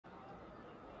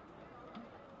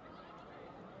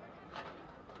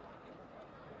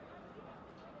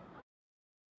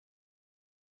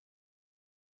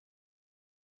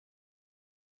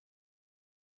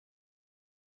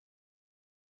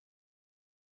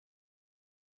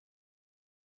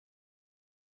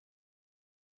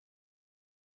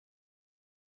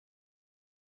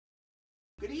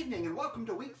Good evening and welcome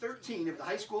to Week 13 of the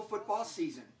high school football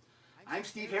season. I'm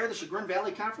Steve Hare, the Chagrin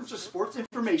Valley Conference's Sports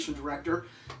Information Director,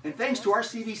 and thanks to our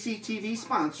CVC TV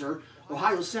sponsor,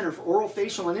 Ohio Center for Oral,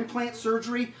 Facial, and Implant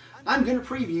Surgery, I'm going to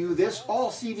preview this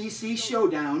all-CVC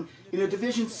showdown in a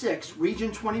Division 6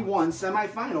 Region 21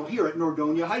 semifinal here at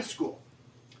Nordonia High School.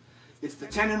 It's the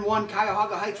 10-1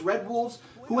 Cuyahoga Heights Red Wolves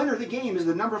who enter the game as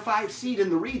the number 5 seed in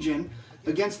the region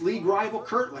against league rival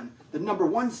Kirtland, the number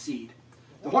 1 seed.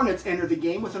 The Hornets enter the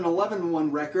game with an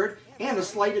 11-1 record and a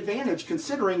slight advantage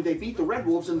considering they beat the Red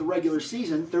Wolves in the regular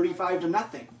season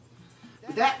 35-0.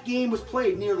 That game was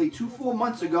played nearly 2 full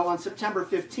months ago on September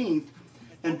 15th,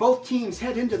 and both teams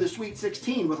head into the Sweet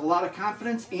 16 with a lot of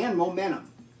confidence and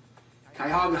momentum.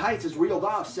 Cuyahoga Heights has reeled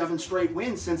off 7 straight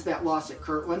wins since that loss at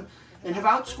Kirtland and have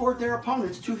outscored their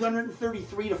opponents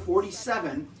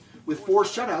 233-47 with 4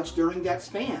 shutouts during that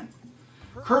span.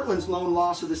 Kirtland's lone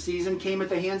loss of the season came at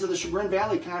the hands of the Chagrin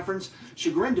Valley Conference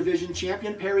Chagrin Division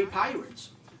champion Perry Pirates,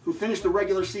 who finished the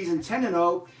regular season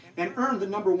 10-0 and earned the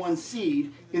number 1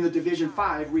 seed in the Division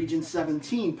 5 Region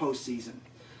 17 postseason.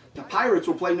 The Pirates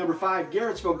will play number 5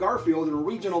 Garrettsville Garfield in a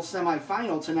regional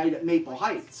semifinal tonight at Maple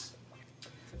Heights.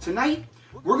 Tonight,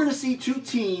 we're going to see 2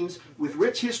 teams with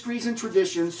rich histories and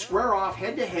traditions square off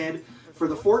head-to-head for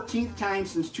the 14th time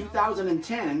since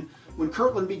 2010 when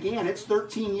Kirtland began its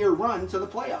 13-year run to the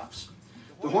playoffs.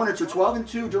 The Hornets are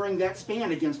 12-2 during that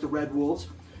span against the Red Wolves,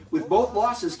 with both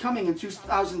losses coming in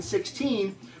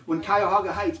 2016 when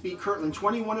Cuyahoga Heights beat Kirtland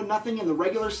 21-0 in the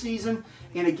regular season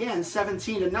and again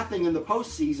 17-0 in the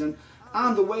postseason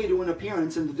on the way to an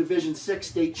appearance in the Division 6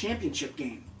 state championship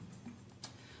game.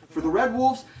 For the Red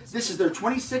Wolves, this is their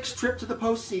 26th trip to the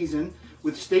postseason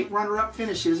with state runner-up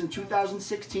finishes in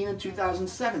 2016 and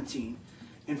 2017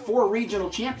 and 4 regional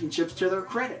championships to their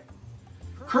credit.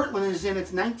 Kirtland is in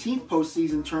its 19th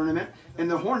postseason tournament, and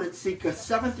the Hornets seek a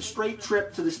 7th straight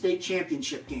trip to the state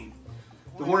championship game.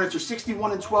 The Hornets are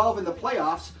 61-12 in the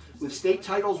playoffs, with state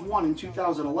titles won in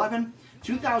 2011,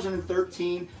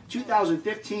 2013,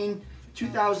 2015,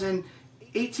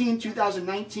 2018,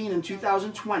 2019, and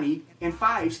 2020, and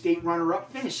 5 state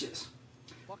runner-up finishes.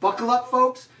 Buckle up,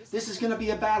 folks. This is going to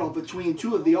be a battle between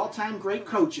 2 of the all-time great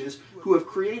coaches who have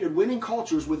created winning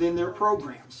cultures within their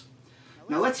programs.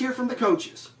 Now let's hear from the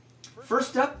coaches.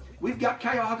 First up, we've got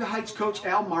Cuyahoga Heights coach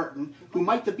Al Martin, who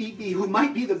might be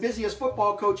the busiest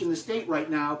football coach in the state right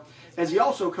now, as he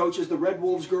also coaches the Red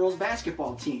Wolves girls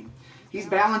basketball team. He's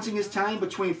balancing his time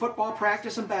between football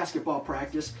practice and basketball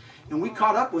practice, and we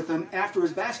caught up with him after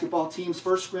his basketball team's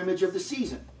first scrimmage of the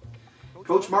season.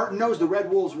 Coach Martin knows the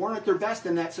Red Wolves weren't at their best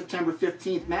in that September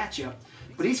 15th matchup,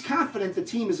 but he's confident the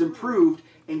team has improved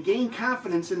and gained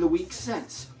confidence in the weeks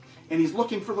since. And he's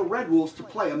looking for the Red Wolves to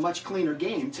play a much cleaner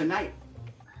game tonight.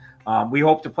 We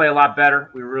hope to play a lot better.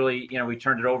 We really, we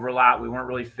turned it over a lot. We weren't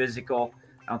really physical.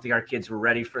 I don't think our kids were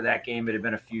ready for that game. It had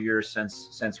been a few years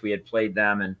since we had played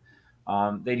them, and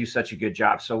they do such a good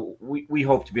job. So we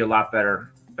hope to be a lot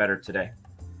better today.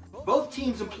 Both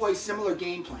teams employ similar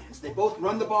game plans. They both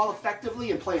run the ball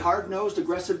effectively and play hard-nosed,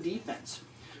 aggressive defense.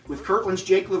 With Kirtland's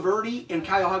Jake Laverty and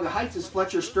Cuyahoga Heights'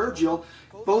 Fletcher Sturgill,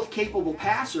 both capable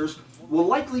passers, we'll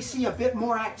likely see a bit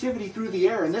more activity through the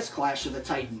air in this clash of the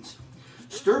Titans.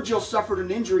 Sturgill suffered an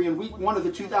injury in Week 1 of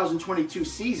the 2022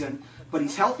 season, but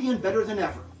he's healthy and better than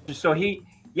ever. So he's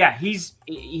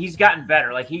gotten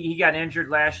better. Like he got injured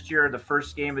last year, the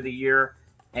first game of the year,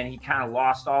 and he kind of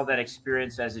lost all that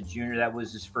experience as a junior. That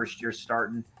was his first year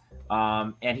starting.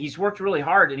 And he's worked really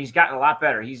hard, and he's gotten a lot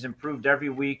better. He's improved every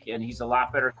week, and he's a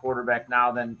lot better quarterback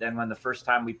now than when the first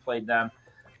time we played them.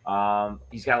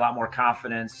 He's got a lot more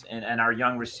confidence, and our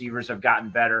young receivers have gotten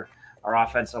better. Our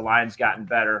offensive line's gotten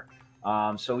better.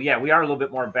 So, yeah, we are a little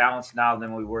bit more balanced now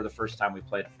than we were the first time we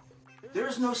played.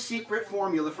 There's no secret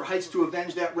formula for Heights to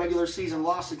avenge that regular season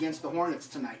loss against the Hornets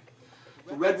tonight.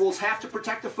 The Red Wolves have to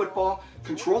protect the football,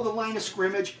 control the line of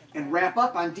scrimmage, and wrap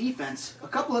up on defense, a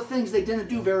couple of things they didn't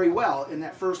do very well in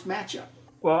that first matchup.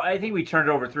 Well, I think we turned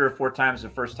it over 3 or 4 times the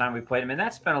first time we played them, and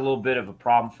that's been a little bit of a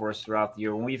problem for us throughout the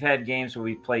year. When we've had games where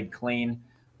we've played clean,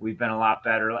 we've been a lot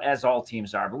better, as all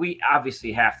teams are. But we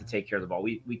obviously have to take care of the ball.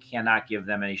 We cannot give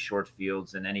them any short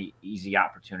fields and any easy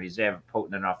opportunities. They have a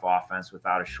potent enough offense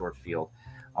without a short field.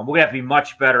 We're going to have to be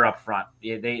much better up front.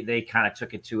 They kind of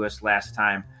took it to us last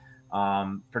time.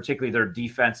 Particularly their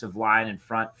defensive line in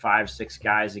front, 5-6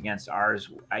 guys against ours.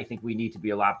 I think we need to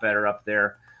be a lot better up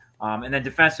there. And then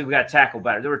defensively, we got to tackle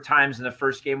better. There were times in the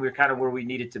first game we were kind of where we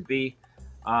needed to be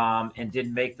and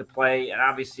didn't make the play. And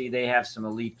obviously they have some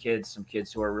elite kids, some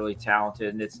kids who are really talented,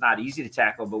 and it's not easy to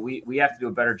tackle, but we have to do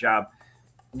a better job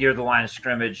near the line of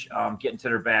scrimmage, getting to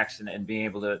their backs and being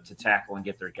able to tackle and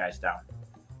get their guys down.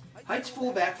 Heights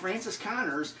fullback Francis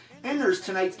Connors enters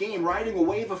tonight's game riding a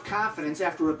wave of confidence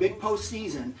after a big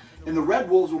postseason, and the Red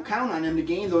Wolves will count on him to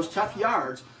gain those tough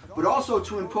yards, but also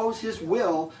to impose his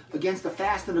will against the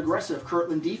fast and aggressive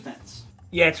Kirtland defense.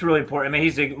 Yeah, it's really important. I mean,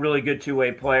 he's a really good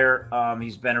two-way player.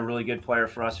 He's been a really good player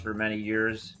for us for many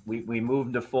years. We moved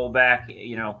him to fullback,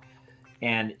 you know,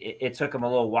 and it took him a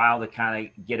little while to kind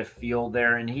of get a feel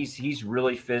there. And he's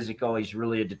really physical. He's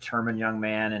really a determined young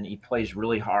man, and he plays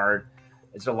really hard.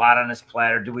 It's a lot on his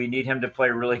platter. Do we need him to play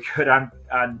really good on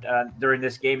during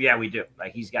this game? Yeah, we do.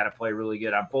 Like, he's got to play really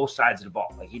good on both sides of the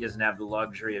ball. Like, he doesn't have the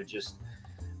luxury of just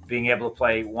being able to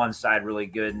play one side really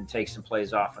good and take some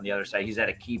plays off on the other side. He's at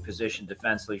a key position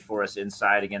defensively for us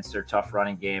inside against their tough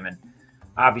running game. And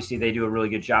obviously they do a really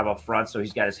good job up front, so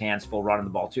he's got his hands full running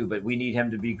the ball too. But we need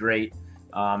him to be great,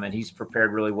 and he's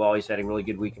prepared really well. He's had a really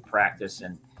good week of practice,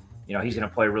 and, you know, he's going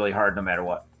to play really hard no matter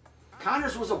what.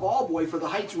 Connors was a ball boy for the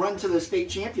Heights run to the state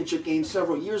championship game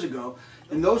several years ago,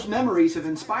 and those memories have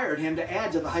inspired him to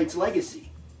add to the Heights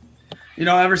legacy. You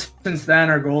know, ever since then,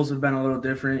 our goals have been a little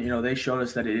different. You know, they showed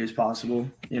us that it is possible,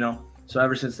 you know. So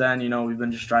ever since then, you know, we've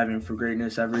been just striving for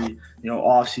greatness every, you know,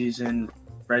 off season,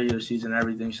 regular season,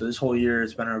 everything. So this whole year,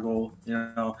 it's been our goal. You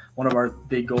know, one of our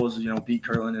big goals is, you know, beat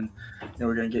Kirtland, and, you know,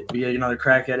 we're going to get another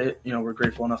crack at it. You know, we're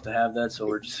grateful enough to have that. So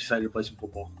we're just excited to play some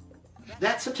football.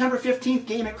 That September 15th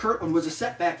game at Kirtland was a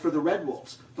setback for the Red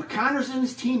Wolves, but Connors and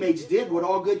his teammates did what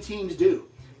all good teams do.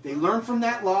 They learned from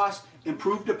that loss,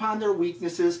 improved upon their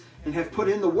weaknesses, and have put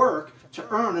in the work to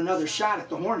earn another shot at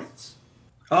the Hornets.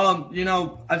 You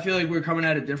know, I feel like we're coming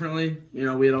at it differently. You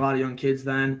know, we had a lot of young kids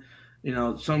then. You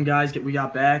know, some guys we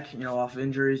got back, you know, off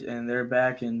injuries, and they're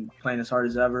back and playing as hard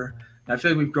as ever. And I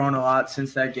feel like we've grown a lot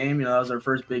since that game. You know, that was our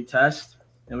first big test,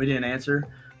 and we didn't answer.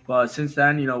 But since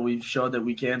then, you know, we've showed that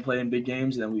we can play in big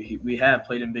games, and we have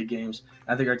played in big games.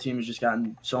 I think our team has just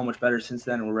gotten so much better since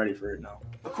then, and we're ready for it now.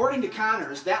 According to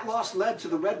Connors, that loss led to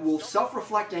the Red Wolves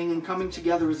self-reflecting and coming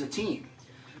together as a team.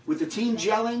 With the team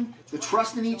gelling, the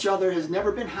trust in each other has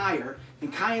never been higher,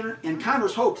 and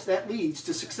Connors hopes that leads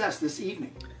to success this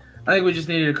evening. I think we just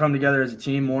needed to come together as a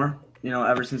team more. You know,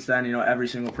 ever since then, you know, every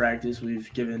single practice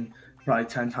we've given probably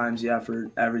 10 times the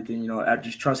effort, everything, you know, at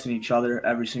just trusting each other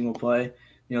every single play.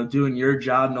 You know, doing your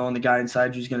job, knowing the guy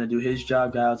inside you is going to do his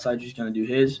job, guy outside you is going to do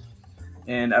his.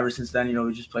 And ever since then, you know,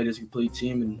 we just played as a complete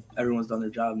team, and everyone's done their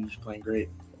job and just playing great.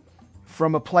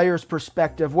 From a player's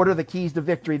perspective, what are the keys to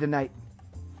victory tonight?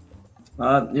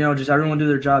 You know, just everyone do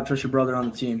their job, trust your brother on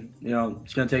the team. You know,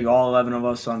 it's going to take all 11 of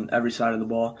us on every side of the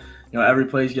ball. You know, every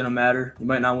play is going to matter. We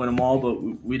might not win them all, but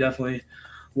we definitely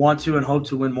want to and hope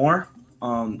to win more.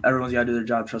 Everyone's got to do their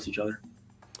job, trust each other.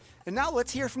 And now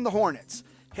let's hear from the Hornets.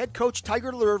 Head coach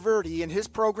Tiger Lerverty and his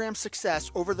program's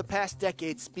success over the past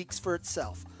decade speaks for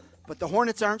itself. But the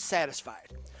Hornets aren't satisfied.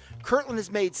 Kirtland has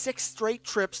made 6 straight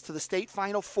trips to the state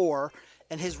Final Four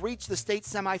and has reached the state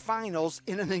semifinals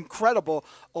in an incredible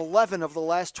 11 of the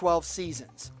last 12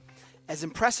 seasons. As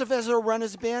impressive as their run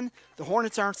has been, the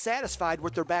Hornets aren't satisfied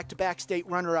with their back-to-back state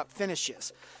runner-up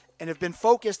finishes and have been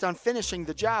focused on finishing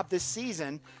the job this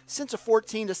season since a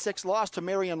 14-6 loss to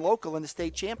Marion Local in the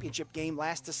state championship game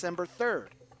last December 3rd.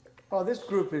 Well, this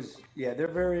group is, they're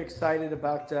very excited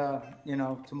about, you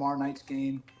know, tomorrow night's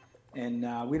game.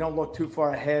 And we don't look too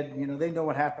far ahead. You know, they know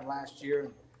what happened last year.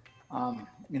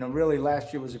 You know, really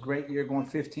last year was a great year, going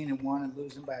 15-1 and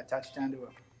losing by a touchdown to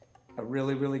a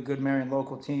really, really good Marion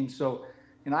Local team. So,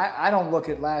 you know, I don't look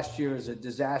at last year as a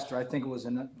disaster. I think it was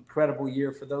an incredible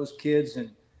year for those kids.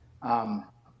 And,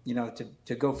 you know,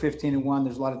 to go 15-1,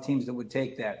 there's a lot of teams that would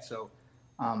take that. So,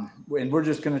 and we're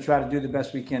just going to try to do the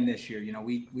best we can this year. You know,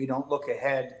 we don't look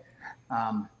ahead.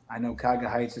 I know Cuyahoga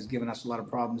Heights has given us a lot of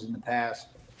problems in the past,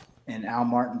 and Al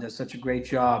Martin does such a great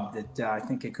job that I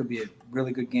think it could be a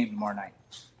really good game tomorrow night.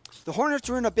 The Hornets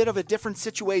are in a bit of a different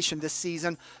situation this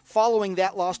season following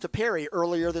that loss to Perry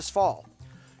earlier this fall.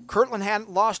 Kirtland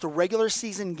hadn't lost a regular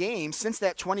season game since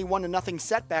that 21-0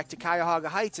 setback to Cuyahoga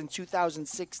Heights in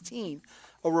 2016,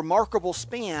 a remarkable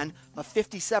span of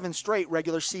 57 straight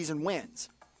regular season wins.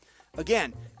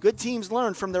 Again, good teams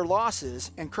learn from their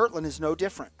losses, and Kirtland is no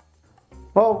different.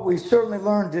 Well, we certainly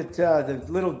learned that the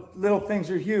little things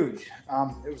are huge.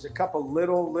 There was a couple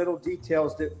little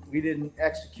details that we didn't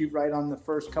execute right on the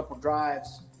first couple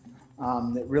drives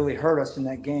that really hurt us in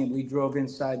that game. We drove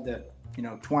inside the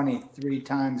 23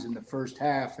 times in the first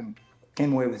half and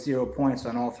came away with 0 points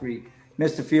on all 3.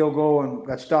 Missed a field goal and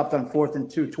got stopped on 4th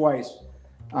and 2 twice.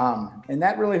 And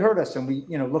that really hurt us. And we,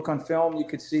 look on film, you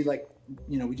could see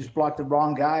we just blocked the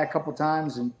wrong guy a couple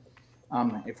times. And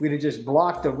if we'd have just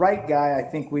blocked the right guy, I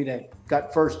think we'd have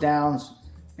got first downs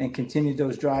and continued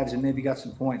those drives and maybe got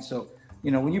some points. So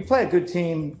when you play a good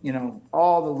team,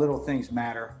 all the little things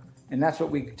matter. And that's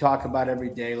what we talk about every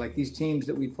day. Like, these teams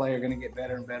that we play are going to get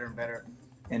better and better and better.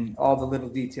 And all the little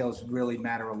details really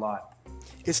matter a lot.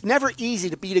 It's never easy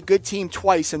to beat a good team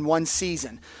twice in one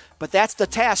season, but that's the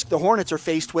task the Hornets are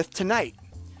faced with tonight.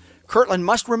 Kirtland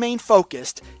must remain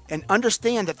focused and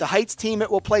understand that the Heights team it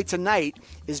will play tonight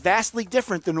is vastly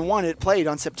different than the one it played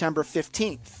on September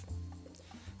 15th.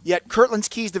 Yet Kirtland's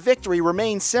keys to victory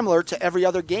remain similar to every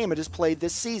other game it has played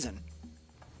this season.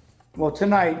 Well,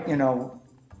 tonight,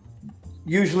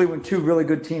 usually when two really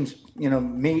good teams,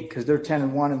 meet, because they're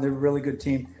 10-1 and they're a really good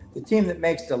team, the team that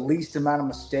makes the least amount of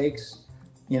mistakes,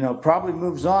 probably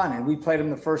moves on. And we played them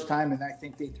the first time, and I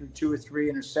think they threw 2 or 3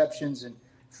 interceptions and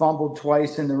fumbled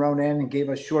twice in their own end and gave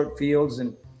us short fields,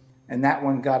 and that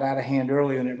one got out of hand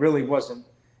early, and it really wasn't.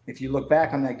 If you look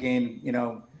back on that game,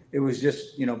 it was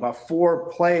just, about 4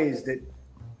 plays that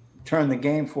turned the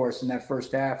game for us in that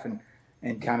first half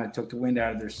and kind of took the wind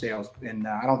out of their sails. And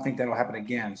I don't think that'll happen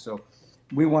again. So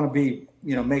we want to be,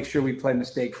 make sure we play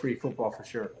mistake-free football for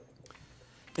sure.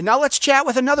 And now let's chat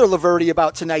with another Laverty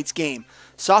about tonight's game.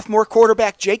 Sophomore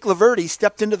quarterback Jake Laverty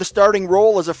stepped into the starting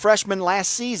role as a freshman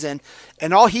last season,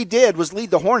 and all he did was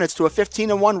lead the Hornets to a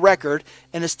 15-1 record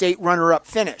and a state runner-up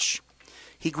finish.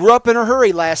 He grew up in a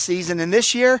hurry last season, and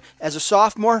this year, as a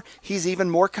sophomore, he's even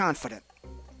more confident.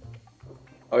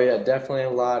 Oh yeah, definitely a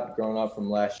lot growing up from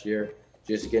last year.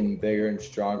 Just getting bigger and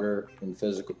stronger and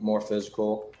more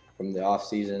physical from the off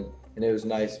season. And it was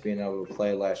nice being able to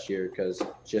play last year because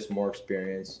just more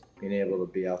experience, being able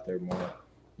to be out there more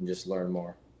and just learn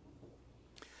more.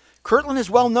 Kirtland is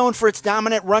well known for its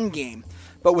dominant run game,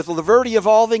 but with Laverty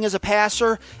evolving as a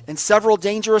passer and several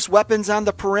dangerous weapons on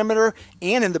the perimeter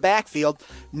and in the backfield,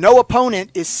 no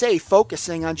opponent is safe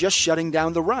focusing on just shutting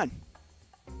down the run.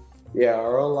 Yeah,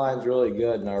 our O-line's really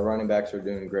good, and our running backs are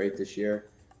doing great this year.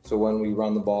 So when we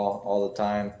run the ball all the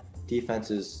time,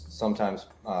 defenses sometimes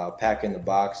pack in the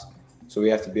box, so we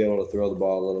have to be able to throw the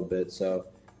ball a little bit. So,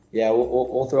 yeah,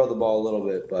 we'll throw the ball a little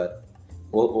bit, but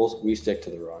we stick to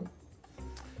the run.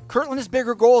 Kirtland has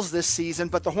bigger goals this season,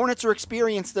 but the Hornets are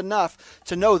experienced enough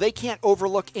to know they can't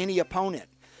overlook any opponent.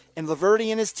 And Laverty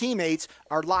and his teammates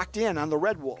are locked in on the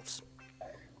Red Wolves.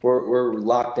 We're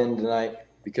locked in tonight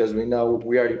because we know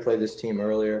we already played this team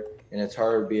earlier, and it's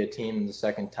hard to be a team the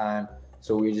second time.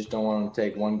 So we just don't want to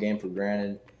take one game for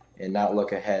granted and not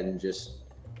look ahead and just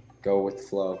go with the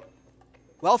flow.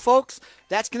 Well, folks,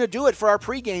 that's going to do it for our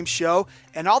pregame show,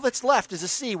 and all that's left is to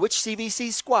see which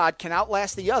CVC squad can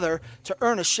outlast the other to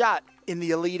earn a shot in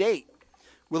the Elite Eight.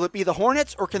 Will it be the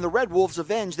Hornets, or can the Red Wolves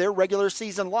avenge their regular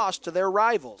season loss to their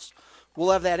rivals?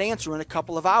 We'll have that answer in a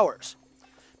couple of hours.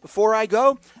 Before I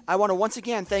go, I want to once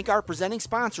again thank our presenting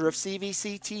sponsor of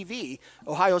CVC TV,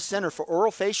 Ohio Center for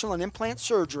Oral, Facial, and Implant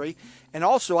Surgery, and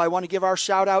also I want to give our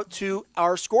shout out to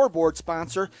our scoreboard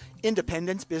sponsor,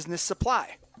 Independence Business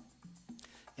Supply.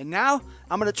 And now,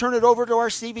 I'm going to turn it over to our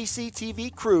CVC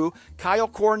TV crew, Kyle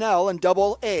Cornell and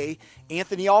Double A,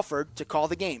 Anthony Alford, to call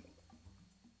the game.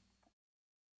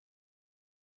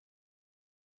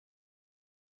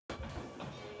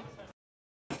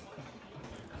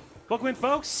 Welcome in,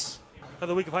 folks.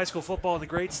 Another week of high school football in the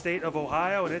great state of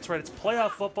Ohio. And it's right, it's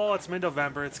playoff football. It's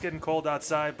mid-November. It's getting cold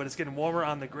outside, but it's getting warmer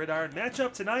on the gridiron.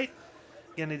 Matchup tonight,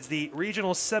 again, it's the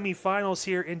regional semifinals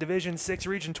here in Division 6,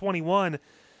 Region 21.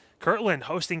 Kirtland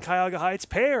hosting Cuyahoga Heights,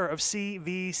 pair of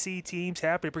CVC teams.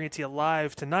 Happy to bring it to you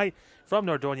live tonight from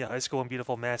Nordonia High School in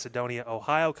beautiful Macedonia,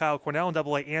 Ohio. Kyle Cornell and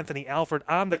Double A Anthony Alford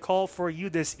on the call for you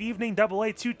this evening. Double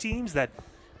A, two teams that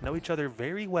know each other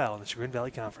very well in the Chagrin Valley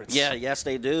Conference. Yeah, yes,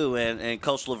 they do. And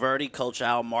Coach Laverty, Coach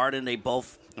Al Martin, they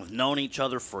both have known each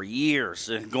other for years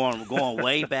and going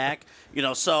way back.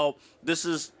 So this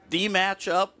is the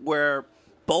matchup where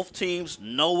both teams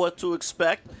know what to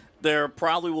expect. There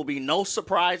probably will be no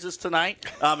surprises tonight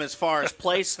as far as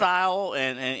play style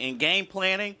and game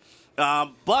planning.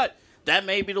 But that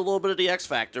may be a little bit of the X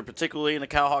factor, particularly in the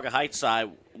Cuyahoga Heights side,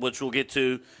 which we'll get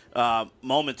to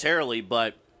momentarily.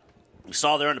 But we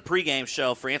saw there in the pregame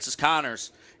show, Francis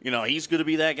Connors, he's going to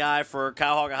be that guy for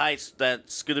Cuyahoga Heights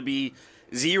that's going to be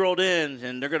zeroed in,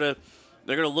 and they're going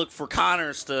to look for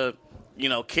Connors to,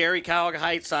 carry Cuyahoga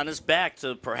Heights on his back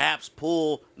to perhaps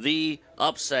pull the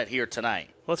upset here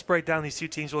tonight. Let's break down these two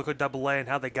teams. We'll look at Double A and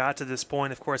how they got to this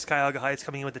point. Of course, Cuyahoga Heights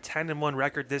coming in with a 10-1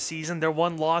 record this season. Their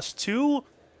one loss to,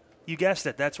 you guessed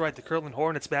it, that's right, the Kirtland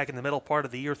Hornets back in the middle part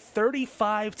of the year.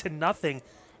 35-0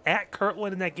 at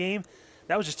Kirtland in that game.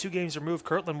 That was just 2 games removed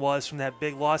Kirtland was from that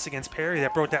big loss against Perry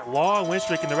that broke that long win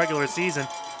streak in the regular season.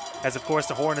 As, of course,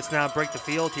 the Hornets now break the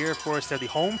field here. Of course, they're the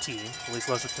home team, at least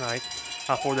less of tonight,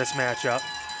 for this matchup.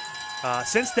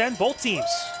 Since then, both teams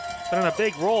been on a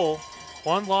big roll.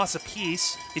 1 loss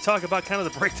apiece. You talk about kind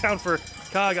of the breakdown for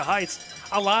Cuyahoga Heights.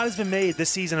 A lot has been made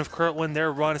this season of Kirtland,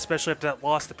 their run, especially after that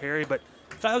loss to Perry. But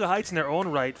Cuyahoga Heights in their own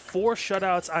right, 4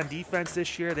 shutouts on defense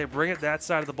this year. They bring it that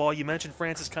side of the ball. You mentioned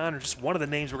Francis Connor, just one of the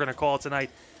names we're going to call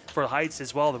tonight for Heights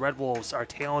as well. The Red Wolves are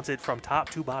talented from top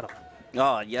to bottom.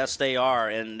 Oh, yes, they are,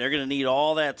 and they're going to need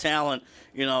all that talent,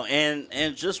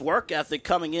 and just work ethic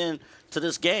coming in to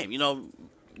this game.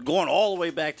 Going all the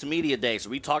way back to media days.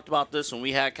 We talked about this when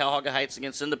we had Cuyahoga Heights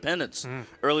against Independence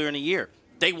earlier in the year.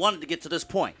 They wanted to get to this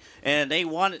point, and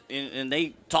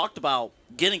they talked about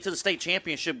getting to the state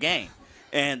championship game,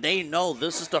 and they know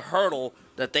this is the hurdle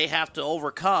that they have to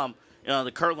overcome.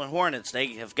 The Kirtland Hornets, they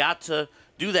have got to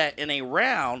do that in a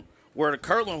round where the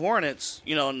Kirtland Hornets,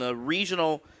 in the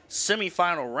regional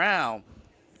semifinal round,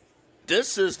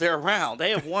 this is their round. They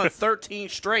have won 13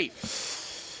 straight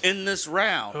in this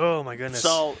round. Oh, my goodness.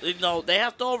 So, they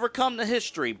have to overcome the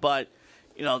history, but,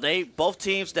 both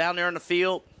teams down there in the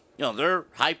field, they're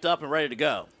hyped up and ready to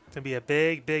go. It's going to be a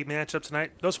big, big matchup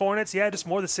tonight. Those Hornets, just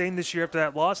more the same this year after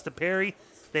that loss to Perry.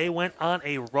 They went on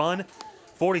a run,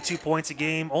 42 points a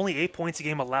game, only 8 points a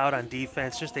game allowed on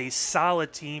defense. Just a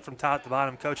solid team from top to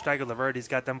bottom. Coach Tiger Laverty's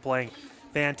got them playing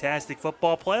fantastic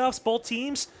football. Playoffs, both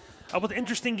teams with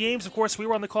interesting games. Of course, we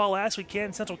were on the call last week.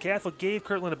 Canton Central Catholic gave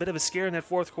Kirtland a bit of a scare in that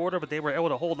fourth quarter, but they were able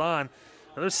to hold on.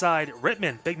 The other side,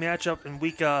 Rittman, big matchup in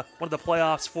week one of the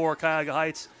playoffs for Cuyahoga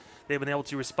Heights. They've been able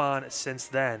to respond since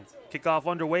then. Kickoff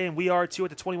underway, and we are too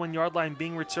at the 21-yard line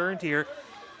being returned here.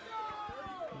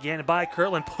 Again by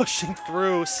Kirtland, pushing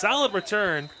through. Solid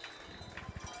return.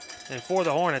 And for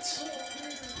the Hornets,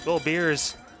 Will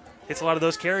Beers gets a lot of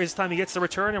those carries. This time he gets the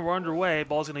return, and we're underway.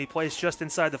 Ball's going to be placed just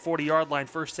inside the 40-yard line.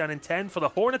 First down and 10 for the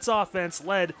Hornets offense,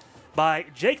 led by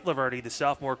Jake Laverty, the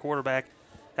sophomore quarterback,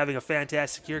 having a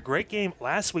fantastic year. Great game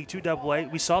last week,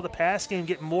 2AA. We saw the pass game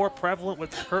get more prevalent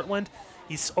with Kirtland.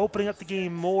 He's opening up the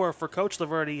game more for Coach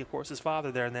Laverty, of course, his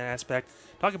father there in that aspect.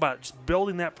 Talk about just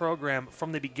building that program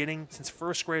from the beginning, since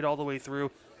first grade all the way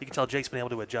through. You can tell Jake's been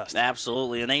able to adjust.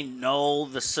 Absolutely, and they know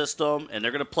the system, and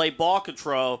they're going to play ball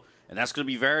control, and that's going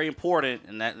to be very important,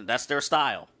 and that's their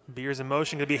style. Beers in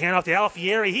motion, going to be a handoff to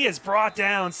Alfieri. He is brought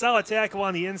down. Solid tackle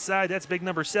on the inside. That's big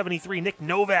number 73, Nick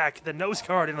Novak, the nose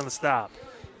guard in on the stop.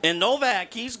 And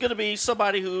Novak, he's going to be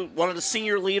somebody who, one of the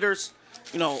senior leaders,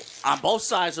 on both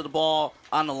sides of the ball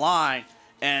on the line,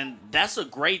 and that's a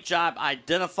great job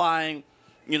identifying,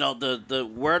 the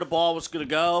where the ball was going to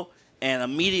go and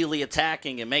immediately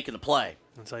attacking and making the play.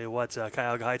 I'll tell you what,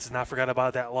 Cuyahoga Heights has not forgot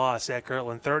about that loss at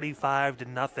Kirtland,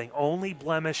 35-0. Only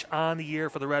blemish on the year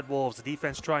for the Red Wolves. The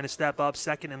defense trying to step up,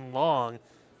 second and long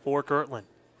for Kirtland.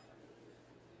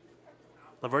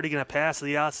 Laverty going to pass to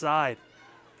the outside.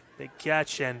 Big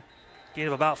catch and gain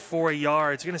of about 4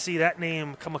 yards. You're going to see that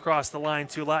name come across the line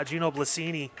too a lot. Gino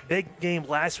Blasini, big game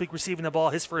last week receiving the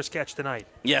ball, his first catch tonight.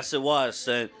 Yes, it was.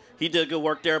 He did good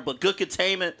work there, but good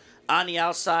containment on the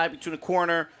outside between the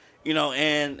corner,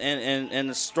 and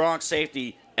the strong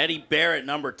safety. Eddie Barrett,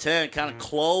 number 10, kind of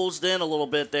closed in a little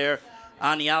bit there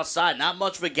on the outside. Not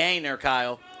much of a gain there,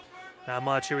 Kyle. Not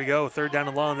much. Here we go. Third down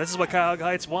and long. This is what Cuyahoga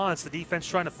Heights wants. The defense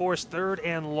trying to force third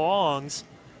and longs.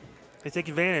 They take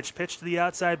advantage. Pitch to the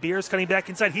outside. Beers cutting back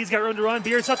inside. He's got room to run.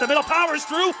 Beers up the middle. Powers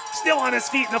through. Still on his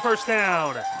feet in the first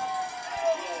down.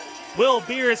 Will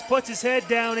Beers puts his head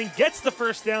down and gets the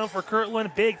first down for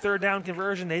Kirtland. Big third down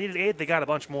conversion. They needed 8. They got a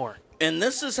bunch more. And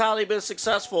this is how they've been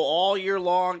successful all year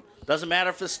long. Doesn't matter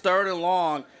if it's third and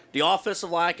long. The offensive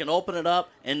line can open it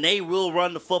up, and they will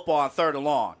run the football on third and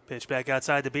long. Pitch back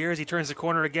outside to Beers. He turns the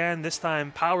corner again. This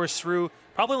time powers through.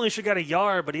 Probably only should have got a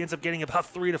yard, but he ends up getting about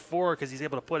 3 to 4 because he's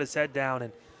able to put his head down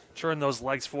and turn those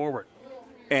legs forward.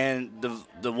 And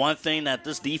the one thing that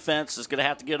this defense is going to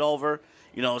have to get over,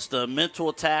 it's the mental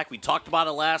attack. We talked about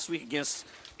it last week against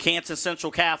Canton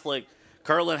Central Catholic.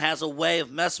 Kirtland has a way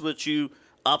of messing with you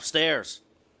upstairs.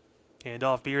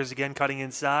 Handoff, Beers again cutting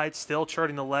inside, still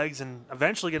churning the legs and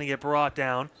eventually going to get brought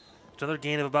down. Another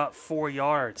gain of about 4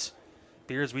 yards.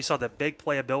 Beers, we saw the big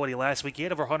playability last week. He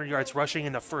had over 100 yards rushing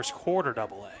in the first quarter,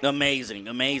 AA. Amazing,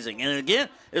 amazing. And again,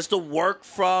 it's the work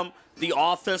from the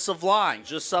offensive line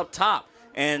just up top.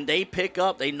 And they pick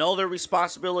up, they know their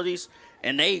responsibilities,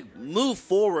 and they move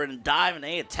forward and dive and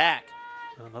they attack.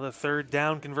 Another third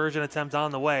down conversion attempt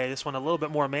on the way. This one a little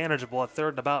bit more manageable, a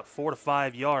third and about 4 to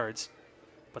 5 yards.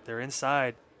 But they're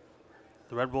inside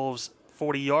the Red Wolves'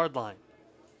 40-yard line.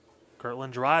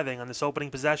 Kirtland driving on this opening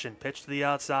possession. Pitch to the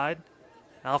outside.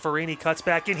 Alfarini cuts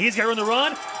back in. He's got room to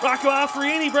run. Rocco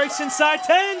Alfarini breaks inside.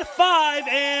 10-5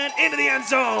 and into the end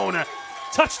zone.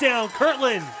 Touchdown,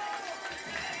 Kirtland.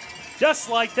 Just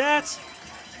like that.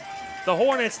 The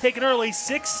Hornets take an early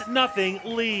 6-0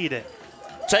 lead.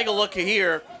 Take a look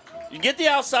here. You get the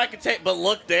outside contain, but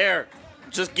look there.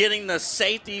 Just getting the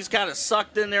safeties kind of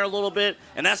sucked in there a little bit,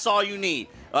 and that's all you need.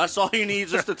 That's all you need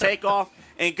just to take off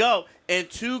and go. And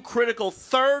 2 critical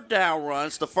third down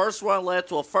runs. The first one led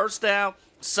to a first down.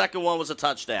 The second one was a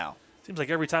touchdown. Seems like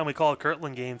every time we call a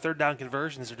Kirtland game, third down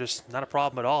conversions are just not a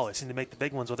problem at all. They seem to make the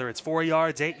big ones, whether it's 4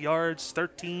 yards, 8 yards,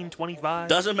 13, 25.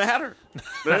 Doesn't matter.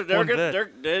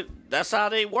 That's how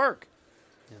they work.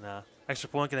 And extra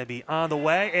point going to be on the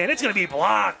way, and it's going to be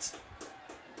blocked.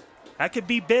 That could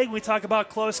be big when we talk about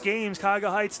close games.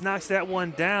 Cuyahoga Heights knocks that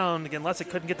one down. Again, Leslie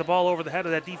couldn't get the ball over the head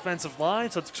of that defensive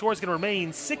line, so the score is going to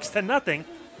remain 6-0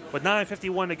 with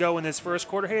 9:51 to go in this first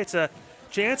quarter. Hey, it's a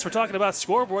chance. We're talking about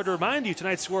scoreboard. To remind you,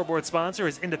 tonight's scoreboard sponsor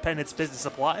is Independence Business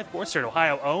Supply. Of course, they're an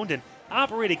Ohio-owned and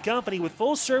operated company with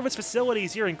full-service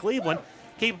facilities here in Cleveland,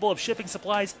 capable of shipping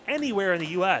supplies anywhere in the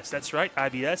U.S. That's right,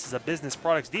 IBS is a business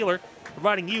products dealer,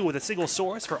 providing you with a single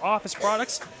source for office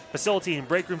products, facility and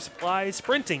break room supplies,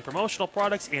 printing, promotional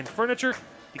products, and furniture.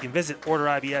 You can visit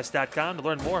orderibs.com to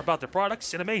learn more about their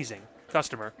products and amazing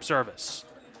customer service.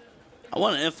 I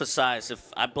want to emphasize,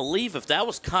 I believe if that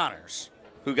was Connors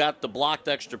who got the blocked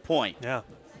extra point. Yeah.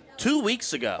 2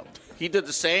 weeks ago, he did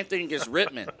the same thing against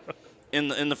Rittman in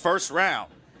the first round.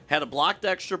 Had a blocked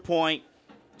extra point,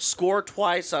 scored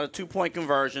twice out of 2-point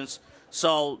conversions.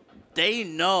 So they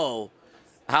know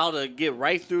how to get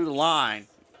right through the line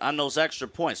on those extra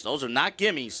points. Those are not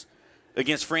gimmies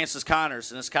against Francis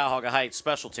Connors and his Cuyahoga Heights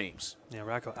special teams. Yeah,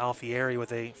 Rocco Alfieri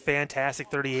with a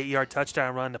fantastic 38-yard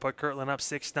touchdown run to put Kirtland up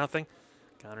 6-0.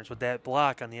 Connors with that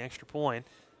block on the extra point,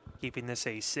 keeping this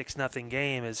a 6-0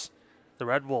 game as the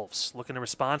Red Wolves looking to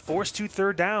respond. Forced 2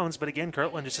 third downs, but again,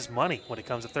 Kirtland is just money when it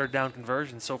comes to third down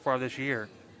conversions so far this year.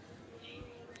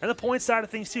 And the point side of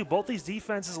things, too. Both these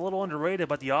defenses a little underrated,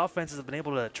 but the offenses have been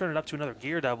able to turn it up to another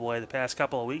gear AA the past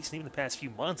couple of weeks and even the past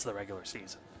few months of the regular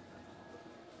season.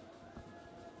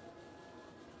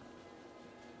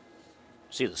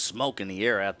 See the smoke in the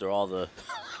air after all the...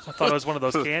 I thought it was one of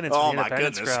those cannons from the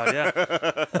Independence crowd.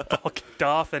 Yeah. Ball kicked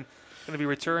off and going to be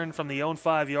returned from the own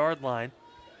 5-yard line.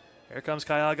 Here comes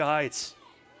Cuyahoga Heights.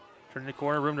 Turning the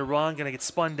corner, room to run. Going to get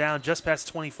spun down just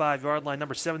past the 25-yard line.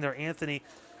 Number 7 there, Anthony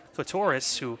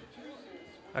Katusis, who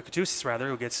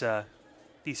gets a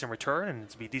decent return and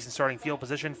to be decent starting field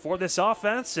position for this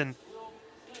offense. And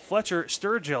Fletcher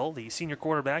Sturgill, the senior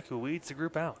quarterback, who leads the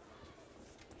group out.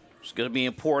 It's going to be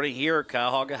important here at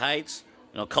Cuyahoga Heights.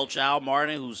 You know, Coach Al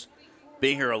Martin, who's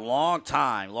been here a long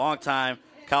time.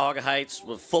 Cuyahoga Heights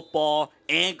with football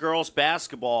and girls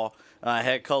basketball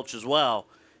head coach as well.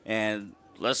 And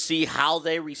let's see how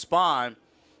they respond.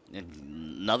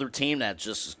 And another team that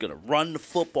just is going to run the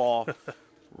football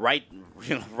right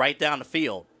down the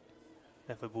field.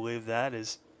 Definitely believe that.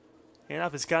 Is hand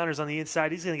off his counters on the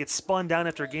inside. He's going to get spun down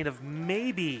after a gain of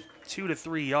maybe 2 to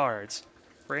 3 yards.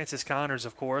 Francis Connors,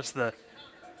 of course, the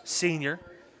senior,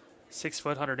 6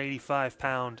 foot,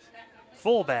 185-pound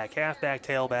fullback, halfback,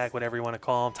 tailback, whatever you want to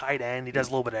call him, tight end. He does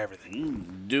a little bit of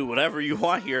everything. Do whatever you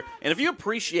want here. And if you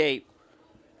appreciate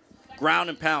ground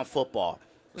and pound football,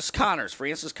 this is Connors,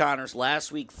 Francis Connors,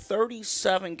 last week,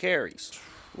 37 carries.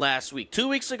 Last week. 2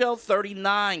 weeks ago,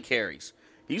 39 carries.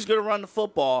 He's going to run the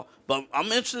football, but I'm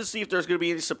interested to see if there's going to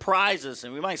be any surprises,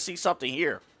 and we might see something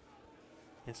here.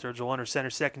 And Sturgill under center,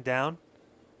 second down.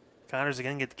 Connors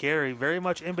again get the carry. Very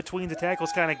much in between the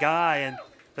tackles kind of guy, and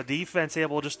the defense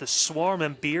able just to swarm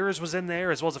him. Beers was in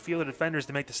there, as well as a few of the defenders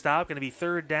to make the stop. Going to be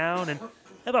third down and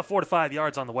about 4 to 5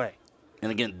 yards on the way. And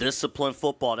again, disciplined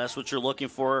football. That's what you're looking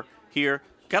for here.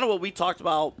 Kind of what we talked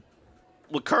about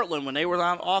with Kirtland when they were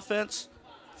on offense.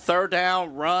 Third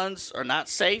down runs are not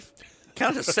safe.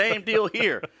 Kind of the same deal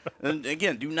here. And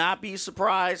again, do not be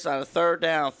surprised on a third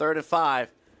down, 3rd and 5.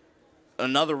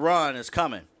 Another run is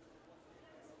coming.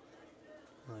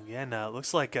 Again,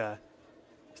 looks like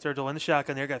Sturgill in the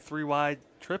shotgun there. Got 3 wide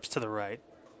trips to the right.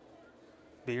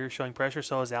 Beer showing pressure,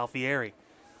 so is Alfieri.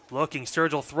 Looking,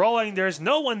 Sturgill throwing. There's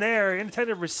no one there.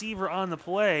 Intended receiver on the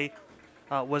play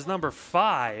was number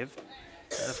 5.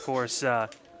 And of course,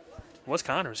 was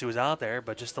Connors who was out there,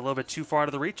 but just a little bit too far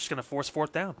to the reach. Just going to force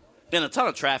 4th down. And a ton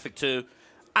of traffic, too.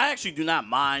 I actually do not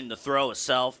mind the throw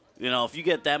itself. You know, if you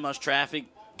get that much traffic,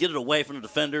 get it away from the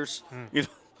defenders. You know,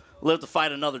 live to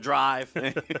fight another drive.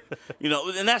 You know,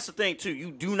 and that's the thing, too.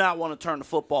 You do not want to turn the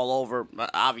football over,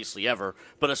 obviously, ever,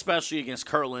 but especially against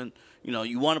Kirtland. You know,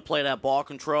 you want to play that ball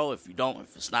control. If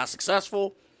it's not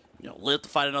successful, you know, live to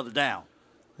fight another down.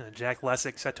 And Jack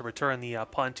Lessick set to return the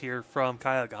punt here from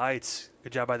Cuyahoga Heights.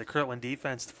 Good job by the Kirtland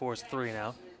defense to force 3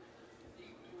 now.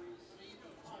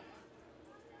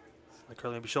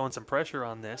 Kirtland may be showing some pressure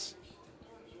on this.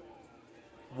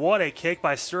 What a kick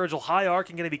by Sturgill. High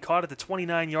arcing, going to be caught at the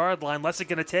 29-yard line. Lessick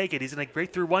going to take it. He's going to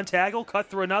break through one tackle, cut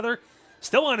through another.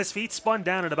 Still on his feet, spun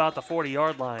down at about the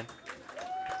 40-yard line.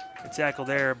 A tackle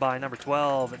there by number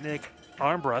 12, Nick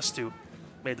Armbrust, who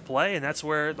made the play, and that's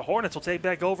where the Hornets will take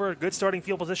back over. Good starting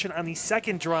field position on the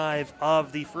second drive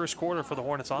of the first quarter for the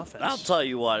Hornets offense. I'll tell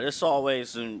you what, it's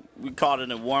always, and we caught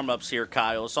it in warm-ups here,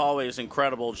 Kyle, it's always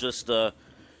incredible just the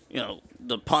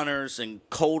punters in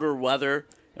colder weather,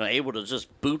 able to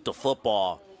just boot the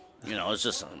football.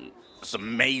 It's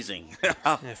amazing.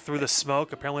 Yeah, through the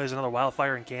smoke. Apparently there's another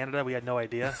wildfire in Canada. We had no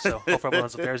idea. So hopefully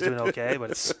everyone's up there is doing okay, but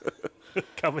it's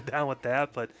coming down with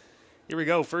that. But here we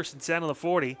go. 1st and 10 on the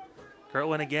 40.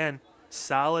 Kirtland again.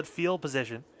 Solid field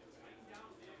position.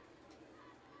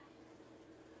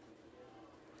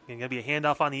 Going to be a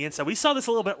handoff on the inside. We saw this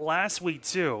a little bit last week,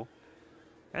 too.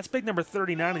 That's big number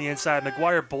 39 on the inside,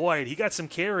 McGuire Boyd. He got some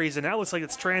carries, and now it looks like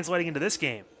it's translating into this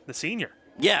game, the senior.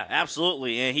 Yeah,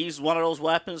 absolutely. And he's one of those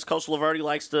weapons Coach Laverty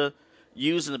likes to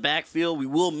use in the backfield. We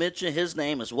will mention his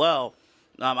name as well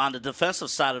on the defensive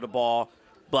side of the ball.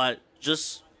 But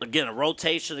just, again, a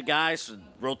rotation of guys, a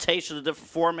rotation of different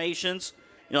formations.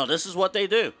 This is what they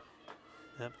do.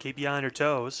 Yep, keep you on your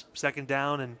toes. 2nd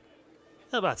down and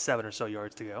about 7 or so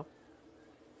yards to go.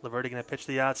 Laverty going to pitch to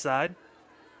the outside.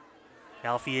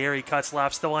 Alfieri cuts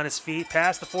left, still on his feet,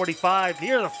 past the 45,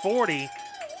 near the 40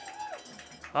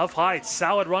 of Heights.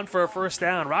 Solid run for a 1st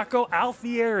down. Rocco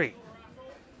Alfieri.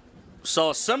 So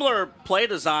a similar play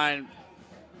design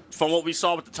from what we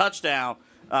saw with the touchdown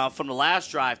from the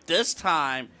last drive. This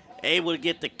time, able to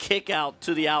get the kick out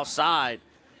to the outside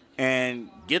and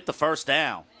get the 1st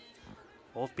down.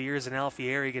 Both Beers and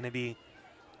Alfieri going to be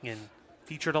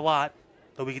featured a lot.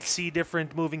 But we can see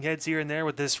different moving heads here and there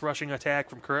with this rushing attack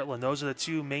from Kirtland. Those are the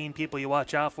two main people you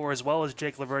watch out for, as well as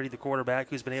Jake Laverty, the quarterback,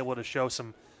 who's been able to show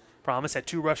some promise. Had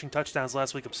 2 rushing touchdowns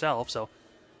last week himself, so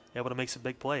able to make some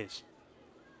big plays.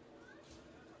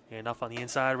 And off on the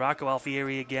inside, Rocco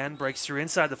Alfieri again breaks through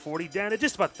inside the 40, down at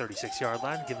just about the 36-yard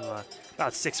line. Give him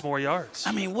about 6 more yards.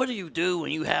 I mean, what do you do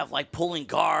when you have like pulling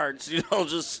guards?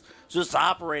 Just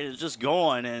operating, just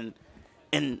going,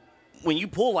 and when you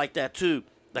pull like that too.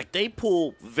 Like, they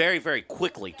pull very, very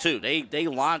quickly, too. They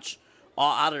launch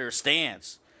all out of their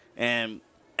stance. And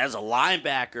as a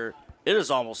linebacker, it is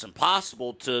almost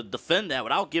impossible to defend that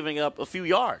without giving up a few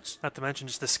yards. Not to mention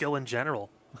just the skill in general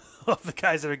of the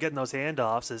guys that are getting those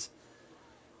handoffs.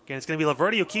 Again, it's going to be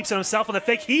Laverty who keeps it himself on the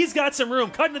fake. He's got some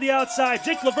room. Cutting to the outside.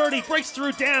 Jake Laverty breaks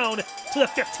through down to the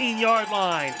 15-yard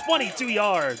line. 22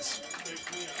 yards.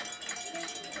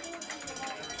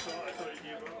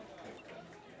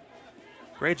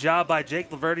 Great job by Jake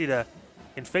Laverty to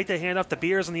fake the handoff to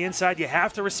Beers on the inside. You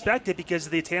have to respect it because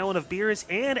of the talent of Beers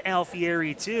and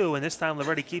Alfieri, too. And this time,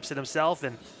 Laverty keeps it himself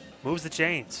and moves the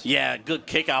chains. Yeah, good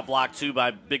kick-out block, too,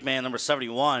 by big man number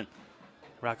 71.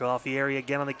 Rocco Alfieri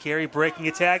again on the carry, breaking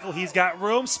a tackle. He's got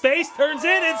room, space, turns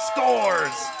in, and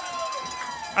scores.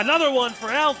 Another one for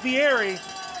Alfieri.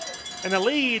 And the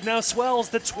lead now swells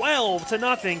to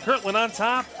 12-0. Kirtland on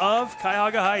top of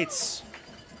Cuyahoga Heights.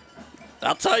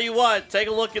 I'll tell you what, take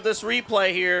a look at this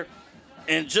replay here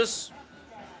and just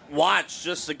watch,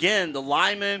 again, the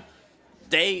linemen,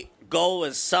 they go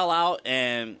and sell out,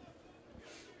 and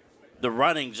the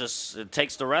running it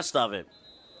takes the rest of it.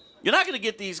 You're not going to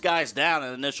get these guys down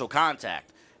in initial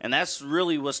contact, and that's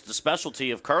really what's the specialty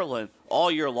of Kirtland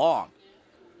all year long.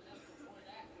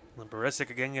 Barisic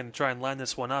again going to try and line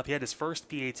this one up. He had his first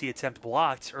PAT attempt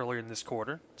blocked earlier in this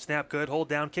quarter. Snap good, hold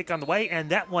down, kick on the way, and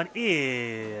that one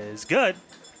is good.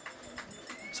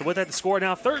 So with that, the score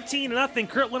now 13-0.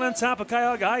 Kirtland on top of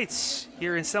Cuyahoga Heights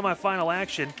here in semifinal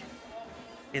action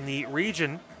in the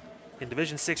region, in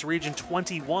Division 6 Region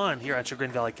 21 here on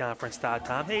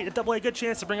ChagrinValleyConference.com. Hey, a double A, good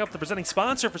chance to bring up the presenting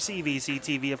sponsor for CVC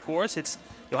TV, of course. It's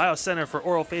the Ohio Center for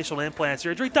Oral Facial and Implant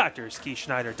Surgery. Doctors Keith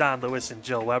Schneider, Don Lewis, and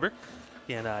Jill Weber.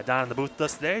 And Don in the booth with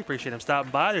us today. Appreciate him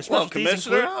stopping by. There's well,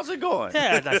 Commissioner, how's it going?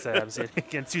 Yeah, that's it.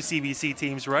 Again, 2 CVC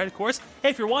teams, right, of course.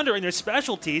 Hey, if you're wondering, their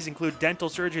specialties include dental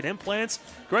surgery and implants,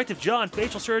 corrective jaw and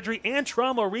facial surgery, and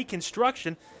trauma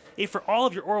reconstruction. Hey, for all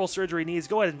of your oral surgery needs,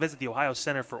 go ahead and visit the Ohio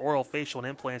Center for Oral Facial and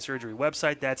Implant Surgery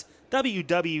website. That's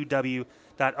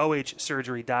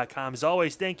www.ohsurgery.com. As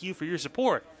always, thank you for your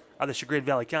support of the Chagrin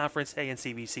Valley Conference, and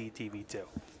CVC TV, too.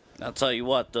 I'll tell you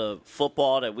what, the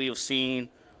football that we have seen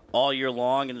all year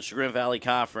long in the Chagrin Valley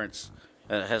Conference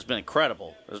has been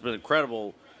incredible. It's been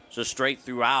incredible just straight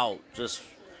throughout, just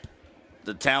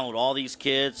the talent of all these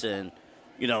kids. And,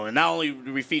 and not only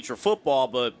do we feature football,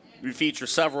 but we feature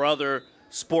several other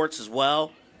sports as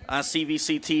well on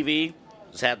CVC TV.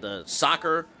 Just had the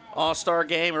soccer All-Star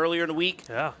game earlier in the week.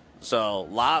 Yeah. So,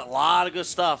 lot of good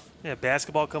stuff. Yeah,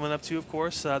 basketball coming up, too, of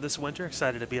course, this winter.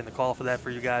 Excited to be in the call for that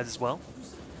for you guys as well.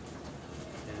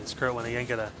 And it's Kirtland again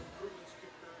going to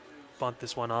bunt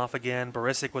this one off again.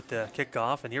 Barisic with the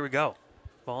kickoff, and here we go.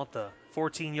 Ball at the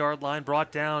 14-yard line,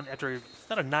 brought down after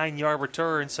about a 9-yard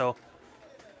return. So,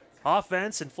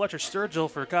 offense and Fletcher Sturgill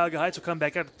for Cuyahoga Heights will come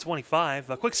back out at 25.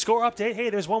 A quick score update.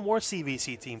 Hey, there's one more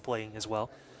CVC team playing as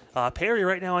well. Perry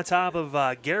right now on top of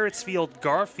Garrettsfield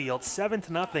Garfield,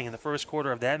 7-0 in the first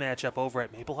quarter of that matchup over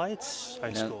at Maple Heights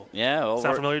High School. Yeah.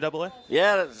 Sound familiar, Double A?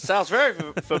 Yeah, that sounds very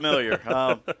familiar.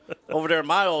 Over there in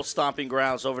my old stomping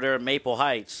grounds over there in Maple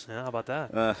Heights. Yeah, how about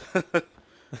that?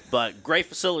 But great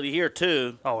facility here,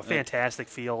 too. Oh, a fantastic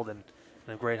field and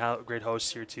a great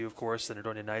host here, too, of course. The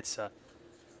Nordonia Knights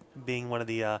being one of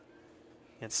the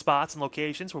spots and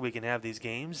locations where we can have these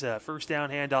games. First down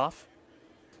handoff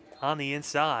on the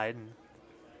inside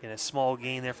and a small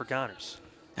gain there for Connors.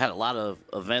 Had a lot of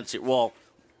events here. Well,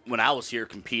 when I was here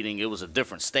competing, it was a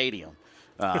different stadium.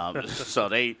 So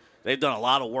they've done a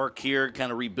lot of work here,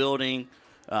 kind of rebuilding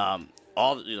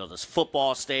this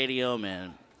football stadium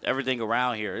and everything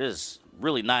around here. It is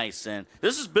really nice. And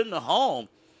this has been the home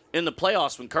in the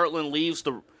playoffs when Kirtland leaves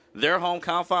their home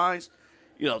confines.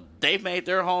 They've made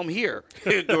their home here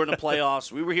during the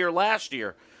playoffs. We were here last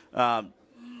year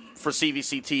for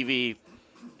CVC TV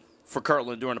for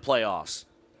Kirtland during the playoffs.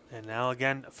 And now,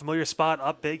 again, a familiar spot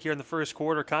up big here in the first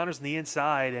quarter. Connors on the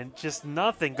inside, and just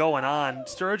nothing going on.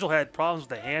 Sturgill had problems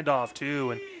with the handoff,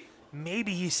 too, and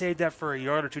maybe he saved that for a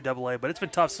yard or two, Double A, but it's been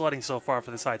tough sledding so far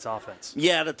for this Heights offense.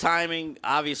 Yeah, the timing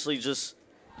obviously just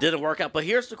didn't work out. But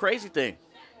here's the crazy thing.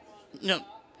 In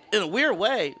a weird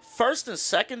way, first and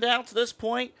second down to this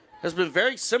point has been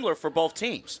very similar for both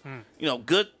teams.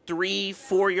 Good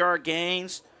 3-4 yard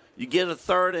gains. You get a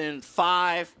 3rd and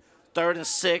 5, 3rd and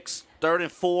 6, 3rd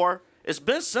and 4. It's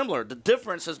been similar. The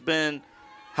difference has been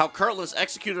how Kirtland's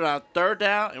executed on 3rd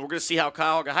down, and we're going to see how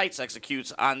Cuyahoga Heights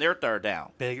executes on their 3rd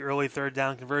down. Big early 3rd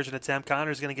down conversion attempt.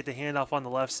 Connor's going to get the handoff on the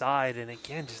left side, and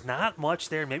again, just not much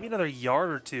there. Maybe another yard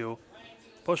or two.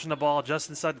 Pushing the ball just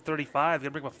inside the 35. Going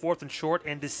to bring up a 4th and short,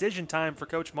 and decision time for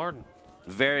Coach Martin.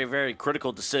 Very, very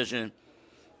critical decision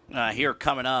here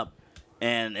coming up.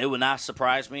 And it would not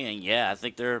surprise me. And, yeah, I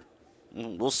think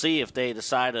we'll see if they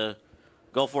decide to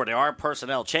go for it. There are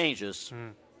personnel changes,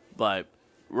 but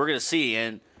we're going to see.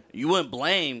 And you wouldn't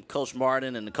blame Coach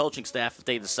Martin and the coaching staff if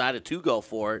they decided to go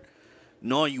for it,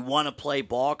 knowing you want to play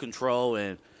ball control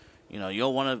and, you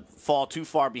don't want to fall too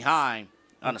far behind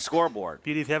on the scoreboard.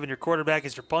 Beauty of having your quarterback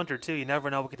as your punter, too. You never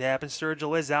know what could happen.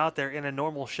 Sturgill is out there in a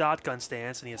normal shotgun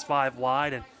stance, and he has 5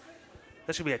 wide, and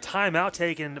that's going to be a timeout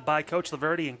taken by Coach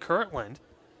Laverty in Kirtland.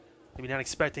 Maybe not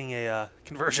expecting a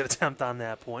conversion attempt on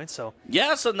that point. So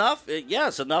it's enough.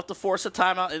 It's enough to force a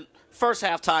timeout. In first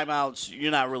half timeouts,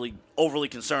 you're not really overly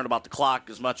concerned about the clock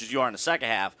as much as you are in the second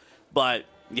half. But,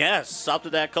 yes,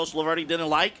 something that Coach Laverty didn't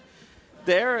like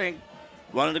there and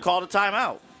wanted to call the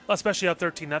timeout. Well, especially up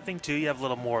 13-0, too. You have a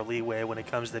little more leeway when it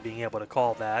comes to being able to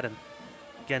call that. And,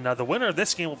 again, the winner of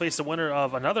this game will face the winner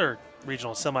of another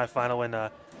regional semifinal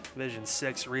in Division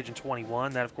 6, Region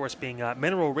 21. That, of course, being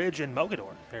Mineral Ridge and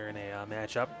Mogador. They're in a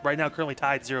matchup. Right now, currently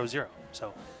tied 0-0.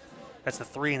 So that's the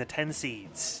 3 and the 10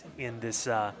 seeds in this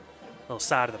little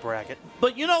side of the bracket.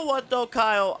 But you know what, though,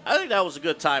 Kyle? I think that was a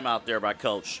good timeout there by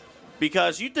Coach.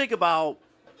 Because you think about,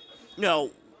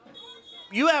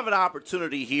 you have an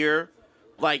opportunity here.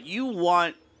 Like, you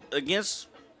want, against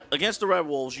the Red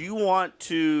Wolves, you want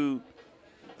to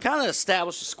kind of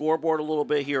establish the scoreboard a little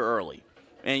bit here early.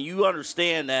 And you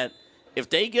understand that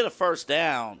if they get a first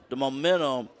down, the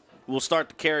momentum will start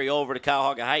to carry over to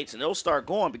Cuyahoga Heights, and they'll start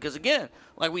going. Because, again,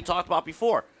 like we talked about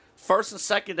before, first and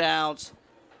second downs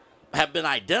have been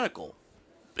identical.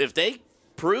 If they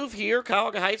prove here,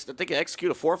 Cuyahoga Heights, that they can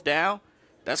execute a 4th down,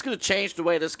 that's going to change the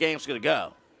way this game's going to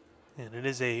go. And it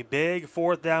is a big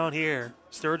 4th down here.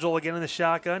 Sturgill again in the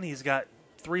shotgun. He's got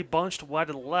 3 bunched wide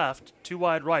to the left, 2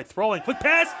 wide right. Throwing, quick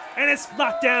pass, and it's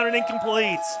knocked down and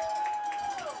incomplete.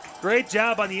 Great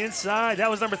job on the inside.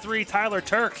 That was number 3, Tyler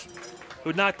Turk,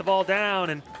 who knocked the ball down,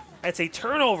 and that's a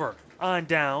turnover on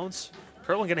downs.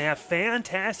 Kirtland going to have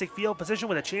fantastic field position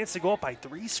with a chance to go up by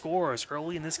 3 scores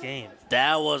early in this game.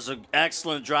 That was an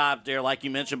excellent drive there, like you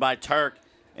mentioned, by Turk,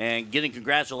 and getting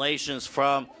congratulations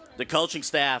from the coaching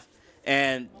staff.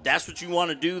 And that's what you want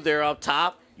to do there up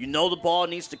top. You know the ball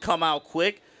needs to come out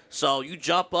quick, so you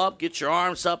jump up, get your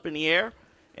arms up in the air,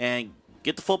 and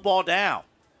get the football down.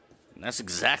 And that's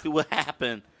exactly what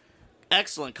happened.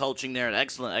 Excellent coaching there and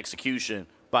excellent execution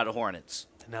by the Hornets.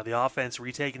 And now the offense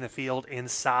retaking the field in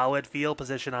solid field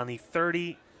position on the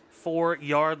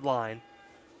 34-yard line.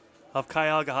 of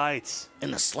Cuyahoga Heights.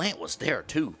 And the slant was there,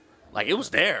 too. Like, it was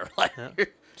there. Like, yeah.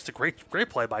 Just a great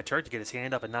play by Turk to get his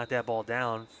hand up and knock that ball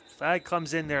down. Flag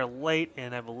comes in there late,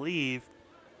 and I believe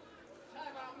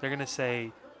they're going to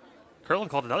say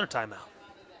Kirtland called another timeout.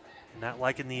 Not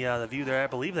liking the view there. I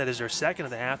believe that is their second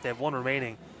of the half. They have one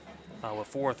remaining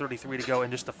with 4:33 to go in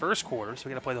just the first quarter. So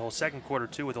we're going to play the whole second quarter,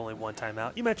 too, with only one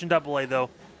timeout. You mentioned AA, though.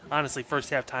 Honestly, first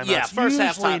half timeouts. Yeah, first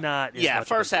half not. Yeah,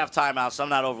 first half timeouts. I'm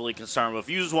not overly concerned with. If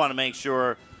you just want to make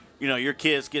sure, your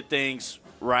kids get things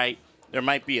right, there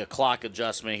might be a clock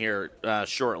adjustment here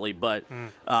shortly, but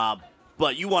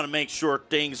you want to make sure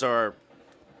things are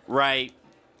right.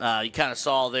 You kind of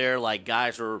saw there, like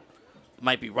guys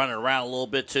might be running around a little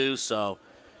bit too. So,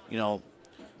 a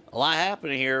lot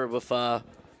happening here with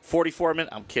 44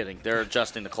 minutes. I'm kidding. They're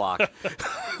adjusting the clock.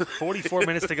 44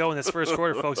 minutes to go in this first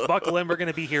quarter, folks. Buckle in. We're going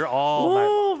to be here all night.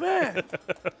 Oh, man.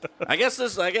 I guess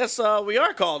we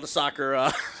are calling the soccer.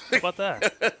 How about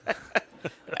that?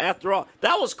 After all,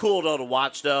 that was cool, though, to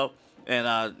watch, though.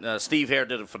 And Steve Hare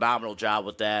did a phenomenal job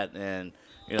with that. And,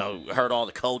 heard all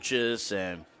the coaches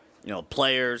and,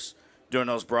 players during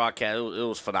those broadcasts. It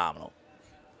was phenomenal.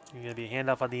 You're going to be a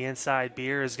handoff on the inside.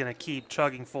 Beer is going to keep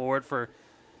chugging forward for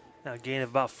a gain of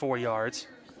about 4 yards.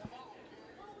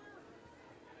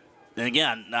 And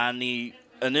again, on the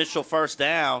initial first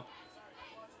down,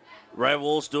 Red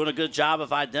Wolves doing a good job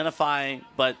of identifying,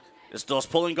 but it's those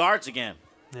pulling guards again.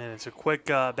 And it's a quick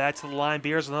back to the line.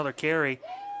 Beers with another carry.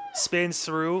 Spins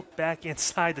through, back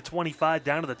inside the 25,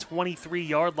 down to the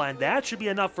 23-yard line. That should be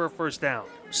enough for a first down.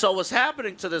 So what's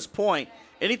happening to this point,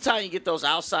 anytime you get those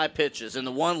outside pitches, and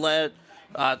the one led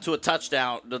to a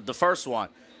touchdown, the first one,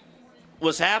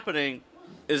 what's happening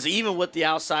is even with the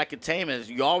outside containment,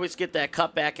 you always get that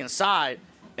cut back inside,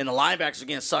 and the linebackers are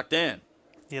getting sucked in.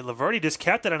 Yeah, Laverty just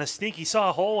kept it on a sneak. He saw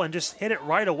a hole and just hit it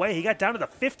right away. He got down to the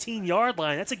 15-yard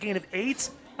line. That's a gain of 8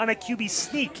 on a QB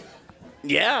sneak.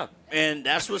 Yeah, and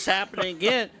that's what's happening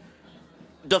again.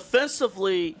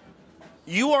 Defensively,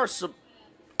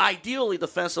 ideally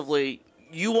defensively,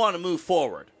 you want to move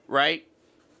forward, right?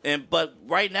 But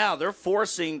right now, they're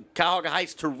forcing Cuyahoga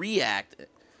Heights to react,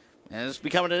 and it's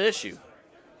becoming an issue.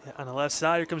 Yeah, on the left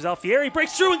side, here comes Alfieri.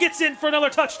 Breaks through and gets in for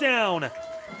another touchdown.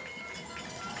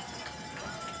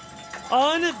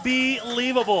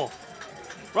 Unbelievable.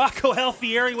 Rocco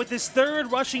Alfieri with his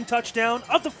third rushing touchdown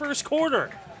of the first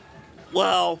quarter.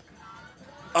 Well,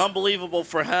 unbelievable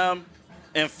for him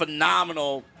and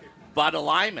phenomenal by the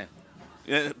linemen.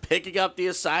 Picking up the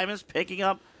assignments, picking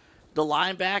up the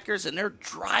linebackers, and they're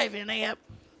driving.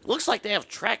 Looks like they have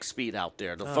track speed out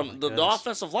there from the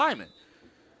offensive linemen.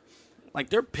 Like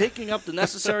they're picking up the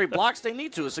necessary blocks they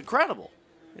need to. It's incredible.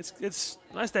 It's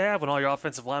nice to have when all your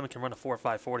offensive linemen can run a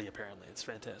 4.540. Apparently, it's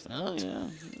fantastic. Oh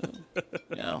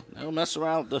yeah, they'll mess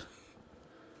around with the.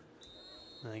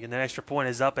 And again, that extra point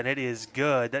is up, and it is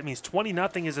good. That means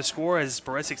 20-0 is the score as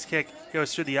Barisic's kick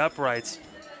goes through the uprights.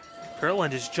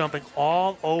 Kirtland is jumping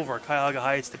all over Cuyahoga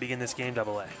Heights to begin this game,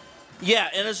 AA. Yeah,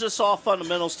 and it's just all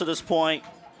fundamentals to this point.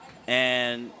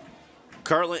 And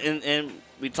Kirtland, and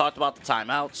we talked about the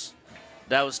timeouts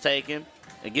that was taken.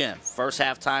 Again, first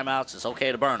half timeouts, it's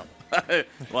okay to burn them.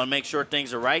 Want to make sure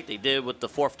things are right. They did with the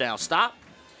fourth down stop.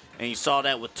 And you saw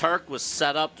that with Turk was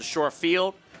set up the short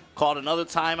field, called another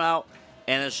timeout,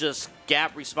 and it's just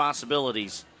gap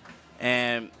responsibilities.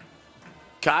 And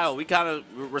Kyle,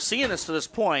 we're seeing this to this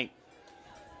point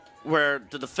where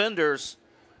the defenders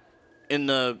in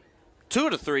the 2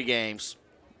 of the 3 games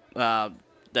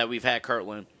that we've had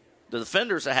Kirtland, the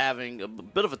defenders are having a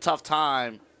bit of a tough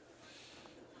time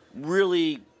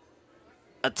really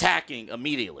attacking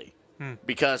immediately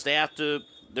because they have to.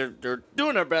 They're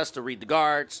doing their best to read the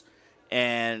guards,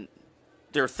 and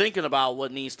they're thinking about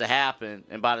what needs to happen.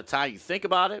 And by the time you think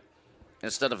about it,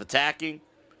 instead of attacking,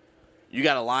 you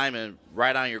got a lineman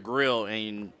right on your grill,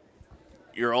 and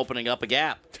you're opening up a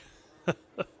gap.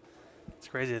 It's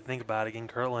crazy to think about. Again,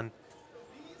 Kirtland.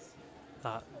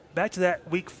 Back to that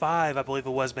Week 5, I believe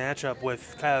it was, matchup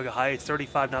with Cuyahoga Heights.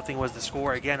 35-0 was the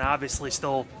score. Again, obviously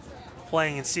still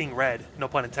playing and seeing red, no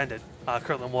pun intended.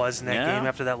 Kirtland was in that game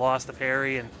after that loss to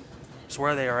Perry, and just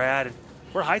where they are at. And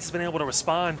where Heights has been able to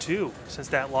respond, too, since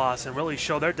that loss and really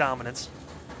show their dominance.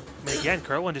 I mean, again,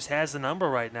 Kirtland just has the number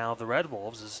right now of the Red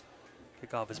Wolves. As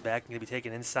kickoff is back and going to be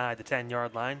taken inside the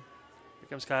 10-yard line. Here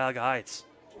comes Cuyahoga Heights.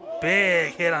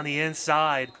 Big hit on the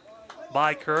inside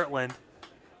by Kirtland.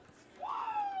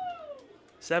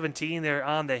 17 there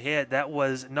on the hit. That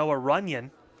was Noah Runyon,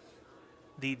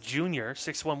 the junior,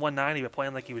 6'1", 190, but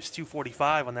playing like he was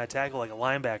 245 on that tackle like a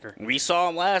linebacker. We saw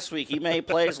him last week. He made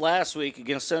plays last week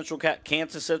against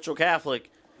Kansas Central Catholic.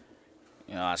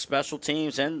 special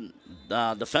teams and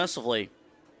defensively.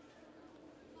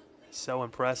 So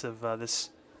impressive.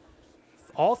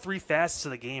 All three facets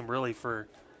of the game really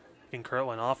in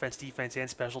Kirtland, offense, defense, and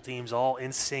special teams, all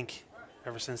in sync.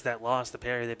 Ever since that loss to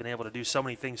Perry, they've been able to do so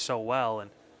many things so well,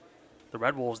 and the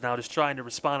Red Wolves now just trying to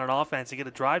respond on offense and get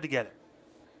a drive together.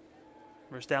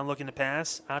 First down, looking to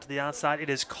pass out to the outside. It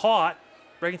is caught,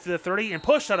 breaking through the 30 and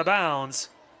pushed out of bounds.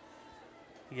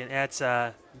 Again, at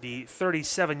the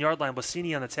 37-yard line.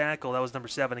 Bassini on the tackle. That was number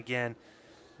 7 again.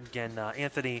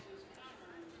 Anthony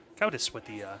Coutis with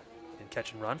the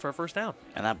catch and run for a first down.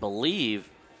 And I believe,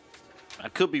 I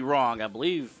could be wrong, I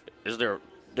believe is their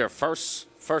first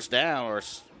down or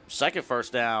second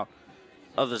first down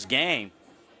of this game.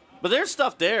 But there's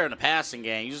stuff there in the passing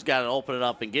game. You just got to open it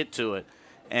up and get to it.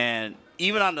 And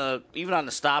even on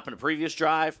the stop in the previous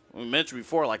drive, we mentioned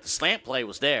before, like the slant play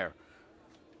was there.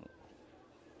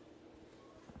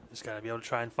 Just got to be able to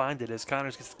try and find it as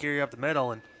Connors gets the carry up the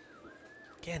middle. And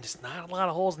again, just not a lot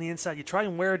of holes in the inside. You try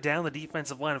and wear down the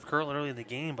defensive line of Kirtland early in the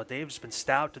game, but they've just been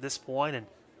stout to this point, and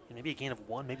maybe a gain of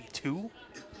 1, maybe 2.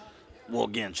 Well,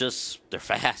 again, just they're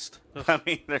fast. I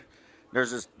mean,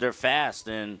 they're fast,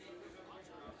 and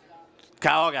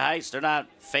Cuyahoga Heights, they're not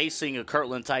facing a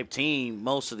Kirtland type team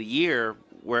most of the year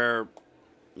where,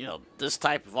 this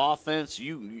type of offense,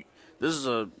 you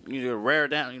wear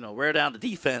down the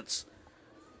defense.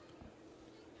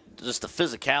 Just the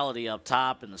physicality up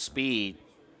top and the speed.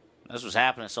 That's what's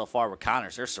happening so far with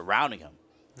Connors. They're surrounding him.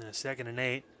 2nd and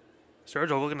 8.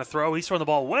 Sergio looking to throw. He's throwing the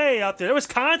ball way out there. There was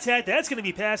contact. That's going to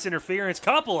be pass interference.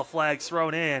 Couple of flags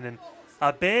thrown in, and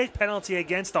a big penalty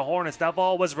against the Hornets. That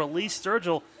ball was released.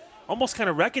 Sergio almost kind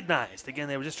of recognized. Again,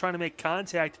 they were just trying to make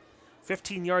contact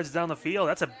 15 yards down the field.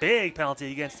 That's a big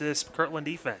penalty against this Kirtland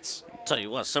defense. I'll tell you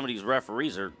what, some of these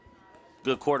referees are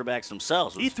good quarterbacks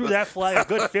themselves. He threw that flag a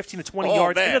good 15 to 20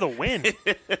 yards into the wind.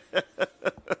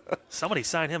 Somebody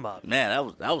sign him up.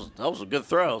 Man, that was a good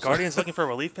throw. Guardians looking for a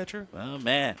relief pitcher? Oh,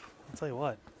 man. I'll tell you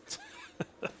what.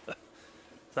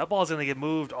 That ball is going to get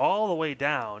moved all the way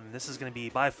down. And this is going to be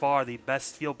by far the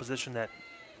best field position that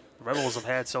the Red Wolves have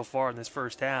had so far in this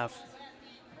first half.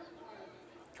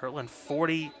 Kirtland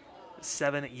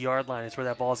 47-yard line is where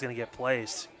that ball is going to get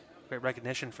placed. Great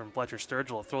recognition from Fletcher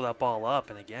Sturgill to throw that ball up,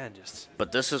 and again, just.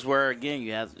 But this is where, again,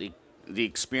 you have the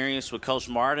experience with Coach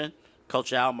Martin,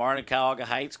 Coach Al Martin, Cuyahoga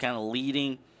Heights, kind of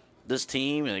leading this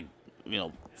team, and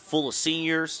full of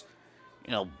seniors,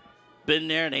 been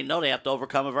there, and they know they have to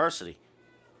overcome adversity.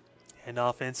 And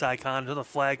off inside Connors, the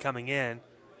flag coming in.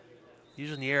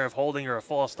 Usually in the air of holding or a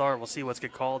false start. We'll see what's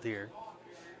get called here.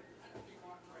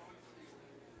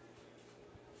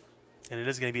 And it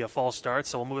is going to be a false start,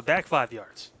 so we'll move it back 5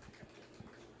 yards.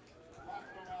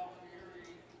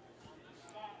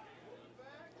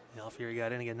 Alfieri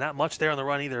got in again. Not much there on the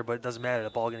run either, but it doesn't matter. The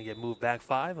ball going to get moved back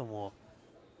 5, and we'll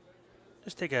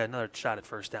just take another shot at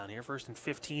first down here. 1st and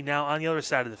 15 now on the other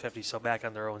side of the 50, so back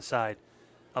on their own side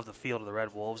of the field of the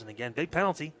Red Wolves. And again, big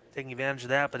penalty, taking advantage of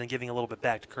that, but then giving a little bit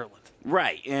back to Kirtland.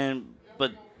 Right,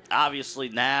 but obviously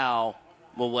now,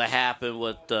 what happened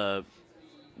with the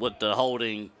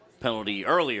holding penalty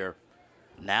earlier,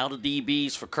 now the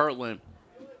DBs for Kirtland,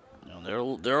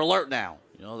 they're alert now.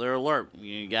 They're alert.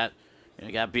 You got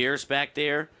Beers back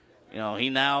there. He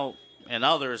now and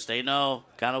others, they know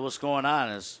kind of what's going on.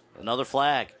 Is another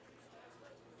flag.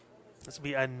 This will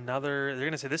be another. They're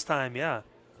going to say this time, yeah.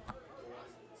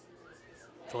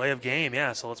 Delay of game,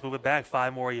 yeah. So let's move it back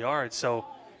 5 more yards. So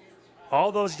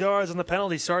all those yards on the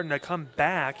penalty starting to come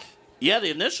back. Yeah,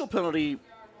 the initial penalty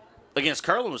against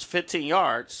Kirtland was 15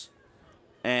 yards.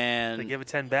 And they give it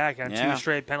 10 back on 2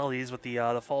 straight penalties with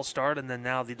the false start, and then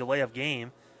now the delay of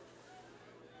game.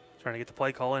 Trying to get the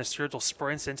play call in as Sturgill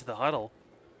sprints into the huddle.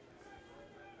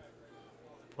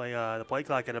 The play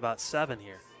clock at about 7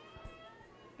 here.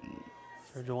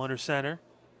 Sturgill under center.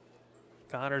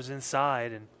 Connors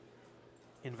inside, and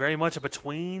in very much a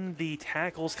between the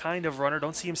tackles kind of runner.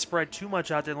 Don't see him spread too much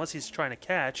out there unless he's trying to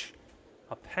catch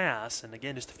a pass, and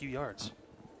again, just a few yards.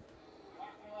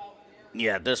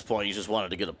 Yeah, at this point, you just wanted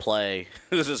to get a play.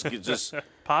 just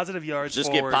positive yards. Just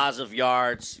forward. Get positive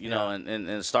yards,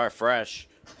 and start fresh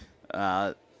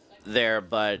there.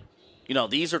 But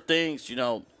these are things,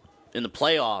 in the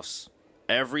playoffs.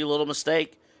 Every little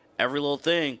mistake, every little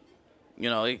thing,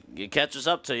 it catches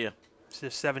up to you.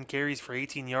 Just 7 carries for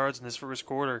 18 yards in this first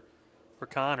quarter for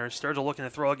Connors. Sturgill looking to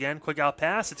throw again. Quick out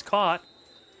pass. It's caught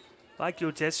by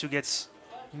Kutis, who gets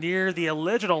near the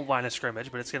original line of scrimmage,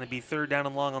 but it's going to be 3rd down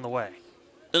and long on the way.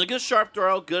 And a good sharp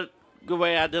throw, good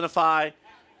way to identify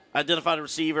the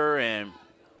receiver and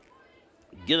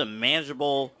get a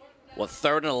manageable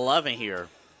 3rd and 11 here.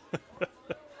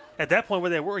 At that point where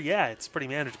they were, yeah, it's pretty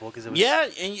manageable because it was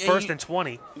and first and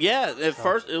 20. Yeah,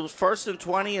 first it was first and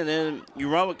 20, and then you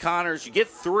run with Connors. You get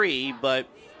 3, but,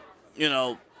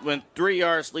 when 3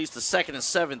 yards leads to 2nd and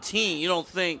 17, you don't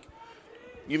think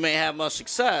you may have much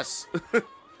success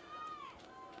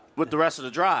with the rest of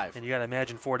the drive. And you got to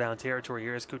imagine 4-down territory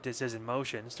here as Kutes is in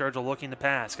motion. Sturgill looking to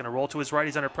pass. Going to roll to his right.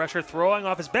 He's under pressure. Throwing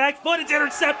off his back foot. It's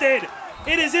intercepted.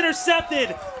 It is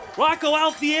intercepted. Rocco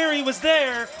Alfieri was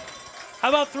there. How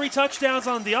about 3 touchdowns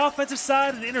on the offensive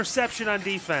side and an interception on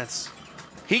defense?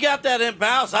 He got that in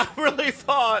bounds. I really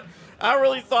thought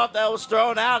that was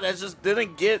thrown out.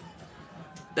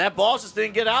 That ball just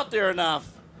didn't get out there enough.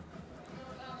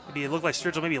 Maybe it looked like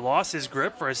Sturgill maybe lost his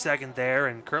grip for a second there,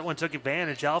 and Kirtland took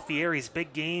advantage. Alfieri's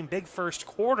big game, big first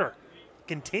quarter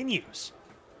continues.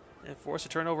 And forced a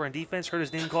turnover on defense. Heard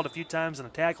his name called a few times on the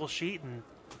tackle sheet. And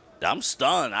I'm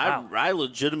stunned. Wow. I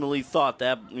legitimately thought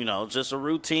that, just a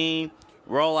routine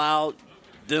rollout.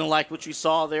 Didn't like what you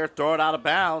saw there. Throw it out of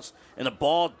bounds. And the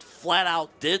ball flat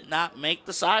out did not make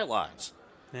the sidelines.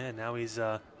 Yeah, now he's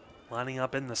lining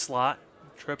up in the slot.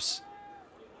 Trips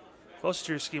close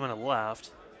to your scheme on the left.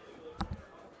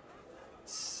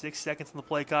 6 seconds on the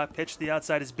play clock. Pitch to the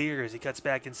outside is Beers. He cuts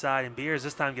back inside, and Beers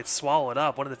this time gets swallowed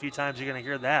up. One of the few times you're going to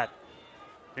hear that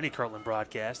in any Kirtland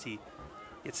broadcast. He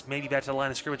gets maybe back to the line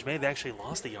of scrimmage. May have actually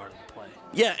lost a yard on the play.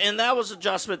 Yeah, and that was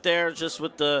adjustment there just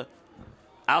with the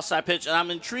outside pitch. And I'm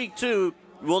intrigued, too.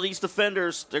 Will these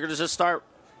defenders, they're going to just start,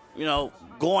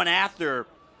 going after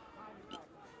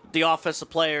the offensive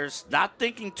players, not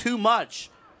thinking too much,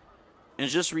 and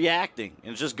just reacting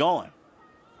and just going.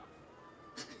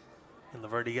 And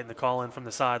Laverty getting the call in from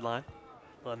the sideline,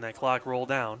 letting that clock roll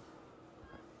down.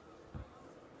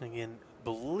 Again,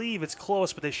 believe it's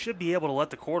close, but they should be able to let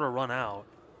the quarter run out.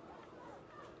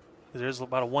 There's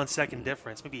about a 1 second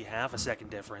difference, maybe half a second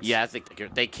difference. Yeah, I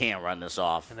think they can't run this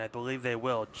off. And I believe they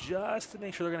will, just to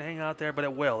make sure they're going to hang out there, but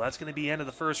it will. That's going to be end of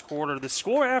the first quarter. The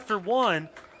score after 1,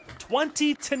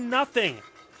 20-0.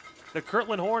 The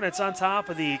Kirtland Hornets on top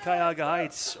of the Cuyahoga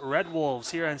Heights Red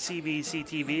Wolves here on CVC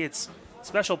TV. It's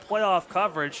special playoff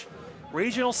coverage.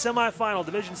 Regional semifinal,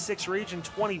 Division 6 Region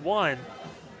 21.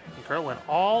 And Kirtland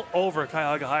all over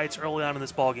Cuyahoga Heights early on in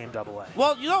this ballgame AA.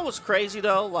 Well, you know what's crazy,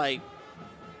 though?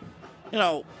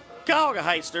 Cuyahoga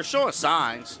Heights, they're showing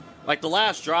signs. Like the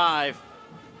last drive,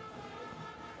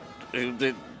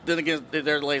 then again,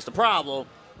 there lays the problem.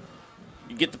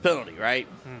 You get the penalty, right?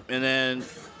 And then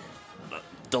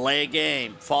delay a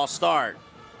game, false start,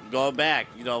 going back.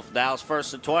 Now it's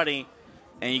 1st and 20,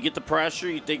 and you get the pressure.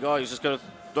 You think, he's just going to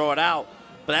throw it out.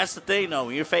 But that's the thing, though.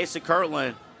 When you're facing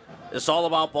Kirtland, it's all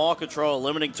about ball control,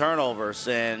 limiting turnovers,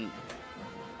 and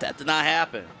that did not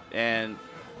happen. And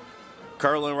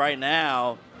Kirtland right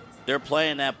now, they're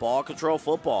playing that ball control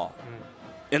football.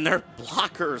 And their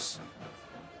blockers,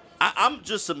 I'm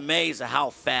just amazed at how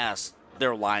fast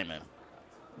their linemen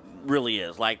really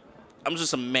is. I'm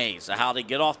just amazed at how they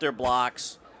get off their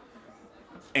blocks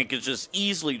and can just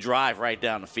easily drive right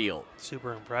down the field.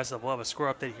 Super impressive. We'll have a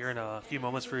score update here in a few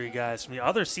moments for you guys from the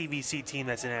other CVC team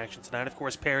that's in action tonight. Of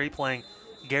course, Perry playing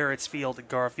Garrett's Field at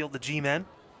Garfield, the G-Men.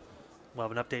 We'll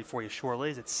have an update for you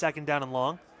shortly as it's 2nd down and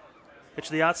long. Pitch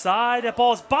to the outside. That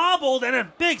ball is bobbled, and a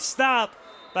big stop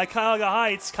by Cuyahoga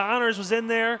Heights. Connors was in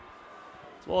there,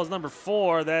 as well as number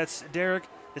 4. That's Derek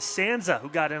DeSanza, who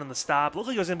got in on the stop. Looked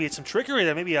like it was going to be some trickery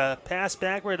there, maybe a pass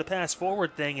backward, a pass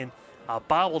forward thing, and a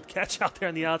bobbled catch out there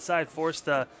on the outside forced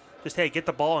to just, get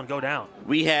the ball and go down.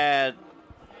 We had,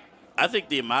 I think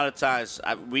the amount of times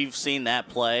we've seen that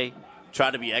play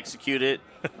try to be executed,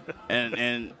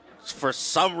 and for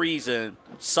some reason,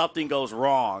 something goes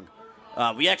wrong.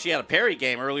 We actually had a Perry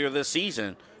game earlier this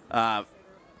season.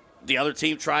 The other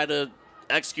team tried to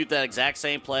execute that exact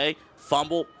same play.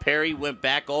 Fumble. Perry went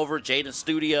back over. Jaden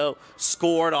Studio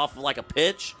scored off of a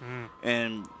pitch.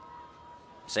 And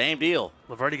same deal.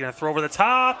 Laverty going to throw over the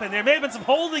top, and there may have been some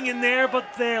holding in there, but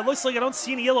it looks like I don't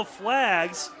see any yellow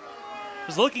flags.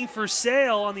 Was looking for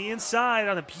Sale on the inside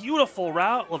on a beautiful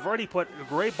route. Laverty put a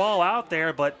great ball out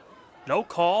there, but no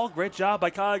call. Great job by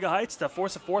Cuyahoga Heights to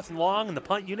force a 4th and long, and the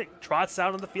punt unit trots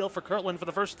out on the field for Kirtland for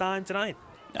the first time tonight.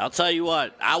 I'll tell you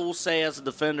what, I will say as a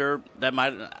defender,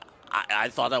 I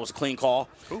thought that was a clean call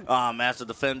as a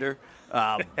defender.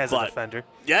 A defender.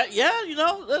 Yeah,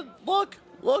 look.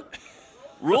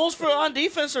 Rules on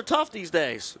defense are tough these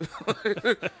days.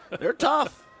 They're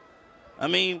tough. I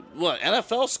mean, look,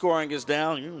 NFL scoring is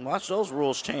down. You can watch those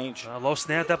rules change. Low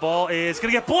snap. That ball is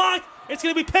going to get blocked. It's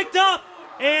going to be picked up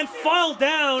and filed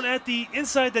down at the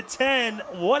inside the 10.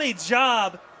 What a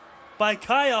job by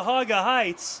Cuyahoga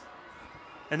Heights.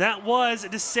 And that was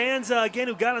DeSanza again,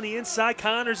 who got on the inside.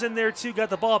 Connors in there too, got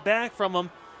the ball back from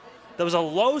him. There was a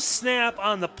low snap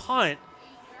on the punt.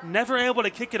 Never able to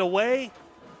kick it away.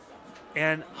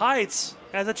 And Heights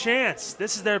has a chance.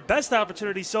 This is their best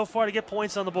opportunity so far to get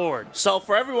points on the board. So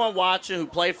for everyone watching who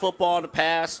played football in the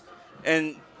past,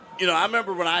 and you know, I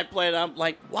remember when I played, I'm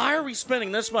like, why are we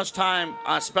spending this much time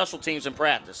on special teams in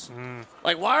practice?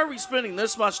 Like, why are we spending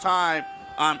this much time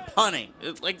on punting?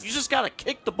 Like, you just got to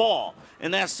kick the ball,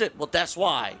 and that's it. Well, that's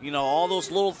why. You know, all those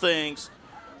little things,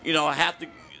 you know,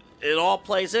 it all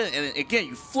plays in. And again,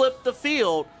 you flip the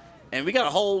field, and we got a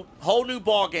whole new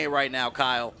ball game right now,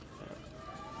 Kyle.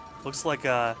 Looks like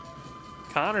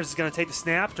Connors is going to take the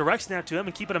snap, direct snap to him,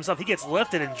 and keep it himself. He gets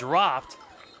lifted and dropped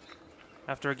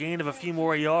after a gain of a few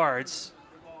more yards.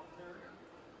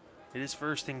 It is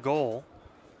 1st and goal.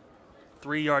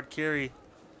 3-yard carry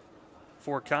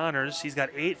for Connors. He's got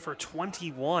 8 for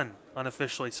 21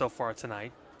 unofficially so far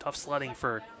tonight. Tough sledding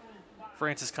for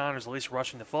Francis Connors, at least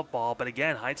rushing the football. But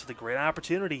again, Heights with a great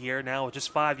opportunity here now with just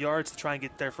 5 yards to try and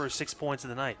get their first 6 points of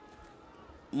the night.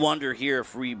 Wonder here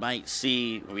if we might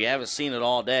see, we haven't seen it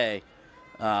all day,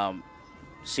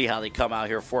 see how they come out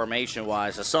here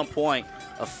formation-wise. At some point,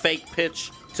 a fake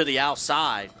pitch to the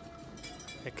outside.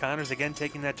 And Connors again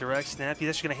taking that direct snap. He's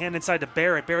actually going to hand inside to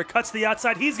Barrett. Barrett cuts to the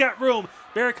outside. He's got room.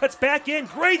 Barrett cuts back in.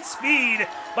 Great speed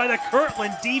by the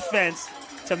Kirtland defense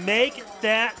to make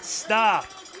that stop.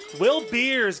 Will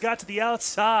Beers got to the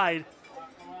outside.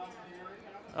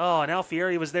 Oh, and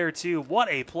Alfieri was there too. What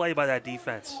a play by that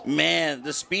defense. Man,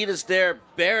 the speed is there.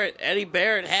 Eddie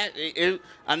Barrett had it.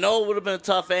 I know it would have been a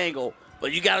tough angle,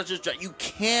 but you got to you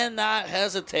cannot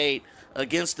hesitate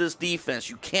against this defense.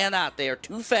 You cannot. They are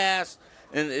too fast,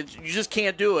 and you just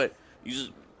can't do it. You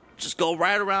just go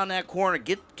right around that corner.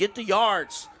 Get the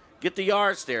yards. Get the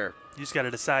yards there. You just got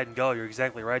to decide and go. You're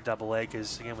exactly right, Double A,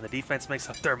 because, again, when the defense makes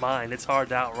up their mind, it's hard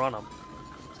to outrun them.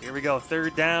 Here we go,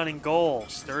 3rd down and goal.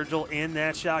 Sturgill in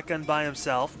that shotgun by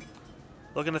himself.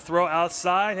 Looking to throw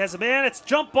outside. Has a man. It's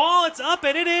jump ball. It's up,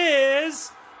 and it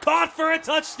is caught for a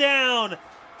touchdown.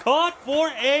 Caught for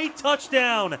a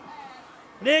touchdown.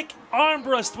 Nick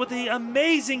Armbrust with the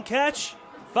amazing catch.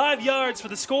 5 yards for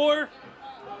the score.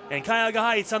 And Cuyahoga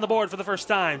Heights on the board for the first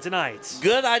time tonight.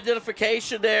 Good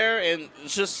identification there, and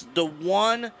it's just the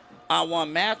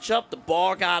one-on-one matchup. The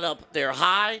ball got up there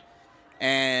high,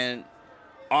 and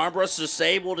Armbrust is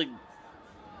able to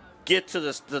get to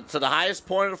the highest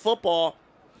point of the football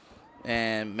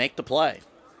and make the play.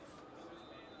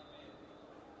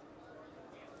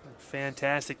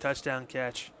 Fantastic touchdown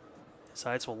catch.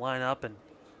 Sides will line up, and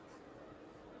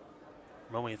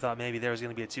a moment you thought maybe there was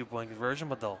going to be a 2-point conversion,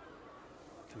 but they'll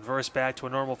converse back to a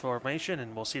normal formation,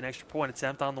 and we'll see an extra point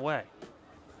attempt on the way.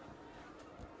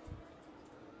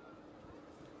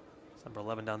 It's number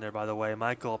 11 down there, by the way,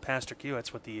 Michael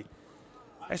Pasterkiewicz with the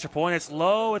extra point. It's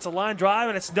low, it's a line drive,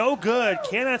 and it's no good.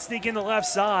 Cannot sneak in the left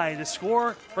side. The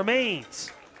score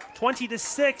remains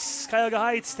 20-6. Cuyahoga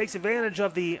Heights takes advantage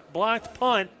of the blocked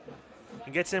punt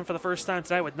and gets in for the first time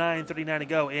tonight with 9:39 to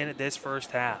go in this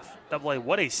first half. Double A,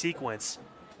 what a sequence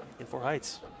in Fort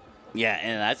Heights. Yeah,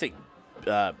 and I think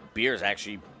Beers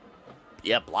actually,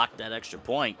 blocked that extra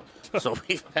point. So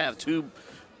we have 2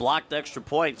 blocked extra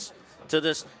points to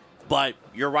this. But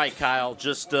you're right, Kyle.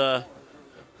 Just so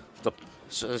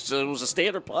it was a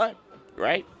standard punt,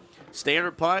 right?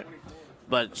 Standard punt,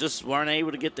 but just weren't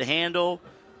able to get the handle.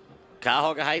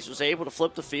 Cuyahoga Heights was able to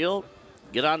flip the field,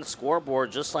 get on the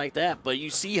scoreboard just like that. But you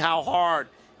see how hard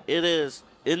it is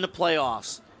in the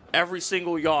playoffs. Every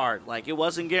single yard. Like, it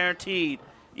wasn't guaranteed.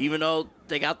 Even though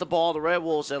they got the ball, the Red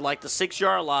Wolves, at like the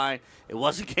 6-yard line, it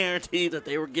wasn't guaranteed that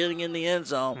they were getting in the end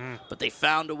zone. But they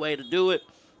found a way to do it,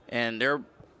 and they're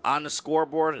on the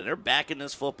scoreboard, and they're back in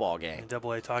this football game.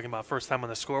 Double A talking about first time on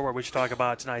the scoreboard. We should talk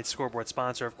about tonight's scoreboard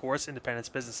sponsor, of course, Independence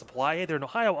Business Supply. They're an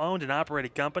Ohio-owned and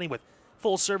operated company with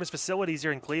full-service facilities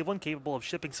here in Cleveland, capable of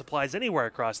shipping supplies anywhere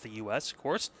across the U.S., of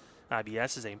course.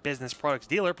 IBS is a business products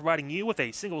dealer providing you with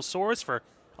a single source for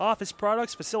office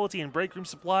products, facility and break room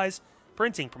supplies,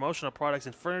 printing, promotional products,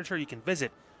 and furniture. You can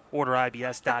visit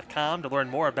orderibs.com to learn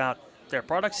more about their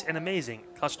products and amazing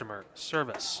customer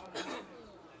service.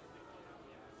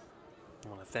 I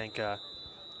want to thank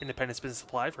Independence Business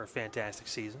Supply for a fantastic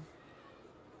season,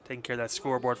 taking care of that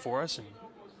scoreboard for us. And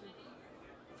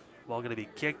ball going to be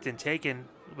kicked and taken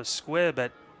with Squibb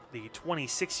at the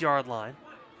 26-yard line.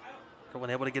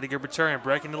 Kirtland able to get a good return,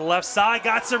 breaking to the left side,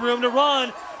 got some room to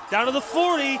run, down to the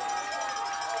 40,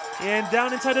 and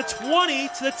down inside the 20,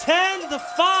 to the 10, the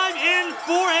 5, in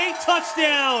for a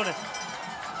touchdown.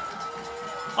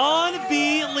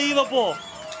 Unbelievable.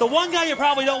 The one guy you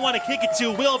probably don't want to kick it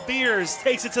to, Will Beers,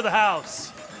 takes it to the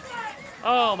house.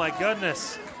 Oh, my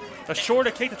goodness. A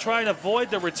shorter kick to try and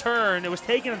avoid the return. It was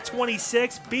taken at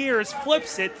 26. Beers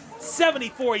flips it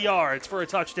 74 yards for a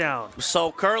touchdown.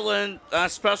 So Kirtland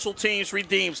special teams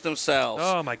redeems themselves.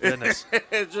 Oh, my goodness.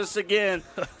 Just, again,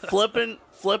 flipping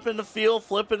the field,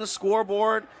 flipping the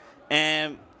scoreboard.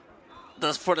 And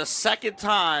for the second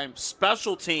time,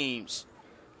 special teams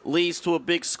leads to a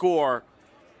big score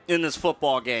in this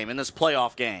football game, in this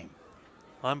playoff game.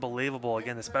 Unbelievable.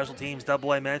 Again, the special teams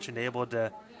double A mentioned, able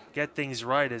to get things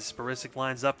right as Barisic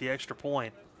lines up the extra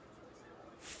point.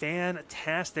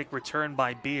 Fantastic return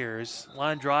by Beers.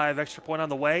 Line drive, extra point on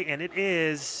the way, and it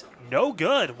is no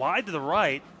good. Wide to the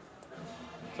right.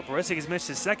 So Barisic has missed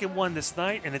his second one this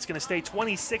night, and it's going to stay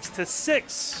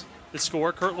 26-6. The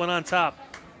score, Kirtland on top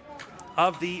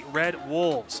of the Red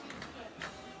Wolves.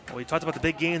 Well, we talked about the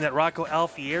big game that Rocco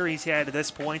Alfieri's had to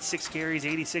this point. 6 carries,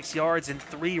 86 yards, and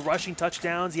 3 rushing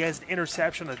touchdowns. He has an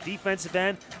interception on the defensive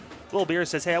end. Will Beer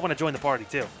says, hey, I want to join the party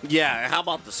too. Yeah, how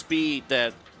about the speed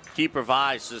that he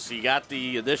provides? Just he got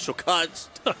the initial cuts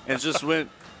and just went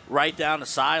right down the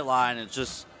sideline and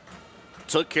just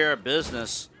took care of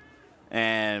business.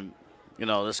 And,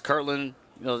 this Kirtland,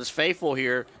 this faithful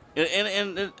here.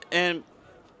 And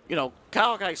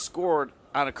Cuyahoga scored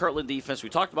on a Kirtland defense. We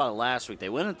talked about it last week.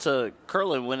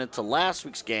 Kirtland went into last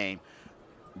week's game,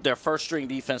 their first string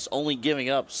defense only giving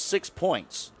up 6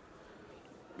 points,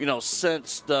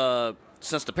 since the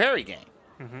Perry game.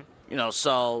 Mm-hmm.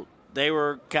 So they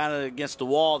were kind of against the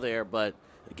wall there, but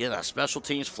again, our special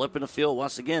teams flipping the field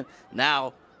once again.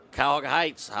 Now, Cuyahoga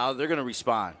Heights, how they're going to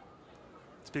respond.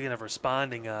 Speaking of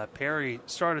responding, Perry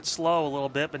started slow a little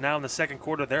bit, but now in the second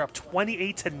quarter, they're up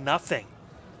 28-0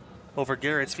 over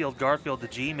Garrettsfield Garfield, the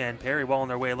G-men. Perry well on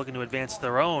their way, looking to advance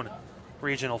their own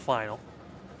regional final.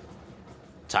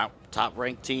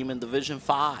 Top-ranked team in Division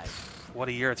 5. What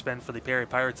a year it's been for the Perry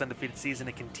Pirates. Undefeated season.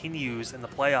 It continues in the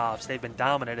playoffs. They've been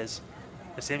dominant, as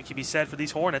the same can be said for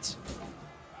these Hornets.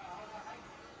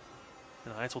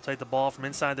 The Heights will take the ball from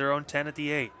inside their own 10 at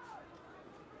the 8.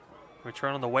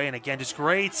 Return on the way, and again, just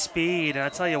great speed. And I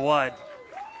tell you what,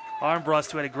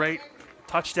 Armbrust, who had a great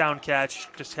touchdown catch,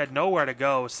 just had nowhere to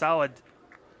go. Solid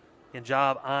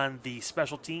job on the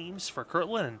special teams for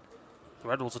Kirtland. The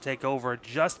Red Wolves will take over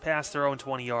just past their own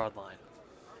 20-yard line.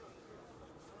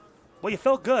 Well, you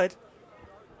felt good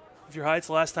if your Heights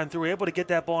last time through were able to get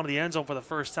that ball into the end zone for the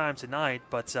first time tonight.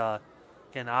 But,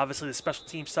 again, obviously the special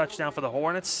teams touchdown for the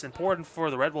Hornets. Important for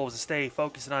the Red Wolves to stay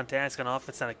focused and on task on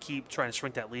offense and to keep trying to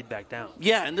shrink that lead back down.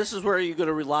 Yeah, and this is where you're going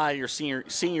to rely on your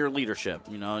senior leadership.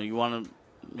 You want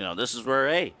to, this is where,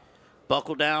 hey,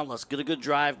 buckle down. Let's get a good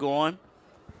drive going.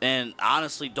 And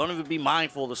honestly, don't even be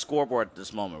mindful of the scoreboard at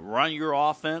this moment. Run your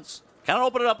offense. Kind of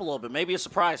open it up a little bit. Maybe a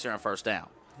surprise here on first down.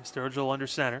 Sturgill under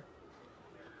center.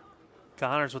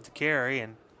 Connors with the carry,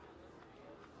 and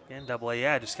again,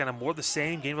 AA, just kind of more the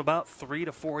same. Gain of about 3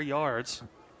 to 4 yards.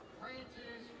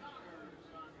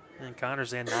 And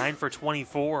Connors in 9 for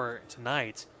 24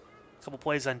 tonight. A couple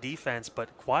plays on defense,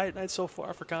 but quiet night so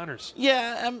far for Connors.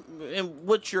 Yeah, and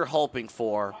what you're hoping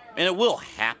for, and it will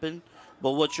happen,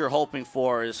 but what you're hoping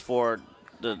for is for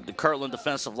the Kirtland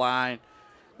defensive line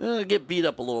get beat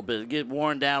up a little bit, get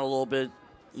worn down a little bit.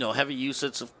 Heavy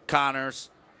usage of Connors,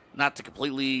 not to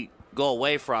completely go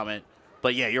away from it.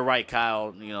 But, yeah, you're right,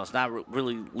 Kyle. It's not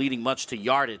really leading much to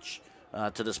yardage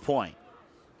to this point.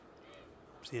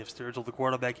 See if Sturgill, the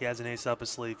quarterback, he has an ace up his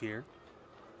sleeve here.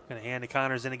 Going to hand to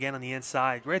Connors in again on the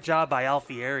inside. Great job by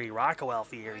Alfieri. Rocco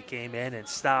Alfieri came in and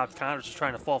stopped. Connors was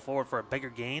trying to fall forward for a bigger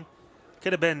gain.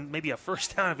 Could have been maybe a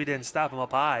first down if he didn't stop him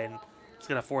up high, and it's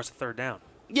going to force a third down.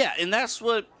 Yeah, and that's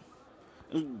what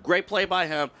 – great play by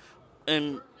him.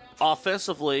 And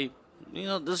offensively,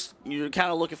 you're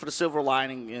kind of looking for the silver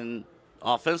lining in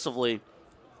offensively.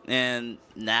 And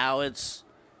now it's,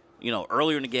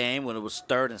 earlier in the game when it was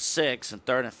 3rd and 6 and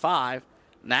 3rd and 5,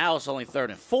 now it's only 3rd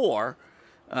and 4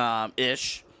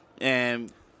 ish,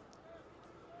 and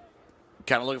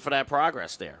kind of looking for that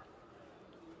progress there.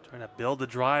 Trying to build the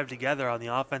drive together on the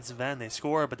offensive end. They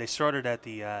score, but they started at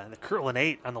the Kirtland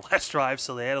 8 on the last drive,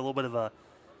 so they had a little bit of a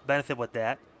benefit with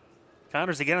that.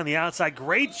 Connors again on the outside.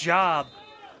 Great job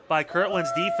by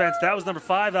Kirtland's defense. That was number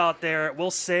 5 out there.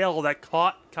 Will Sale that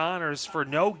caught Connors for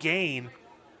no gain.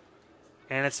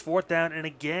 And it's 4th down, and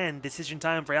again, decision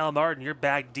time for Al Martin. You're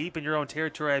back deep in your own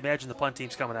territory. I imagine the punt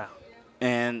team's coming out.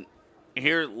 And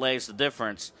here lays the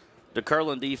difference. The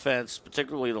Kirtland defense,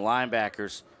 particularly the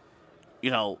linebackers,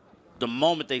 the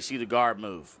moment they see the guard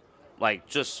move,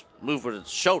 just move with its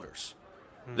shoulders,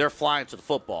 they're flying to the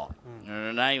football.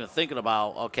 They're not even thinking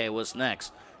about, okay, what's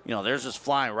next? They're just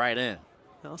flying right in.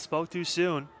 Well, spoke too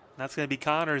soon. That's going to be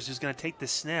Connors who's going to take the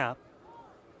snap.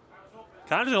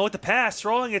 Connor's going to look the pass,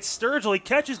 throwing it Sturgill. He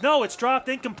catches. No, it's dropped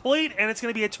incomplete, and it's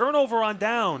going to be a turnover on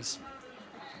downs.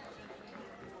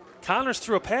 Connors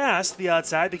threw a pass to the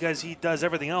outside because he does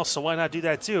everything else, so why not do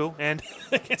that too? And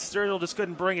Sturgill just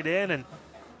couldn't bring it in, and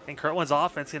Kirtland's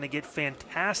offense is going to get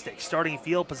fantastic starting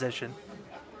field position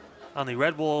on the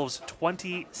Red Wolves'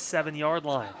 27-yard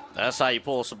line. That's how you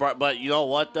pull a surprise. But you know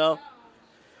what, though?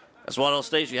 That's one of those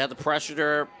things. You had the pressure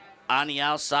there on the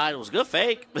outside. It was a good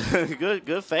fake.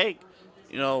 good fake.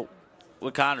 You know,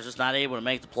 with Connors just not able to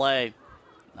make the play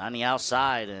on the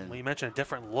outside. And well, you mentioned a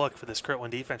different look for this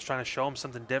Kirtland defense, trying to show them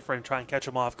something different and try and catch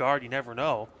them off guard. You never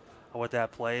know what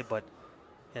that play, but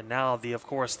and now of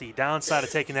course the downside of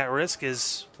taking that risk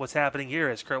is what's happening here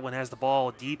as Kirtland has the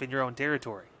ball deep in your own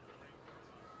territory.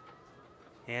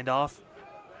 Handoff,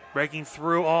 breaking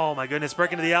through. Oh my goodness,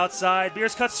 breaking to the outside.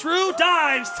 Beers cuts through,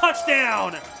 dives,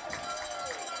 touchdown.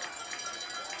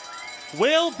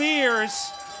 Will Beers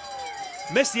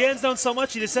missed the end zone so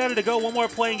much he decided to go one more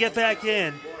play and get back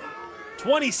in.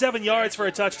 27 yards for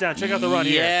a touchdown. Check out the run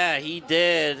here. Yeah, he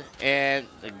did. And,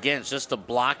 again, it's just the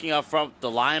blocking up front,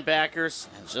 the linebackers,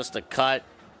 and just a cut.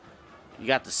 You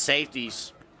got the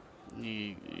safeties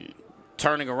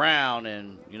turning around,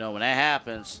 and, you know, when that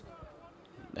happens,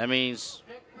 that means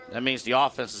the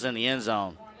offense is in the end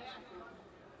zone.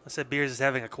 I said Beers is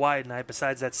having a quiet night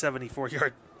besides that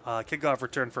 74-yard kickoff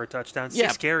return for a touchdown. Yeah,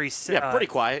 6 carries. Yeah, pretty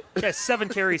quiet. Yeah, 7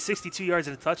 carries, 62 yards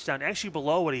and a touchdown. Actually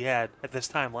below what he had at this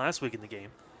time last week in the game.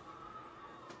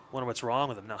 Wonder what's wrong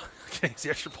with him. No, getting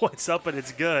the extra points up, but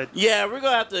it's good. Yeah, we're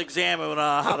going to have to examine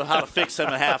how to fix him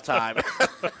at halftime.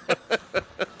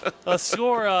 A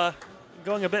score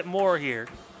going a bit more here.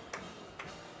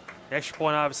 The extra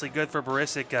point obviously good for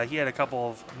Barisic. He had a couple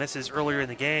of misses earlier in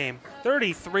the game.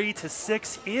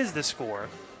 33-6 is the score.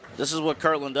 This is what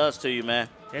Kirtland does to you, man.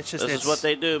 This is what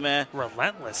they do, man.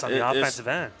 Relentless on the offensive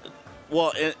end.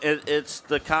 Well, it's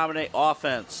the combination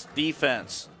offense,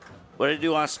 defense. What do they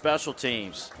do on special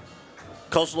teams?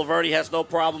 Coach Laverty has no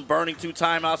problem burning 2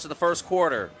 timeouts in the first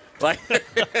quarter. Like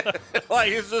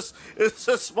it's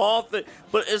a small thing,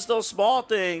 but it's those small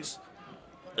things.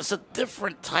 It's a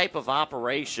different type of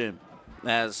operation,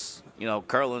 as you know.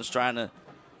 Kirtland's trying to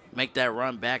make that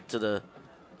run back to the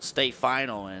state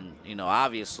final, and you know,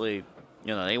 obviously,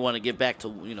 you know, they want to get back to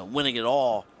winning it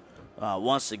all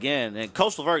once again. And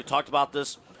Coach Laverty talked about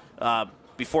this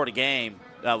before the game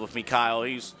with me, Kyle.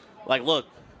 He's like, look,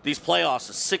 these playoffs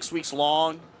are 6 weeks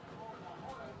long.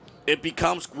 It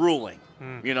becomes grueling.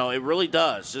 You know, it really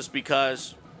does, just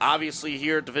because obviously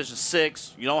here at Division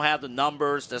 6, you don't have the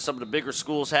numbers that some of the bigger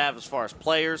schools have as far as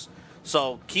players.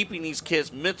 So keeping these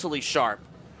kids mentally sharp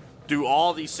through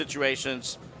all these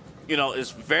situations, you know,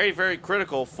 is very, very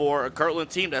critical for a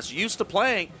Kirtland team that's used to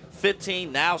playing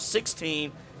 15, now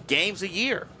 16 games a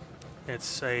year.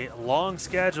 It's a long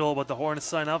schedule, but the Hornets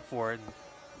sign up for it.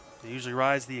 They usually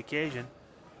rise to the occasion.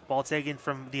 Ball taken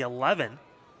from the 11.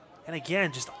 And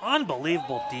again, just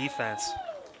unbelievable defense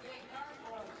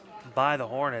by the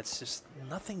Hornets. Just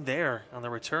nothing there on the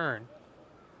return.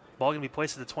 Ball going to be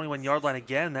placed at the 21-yard line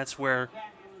again. That's where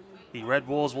the Red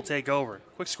Wolves will take over.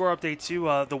 Quick score update, too.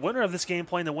 The winner of this game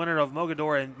playing the winner of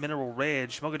Mogadore and Mineral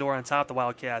Ridge. Mogadore on top of the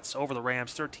Wildcats over the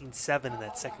Rams, 13-7 in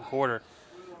that second quarter.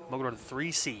 Mogadore the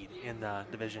 3 seed in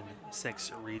Division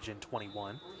 6 Region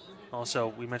 21. Also,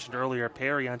 we mentioned earlier,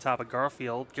 Perry on top of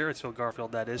Garfield, Garrettsville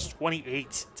Garfield, that is,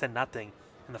 28-0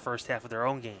 in the first half of their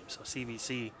own game. So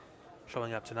CVC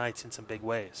showing up tonight in some big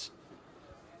ways.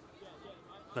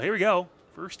 So here we go.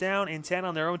 First down and 10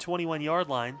 on their own 21-yard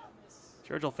line.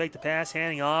 George will fake the pass,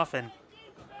 handing off, and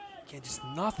again, just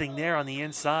nothing there on the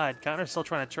inside. Connor's still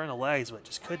trying to turn the legs, but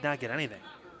just could not get anything.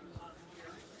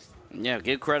 Yeah,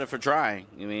 give credit for trying.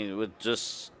 I mean, with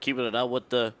just keeping it up with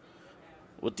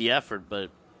the effort, but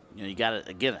you know, you got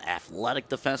again an athletic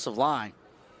defensive line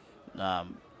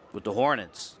with the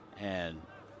Hornets, and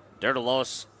they're the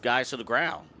lowest guys to the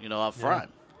ground, you know, up front.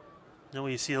 You know,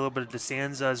 you see a little bit of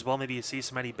DeSanza as well. Maybe you see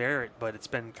some Eddie Barrett, but it's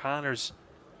been Connors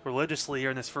religiously here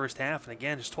in this first half. And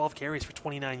again, just 12 carries for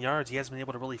 29 yards. He hasn't been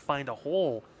able to really find a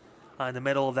hole in the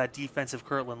middle of that defensive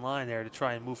Kirtland line there to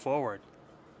try and move forward.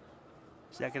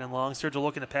 Second and long. Sturgill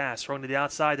looking to pass. Throwing to the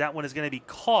outside. That one is going to be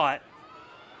caught.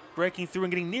 Breaking through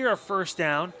and getting near a first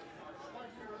down.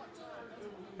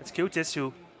 That's Kutis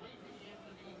who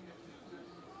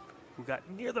got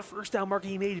near the first down marker.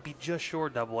 He made it be just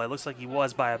short double. It looks like he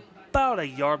was by about a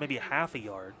yard, maybe a half a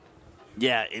yard.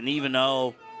 Yeah, and even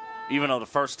though the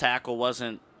first tackle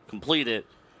wasn't completed,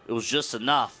 it was just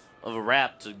enough of a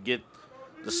wrap to get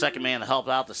the second man to help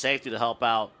out, the safety to help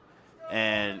out,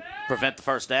 and prevent the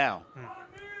first down.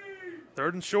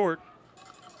 Third and short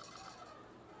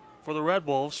for the Red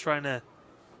Wolves, trying to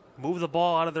move the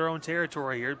ball out of their own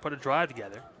territory here, put a drive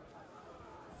together.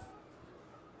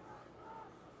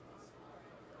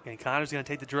 And Connor's going to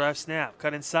take the drive snap.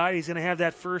 Cut inside. He's going to have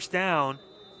that first down,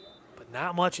 but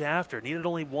not much after. Needed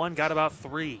only one, got about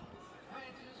 3.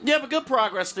 Yeah, but good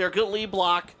progress there. Good lead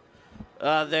block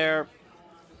there.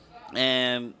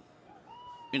 And,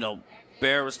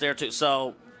 Bear was there too.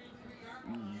 So,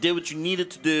 did what you needed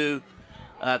to do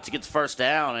to get the first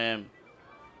down and,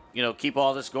 keep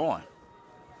all this going.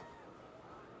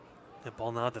 The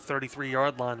ball now at the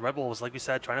 33-yard line. Red Bulls, like we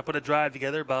said, trying to put a drive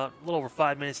together. About a little over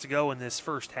 5 minutes to go in this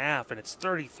first half, and it's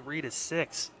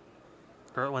 33-6.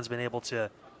 Kirtland's been able to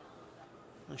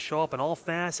show up in all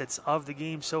facets of the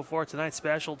game so far tonight.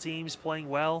 Special teams playing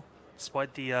well,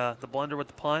 despite the blunder with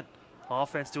the punt.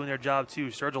 Offense doing their job too.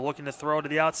 Sturgill looking to throw to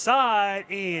the outside,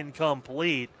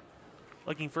 incomplete.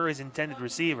 Looking for his intended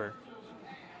receiver.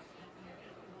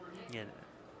 Yeah,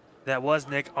 that was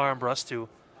Nick Armbrust who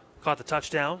caught the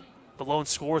touchdown. The lone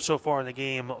score so far in the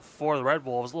game for the Red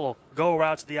Wolves. A little go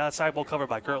route to the outside, ball covered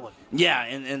by Kirtland. Yeah,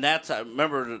 and that's, I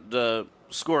remember the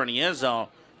score in the end zone.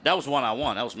 That was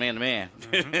one-on-one. That was man-to-man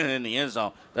in the end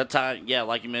zone. That time, yeah,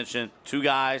 like you mentioned, two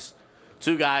guys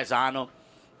on him,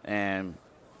 and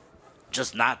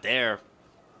just not there.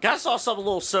 Kind of saw something a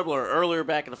little similar earlier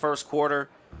back in the first quarter.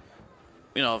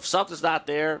 If something's not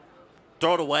there,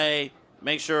 throw it away.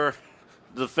 Make sure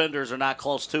the defenders are not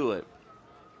close to it.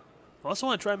 I also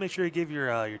want to try and make sure you give your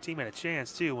teammate a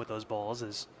chance, too, with those balls.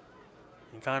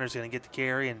 And Connor's going to get the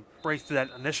carry and break through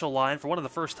that initial line. For one of the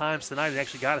first times tonight, he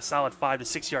actually got a solid 5 to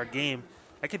 6 yard game.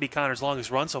 That could be Connor's longest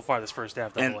run so far this first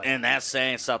half. And that's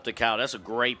saying something, Cal. That's a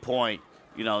great point.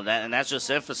 That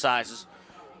just emphasizes,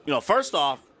 first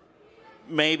off,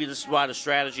 maybe this is why the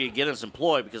strategy again is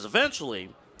employed, because eventually,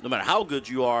 no matter how good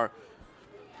you are,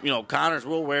 Connors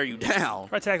will wear you down.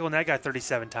 Try tackling that guy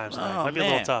 37 times tonight. Might be a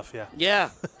little tough, yeah. Yeah.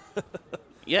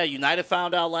 Yeah, United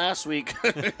found out last week.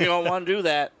 You don't want to do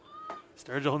that.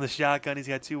 Sturgill in the shotgun. He's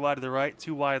got 2 wide to the right,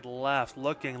 2 wide left.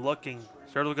 Looking.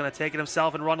 Sturgill going to take it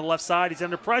himself and run to the left side. He's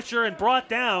under pressure and brought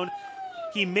down.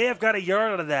 He may have got a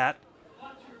yard out of that.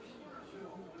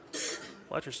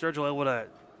 Fletcher Sturgill able to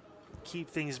keep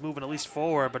things moving at least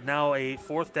forward, but now a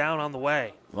 4th down on the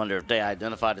way. Wonder if they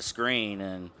identified the screen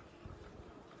and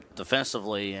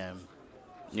defensively and,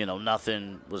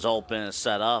 nothing was open and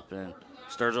set up, and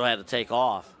Sturgill had to take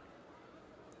off.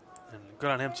 And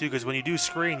good on him, too, because when you do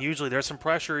screen, usually there's some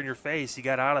pressure in your face. He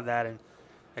got out of that, and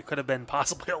it could have been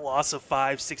possibly a loss of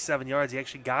 5, 6, 7 yards. He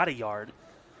actually got a yard,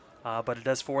 but it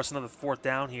does force another 4th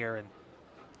down here,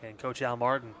 and Coach Al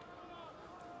Martin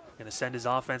going to send his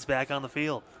offense back on the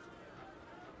field.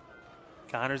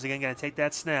 Connors again going to take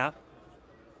that snap.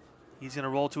 He's going to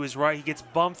roll to his right. He gets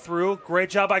bumped through. Great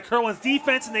job by Kirtland's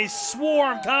defense, and they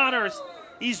swarm Connors.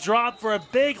 He's dropped for a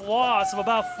big loss of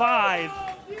about 5.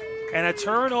 And a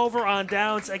turnover on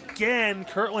downs. Again,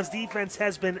 Kirtland's defense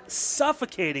has been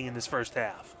suffocating in this first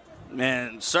half.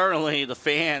 And certainly the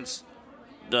fans,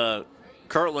 the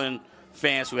Kirtland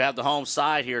fans who have the home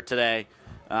side here today,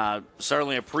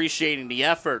 certainly appreciating the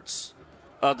efforts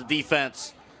of the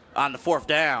defense on the 4th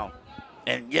down.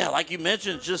 And, yeah, like you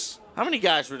mentioned, just how many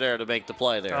guys were there to make the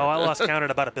play there? Oh, I lost count at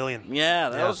about 1 billion. Yeah,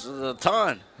 that was a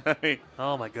ton.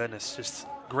 Oh, my goodness. Just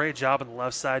great job on the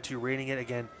left side, too, reading it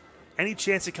again. Any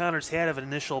chance that Connors had of an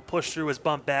initial push through was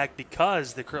bumped back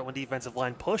because the Kirtland defensive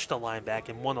line pushed the line back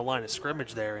and won the line of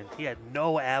scrimmage there, and he had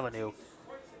no avenue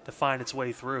to find its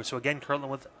way through. So, again,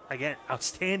 Kirtland with,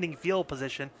 outstanding field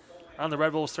position on the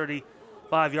Red Bulls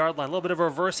 35-yard line. A little bit of a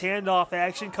reverse handoff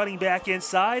action, cutting back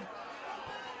inside.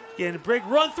 Getting a big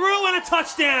run through and a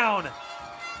touchdown.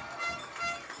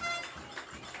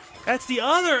 That's the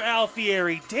other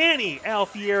Alfieri, Danny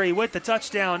Alfieri, with the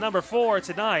touchdown, number 4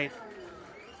 tonight.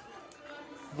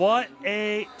 What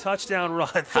a touchdown run,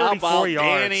 34 How about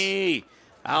yards. Danny?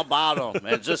 How about him?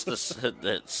 And just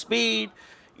the speed,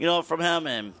 from him.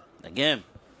 And, again,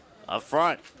 up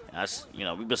front,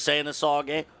 we've been saying this all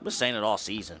game. We've been saying it all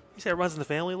season. You say it runs in the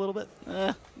family a little bit?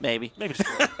 Maybe. Maybe just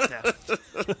a little.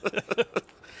 Yeah.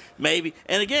 Maybe.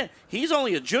 And, again, he's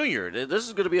only a junior. This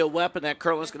is going to be a weapon that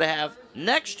Kirtland's going to have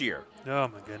next year. Oh,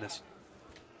 my goodness.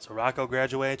 So Rocco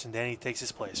graduates, and Danny takes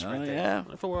his place right there. Yeah.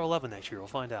 If we're 11 next year, we'll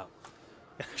find out.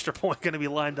 Extra point going to be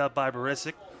lined up by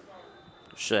Barisic.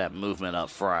 Should have movement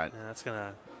up front. And that's going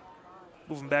to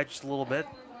move him back just a little bit.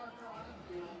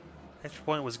 Extra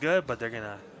point was good, but they're going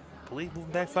to move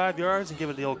him back 5 yards and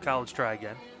give it the old college try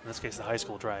again. In this case, the high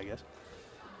school try, I guess.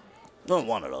 Well,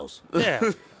 one of those.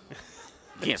 Yeah.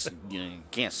 You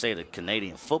can't say the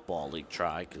Canadian Football League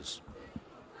try because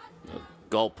the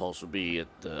goalpost would be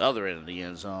at the other end of the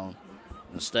end zone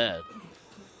instead.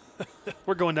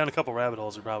 We're going down a couple rabbit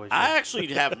holes. We probably should. I actually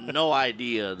have no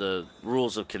idea the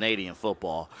rules of Canadian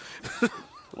football.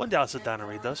 One day I'll sit down and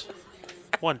read those.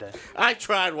 One day. I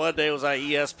tried one day. It was on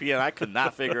ESPN. I could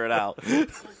not figure it out.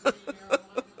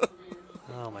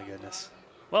 Oh, my goodness.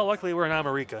 Well, luckily we're in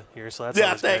America here, so that's Yeah,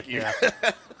 always thank good. you. Yeah.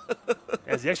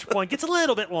 As the extra point gets a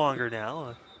little bit longer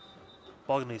now.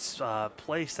 Ball going to be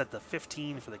placed at the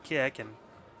 15 for the kick, and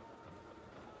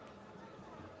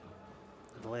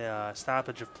delay a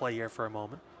stoppage of play here for a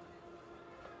moment.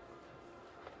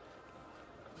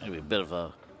 Maybe a bit of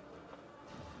a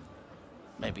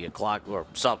clock or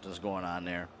something's going on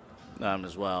there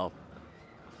as well.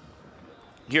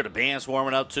 You hear the band's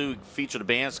warming up too. Feature the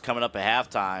bands coming up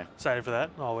at halftime. Excited for that,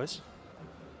 always.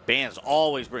 Bands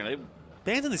always bring it.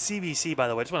 Bands in the CVC, by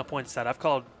the way, I just want to point this out. I've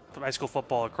called high school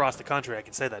football across the country. I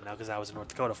can say that now because I was in North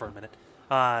Dakota for a minute.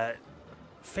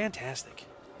 Fantastic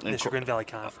in the Chagrin Valley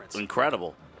Conference.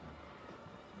 Incredible.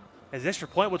 As the extra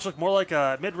point, which looked more like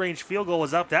a mid-range field goal,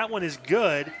 was up. That one is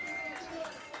good.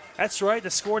 That's right.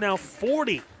 The score now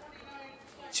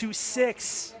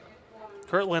 40-6.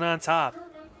 Kirtland on top.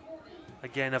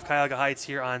 Again, of Cuyahoga Heights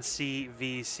here on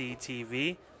CVC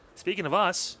TV. Speaking of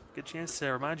us, good chance to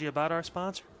remind you about our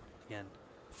sponsor. Again,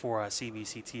 for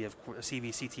CVC TV,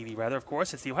 of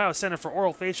course. It's the Ohio Center for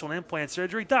Oral, Facial, and Implant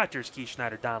Surgery. Doctors Keith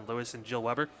Schneider, Don Lewis, and Jill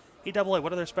Weber. EAA,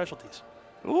 what are their specialties?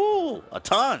 Ooh, a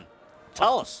ton.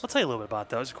 Tell us. I'll tell you a little bit about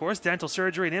those, of course. Dental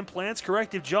surgery and implants,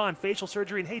 corrective jaw and facial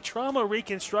surgery, and, hey, trauma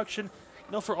reconstruction.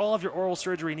 You know, for all of your oral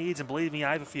surgery needs, and believe me,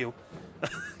 I have a few.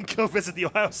 Go visit the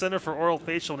Ohio Center for Oral,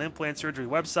 Facial, and Implant Surgery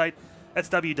website. That's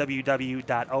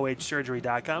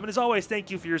www.ohsurgery.com. And as always,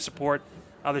 thank you for your support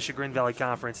of the Chagrin Valley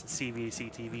Conference and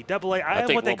CVC TV. AA, I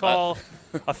have what they call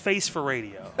a face for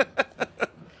radio.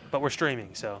 But we're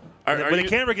streaming, so when the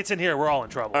camera gets in here, we're all in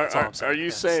trouble. That's all I'm saying. Are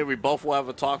you saying we both will have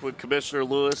a talk with Commissioner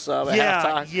Lewis at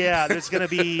halftime? Yeah, there's going to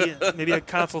be maybe a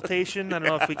consultation. I don't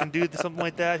know if we can do something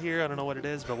like that here. I don't know what it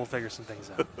is, but we'll figure some things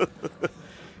out.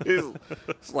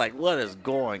 It's like, what is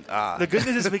going on? The good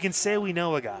news is we can say we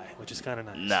know a guy, which is kind of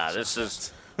nice. Nah, this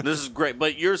is great.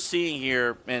 But you're seeing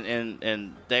here,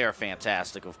 and they are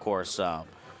fantastic, of course.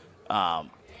 But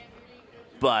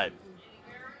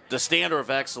the standard of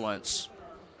excellence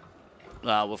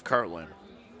with Kirtland,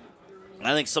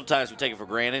 I think sometimes we take it for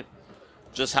granted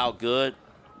just how good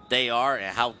they are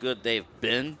and how good they've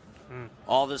been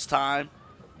all this time.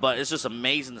 But it's just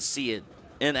amazing to see it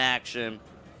in action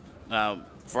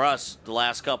for us the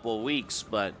last couple of weeks.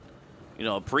 But,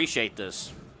 appreciate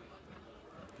this.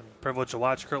 Privilege to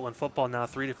watch Kirtland football now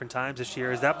 3 different times this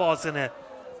year. As that ball is going to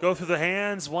go through the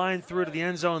hands, wind through to the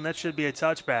end zone. That should be a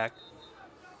touchback.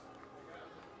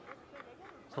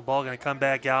 So the ball going to come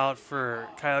back out for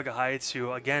Cuyahoga Heights,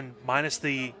 who, again, minus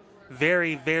the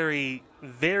very, very,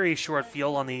 very short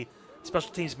field on the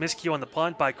special teams miscue on the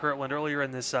punt by Kirtland earlier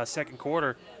in this second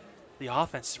quarter. The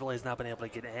offense really has not been able to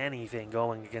get anything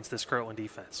going against this Kirtland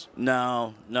defense.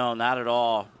 No, not at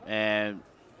all. And,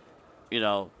 they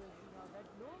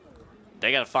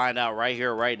got to find out right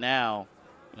here, right now.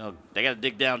 They got to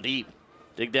dig down deep,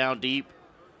 get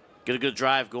a good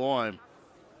drive going,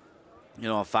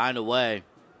 and find a way.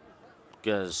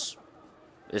 Because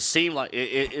it seemed like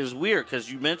it was weird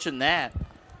because you mentioned that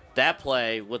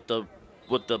play with the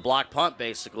block punt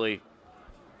basically,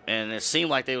 and it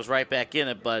seemed like they was right back in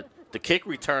it, but the kick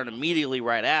return immediately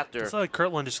right after. It's like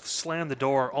Kirtland just slammed the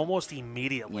door almost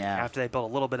immediately after they built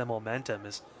a little bit of momentum.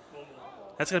 That's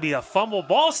going to be a fumble.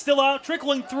 Ball still out,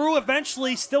 trickling through,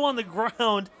 eventually still on the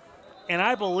ground, and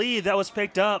I believe that was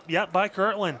picked up, by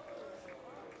Kirtland.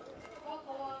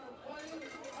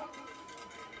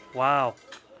 Wow.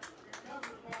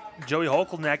 Joey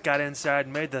Holkelneck got inside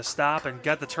and made the stop and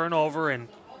got the turnover. And,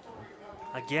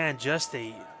 again, just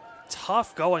a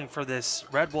tough going for this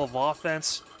Red Wolf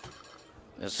offense.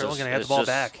 It's going to get the ball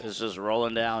back. It's just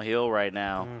rolling downhill right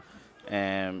now.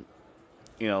 And,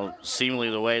 seemingly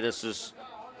the way this is,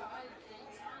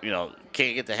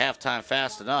 can't get to halftime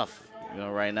fast enough.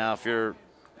 Right now if you're,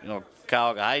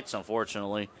 Cuyahoga Heights,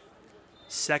 unfortunately.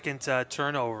 Second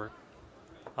turnover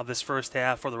of this first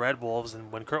half for the Red Wolves, and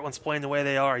when Kirtland's playing the way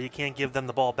they are, you can't give them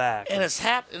the ball back. And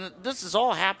this is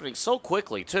all happening so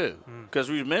quickly too, because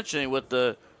we were mentioning with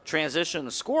the transition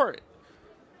to score.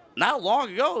 Not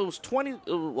long ago, it was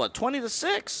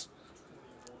 20-6.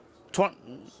 20.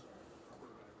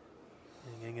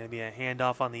 Going to be a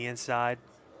handoff on the inside,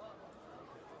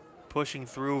 pushing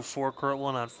through for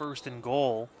Kirtland on 1st and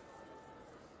goal.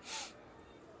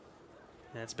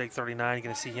 That's big 39. You're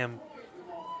going to see him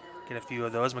get a few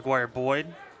of those. McGuire Boyd,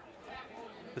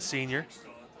 the senior.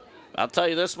 I'll tell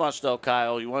you this much though,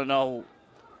 Kyle. You want to know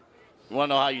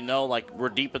how like we're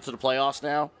deep into the playoffs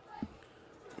now?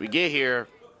 We get here,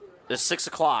 it's 6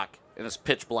 o'clock, and it's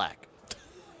pitch black.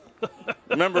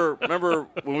 remember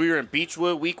when we were in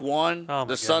Beechwood week 1?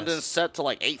 The sun didn't set till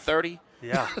like 8:30?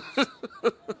 Yeah.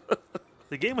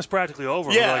 The game was practically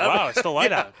over. Yeah. We're like, wow, it's still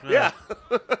light out. Yeah.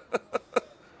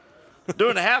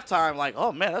 During the halftime, like,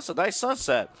 oh, man, that's a nice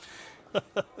sunset.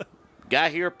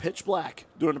 Got here pitch black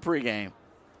during the pregame.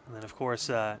 And then, of course,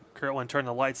 Kirtland turned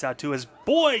the lights out, too, as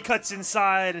Boyd cuts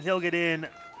inside, and he'll get in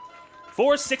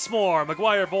for 6 more.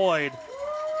 McGuire Boyd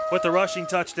with the rushing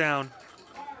touchdown.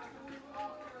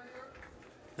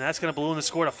 And that's going to balloon the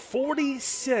score to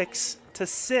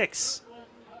 46-6.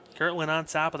 Kirtland on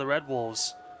top of the Red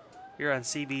Wolves here on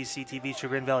CVC TV,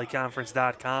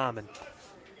 ChagrinValleyConference.com. And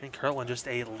I think Kirtland just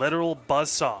a literal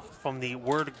buzzsaw from the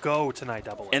word go tonight,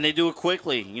 Double A. And they do it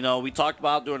quickly. You know, we talked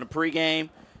about during the pregame,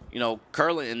 you know,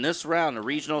 Kirtland in this round, the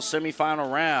regional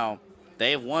semifinal round,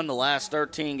 they have won the last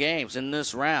 13 games in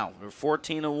this round. They're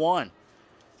 14-1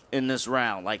 in this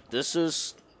round. Like, this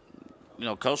is, you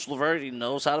know, Coach Laverty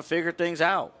knows how to figure things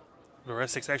out. The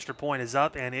Norristic's extra point is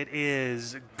up, and it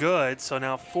is good. So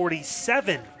now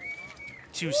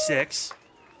 47-6.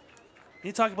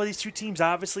 You talk about these two teams,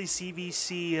 obviously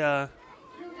CVC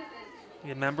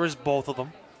members, both of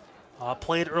them,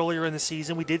 played earlier in the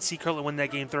season. We did see Kirtland win that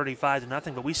game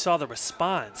 35-0, but we saw the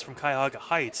response from Cuyahoga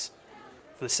Heights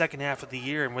for the second half of the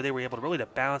year, and where they were able to really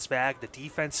bounce back. The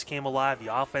defense came alive.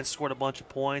 The offense scored a bunch of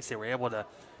points. They were able to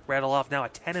rattle off now a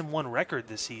 10-1 record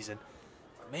this season.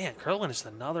 Man, Kirtland is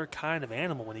another kind of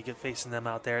animal when you get facing them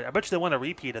out there. I bet you they want a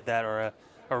repeat of that, or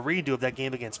a redo of that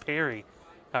game against Perry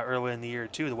early in the year,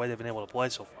 too, the way they've been able to play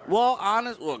so far. Well,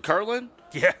 Kirtland?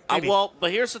 Yeah.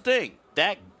 But here's the thing.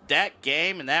 That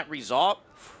game and that result,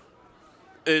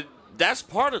 that's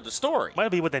part of the story. Might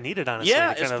be what they needed, honestly.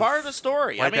 Yeah, it's part of the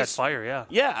story. Light that fire, yeah.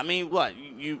 Yeah, I mean,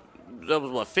 that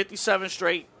was 57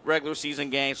 straight regular season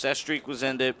games. That streak was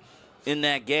ended in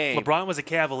that game. LeBron was a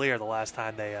Cavalier the last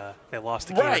time they lost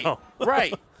the game.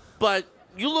 Right. But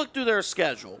you look through their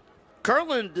schedule.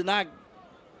 Kirtland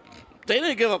they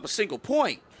didn't give up a single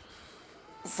point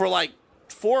for like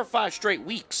 4 or 5 straight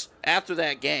weeks after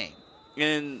that game.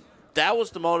 And that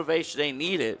was the motivation they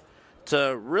needed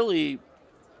to really,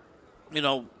 you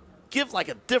know, give like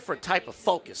a different type of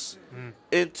focus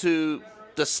into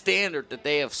the standard that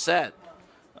they have set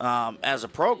as a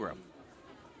program.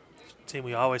 Team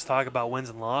we always talk about wins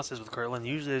and losses with Kirtland.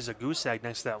 Usually there's a goose egg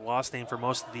next to that loss name for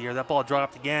most of the year. That ball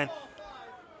dropped again,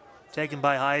 taken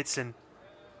by Heights, and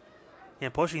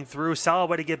pushing through. Solid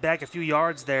way to get back a few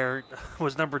yards there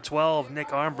was number 12, Nick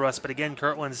Armbrust. But again,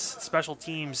 Kirtland's special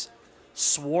teams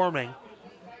swarming.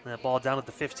 And that ball down at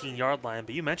the 15-yard line.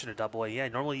 But you mentioned it, Double A. Yeah,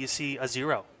 normally you see a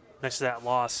 0 next to that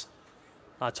loss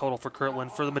total for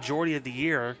Kirtland. For the majority of the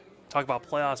year, talk about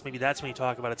playoffs, maybe that's when you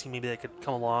talk about a team maybe that could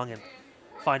come along and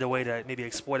find a way to maybe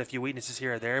exploit a few weaknesses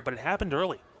here or there. But it happened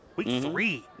early. Week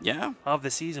 3 of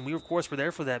the season. We, of course, were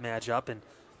there for that matchup. And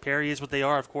Perry is what they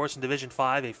are, of course, in Division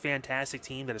 5, a fantastic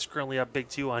team that is currently up Big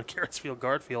 2 on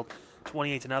Garrettsfield,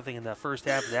 28-0 in the first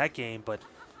half of that game. But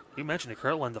you mentioned it,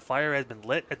 Kirtland, the fire has been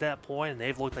lit at that point, and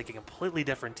they've looked like a completely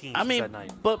different team since that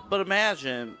night. But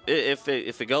imagine if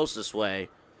it goes this way,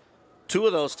 2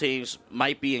 of those teams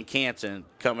might be in Canton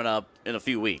coming up in a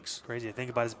few weeks. Crazy to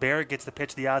think about. As Barrett gets the pitch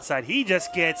to the outside, he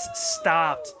just gets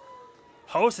stopped.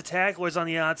 Host of tacklers on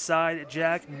the outside.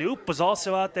 Jack Noop was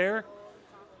also out there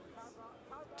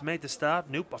to make the stop.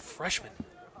 Noop, a freshman.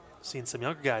 Seeing some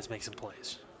younger guys make some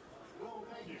plays.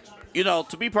 You know,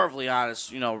 to be perfectly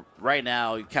honest, you know, right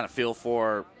now you kind of feel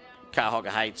for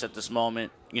Cuyahoga Heights at this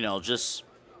moment. You know, just,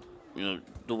 you know,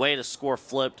 the way the score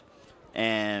flipped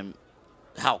and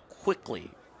how quickly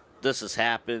this has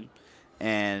happened.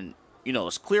 And, you know,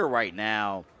 it's clear right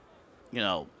now, you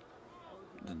know,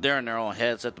 they're in their own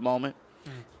heads at the moment.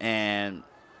 And,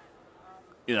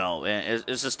 you know, and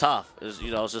it's just tough. It's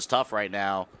just tough right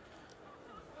now.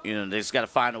 You know, they just got to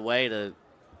find a way to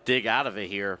dig out of it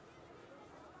here.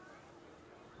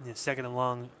 Yeah, 2nd and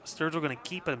long. Sturgill going to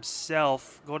keep it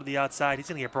himself, go to the outside. He's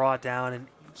going to get brought down, and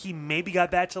he maybe got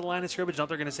back to the line of scrimmage. They're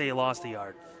going to say he lost the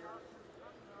yard.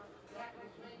 I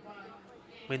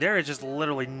mean, there is just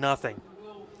literally nothing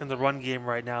in the run game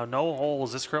right now. No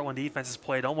holes. This Kirtland defense has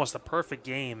played almost a perfect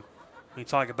game. When you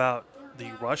talk about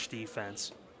the rush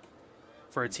defense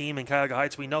for a team in Cuyahoga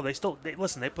Heights, we know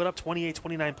they put up 28,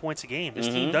 29 points a game. This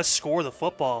team does score the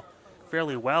football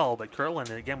fairly well, but Kirtland,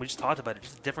 and again, we just talked about it,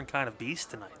 just a different kind of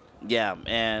beast tonight. Yeah,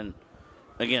 and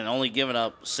again, only giving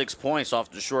up 6 points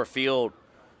off the short field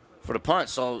for the punt.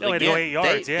 So they only had to go 8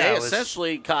 yards. They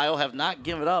essentially, Kyle, have not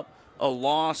given up a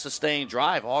long, sustained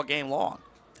drive all game long.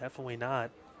 Definitely not.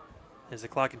 As the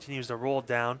clock continues to roll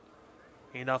down,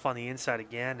 handoff on the inside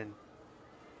again, and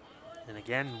And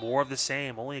again, more of the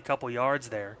same, only a couple yards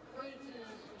there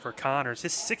for Connors.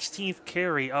 His 16th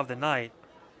carry of the night.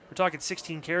 We're talking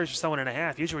 16 carries for someone and a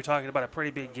half. Usually we're talking about a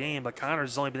pretty big game, but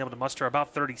Connors has only been able to muster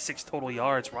about 36 total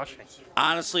yards rushing.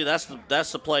 Honestly, that's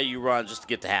the play you run just to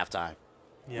get to halftime.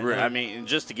 Yeah, I mean,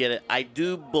 just to get it. I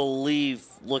do believe,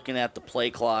 looking at the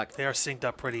play clock, they are synced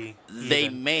up pretty they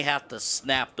even. may have to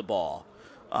snap the ball.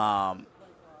 Right,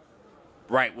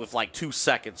 with like 2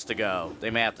 seconds to go.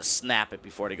 They may have to snap it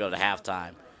before they go to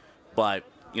halftime. But,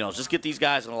 just get these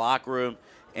guys in the locker room.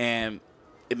 And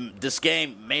this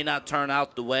game may not turn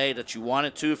out the way that you want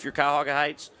it to if you're Cuyahoga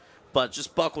Heights. But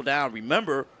just buckle down.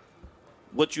 Remember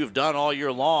what you've done all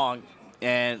year long.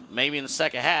 And maybe in the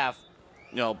second half,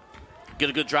 get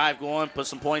a good drive going, put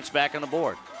some points back on the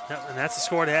board. Yep, and that's the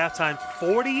score at halftime,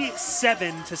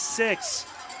 47-6.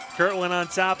 Kirtland on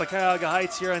top of Cuyahoga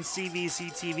Heights here on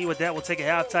CVC TV. With that, we'll take a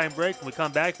halftime break. When we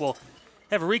come back, we'll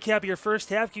have a recap of your first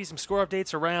half, give you some score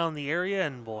updates around the area,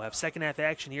 and we'll have second half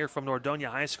action here from Nordonia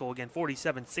High School. Again,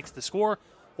 47-6 the score.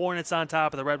 Hornets on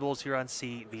top of the Red Bulls here on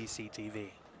CVC TV.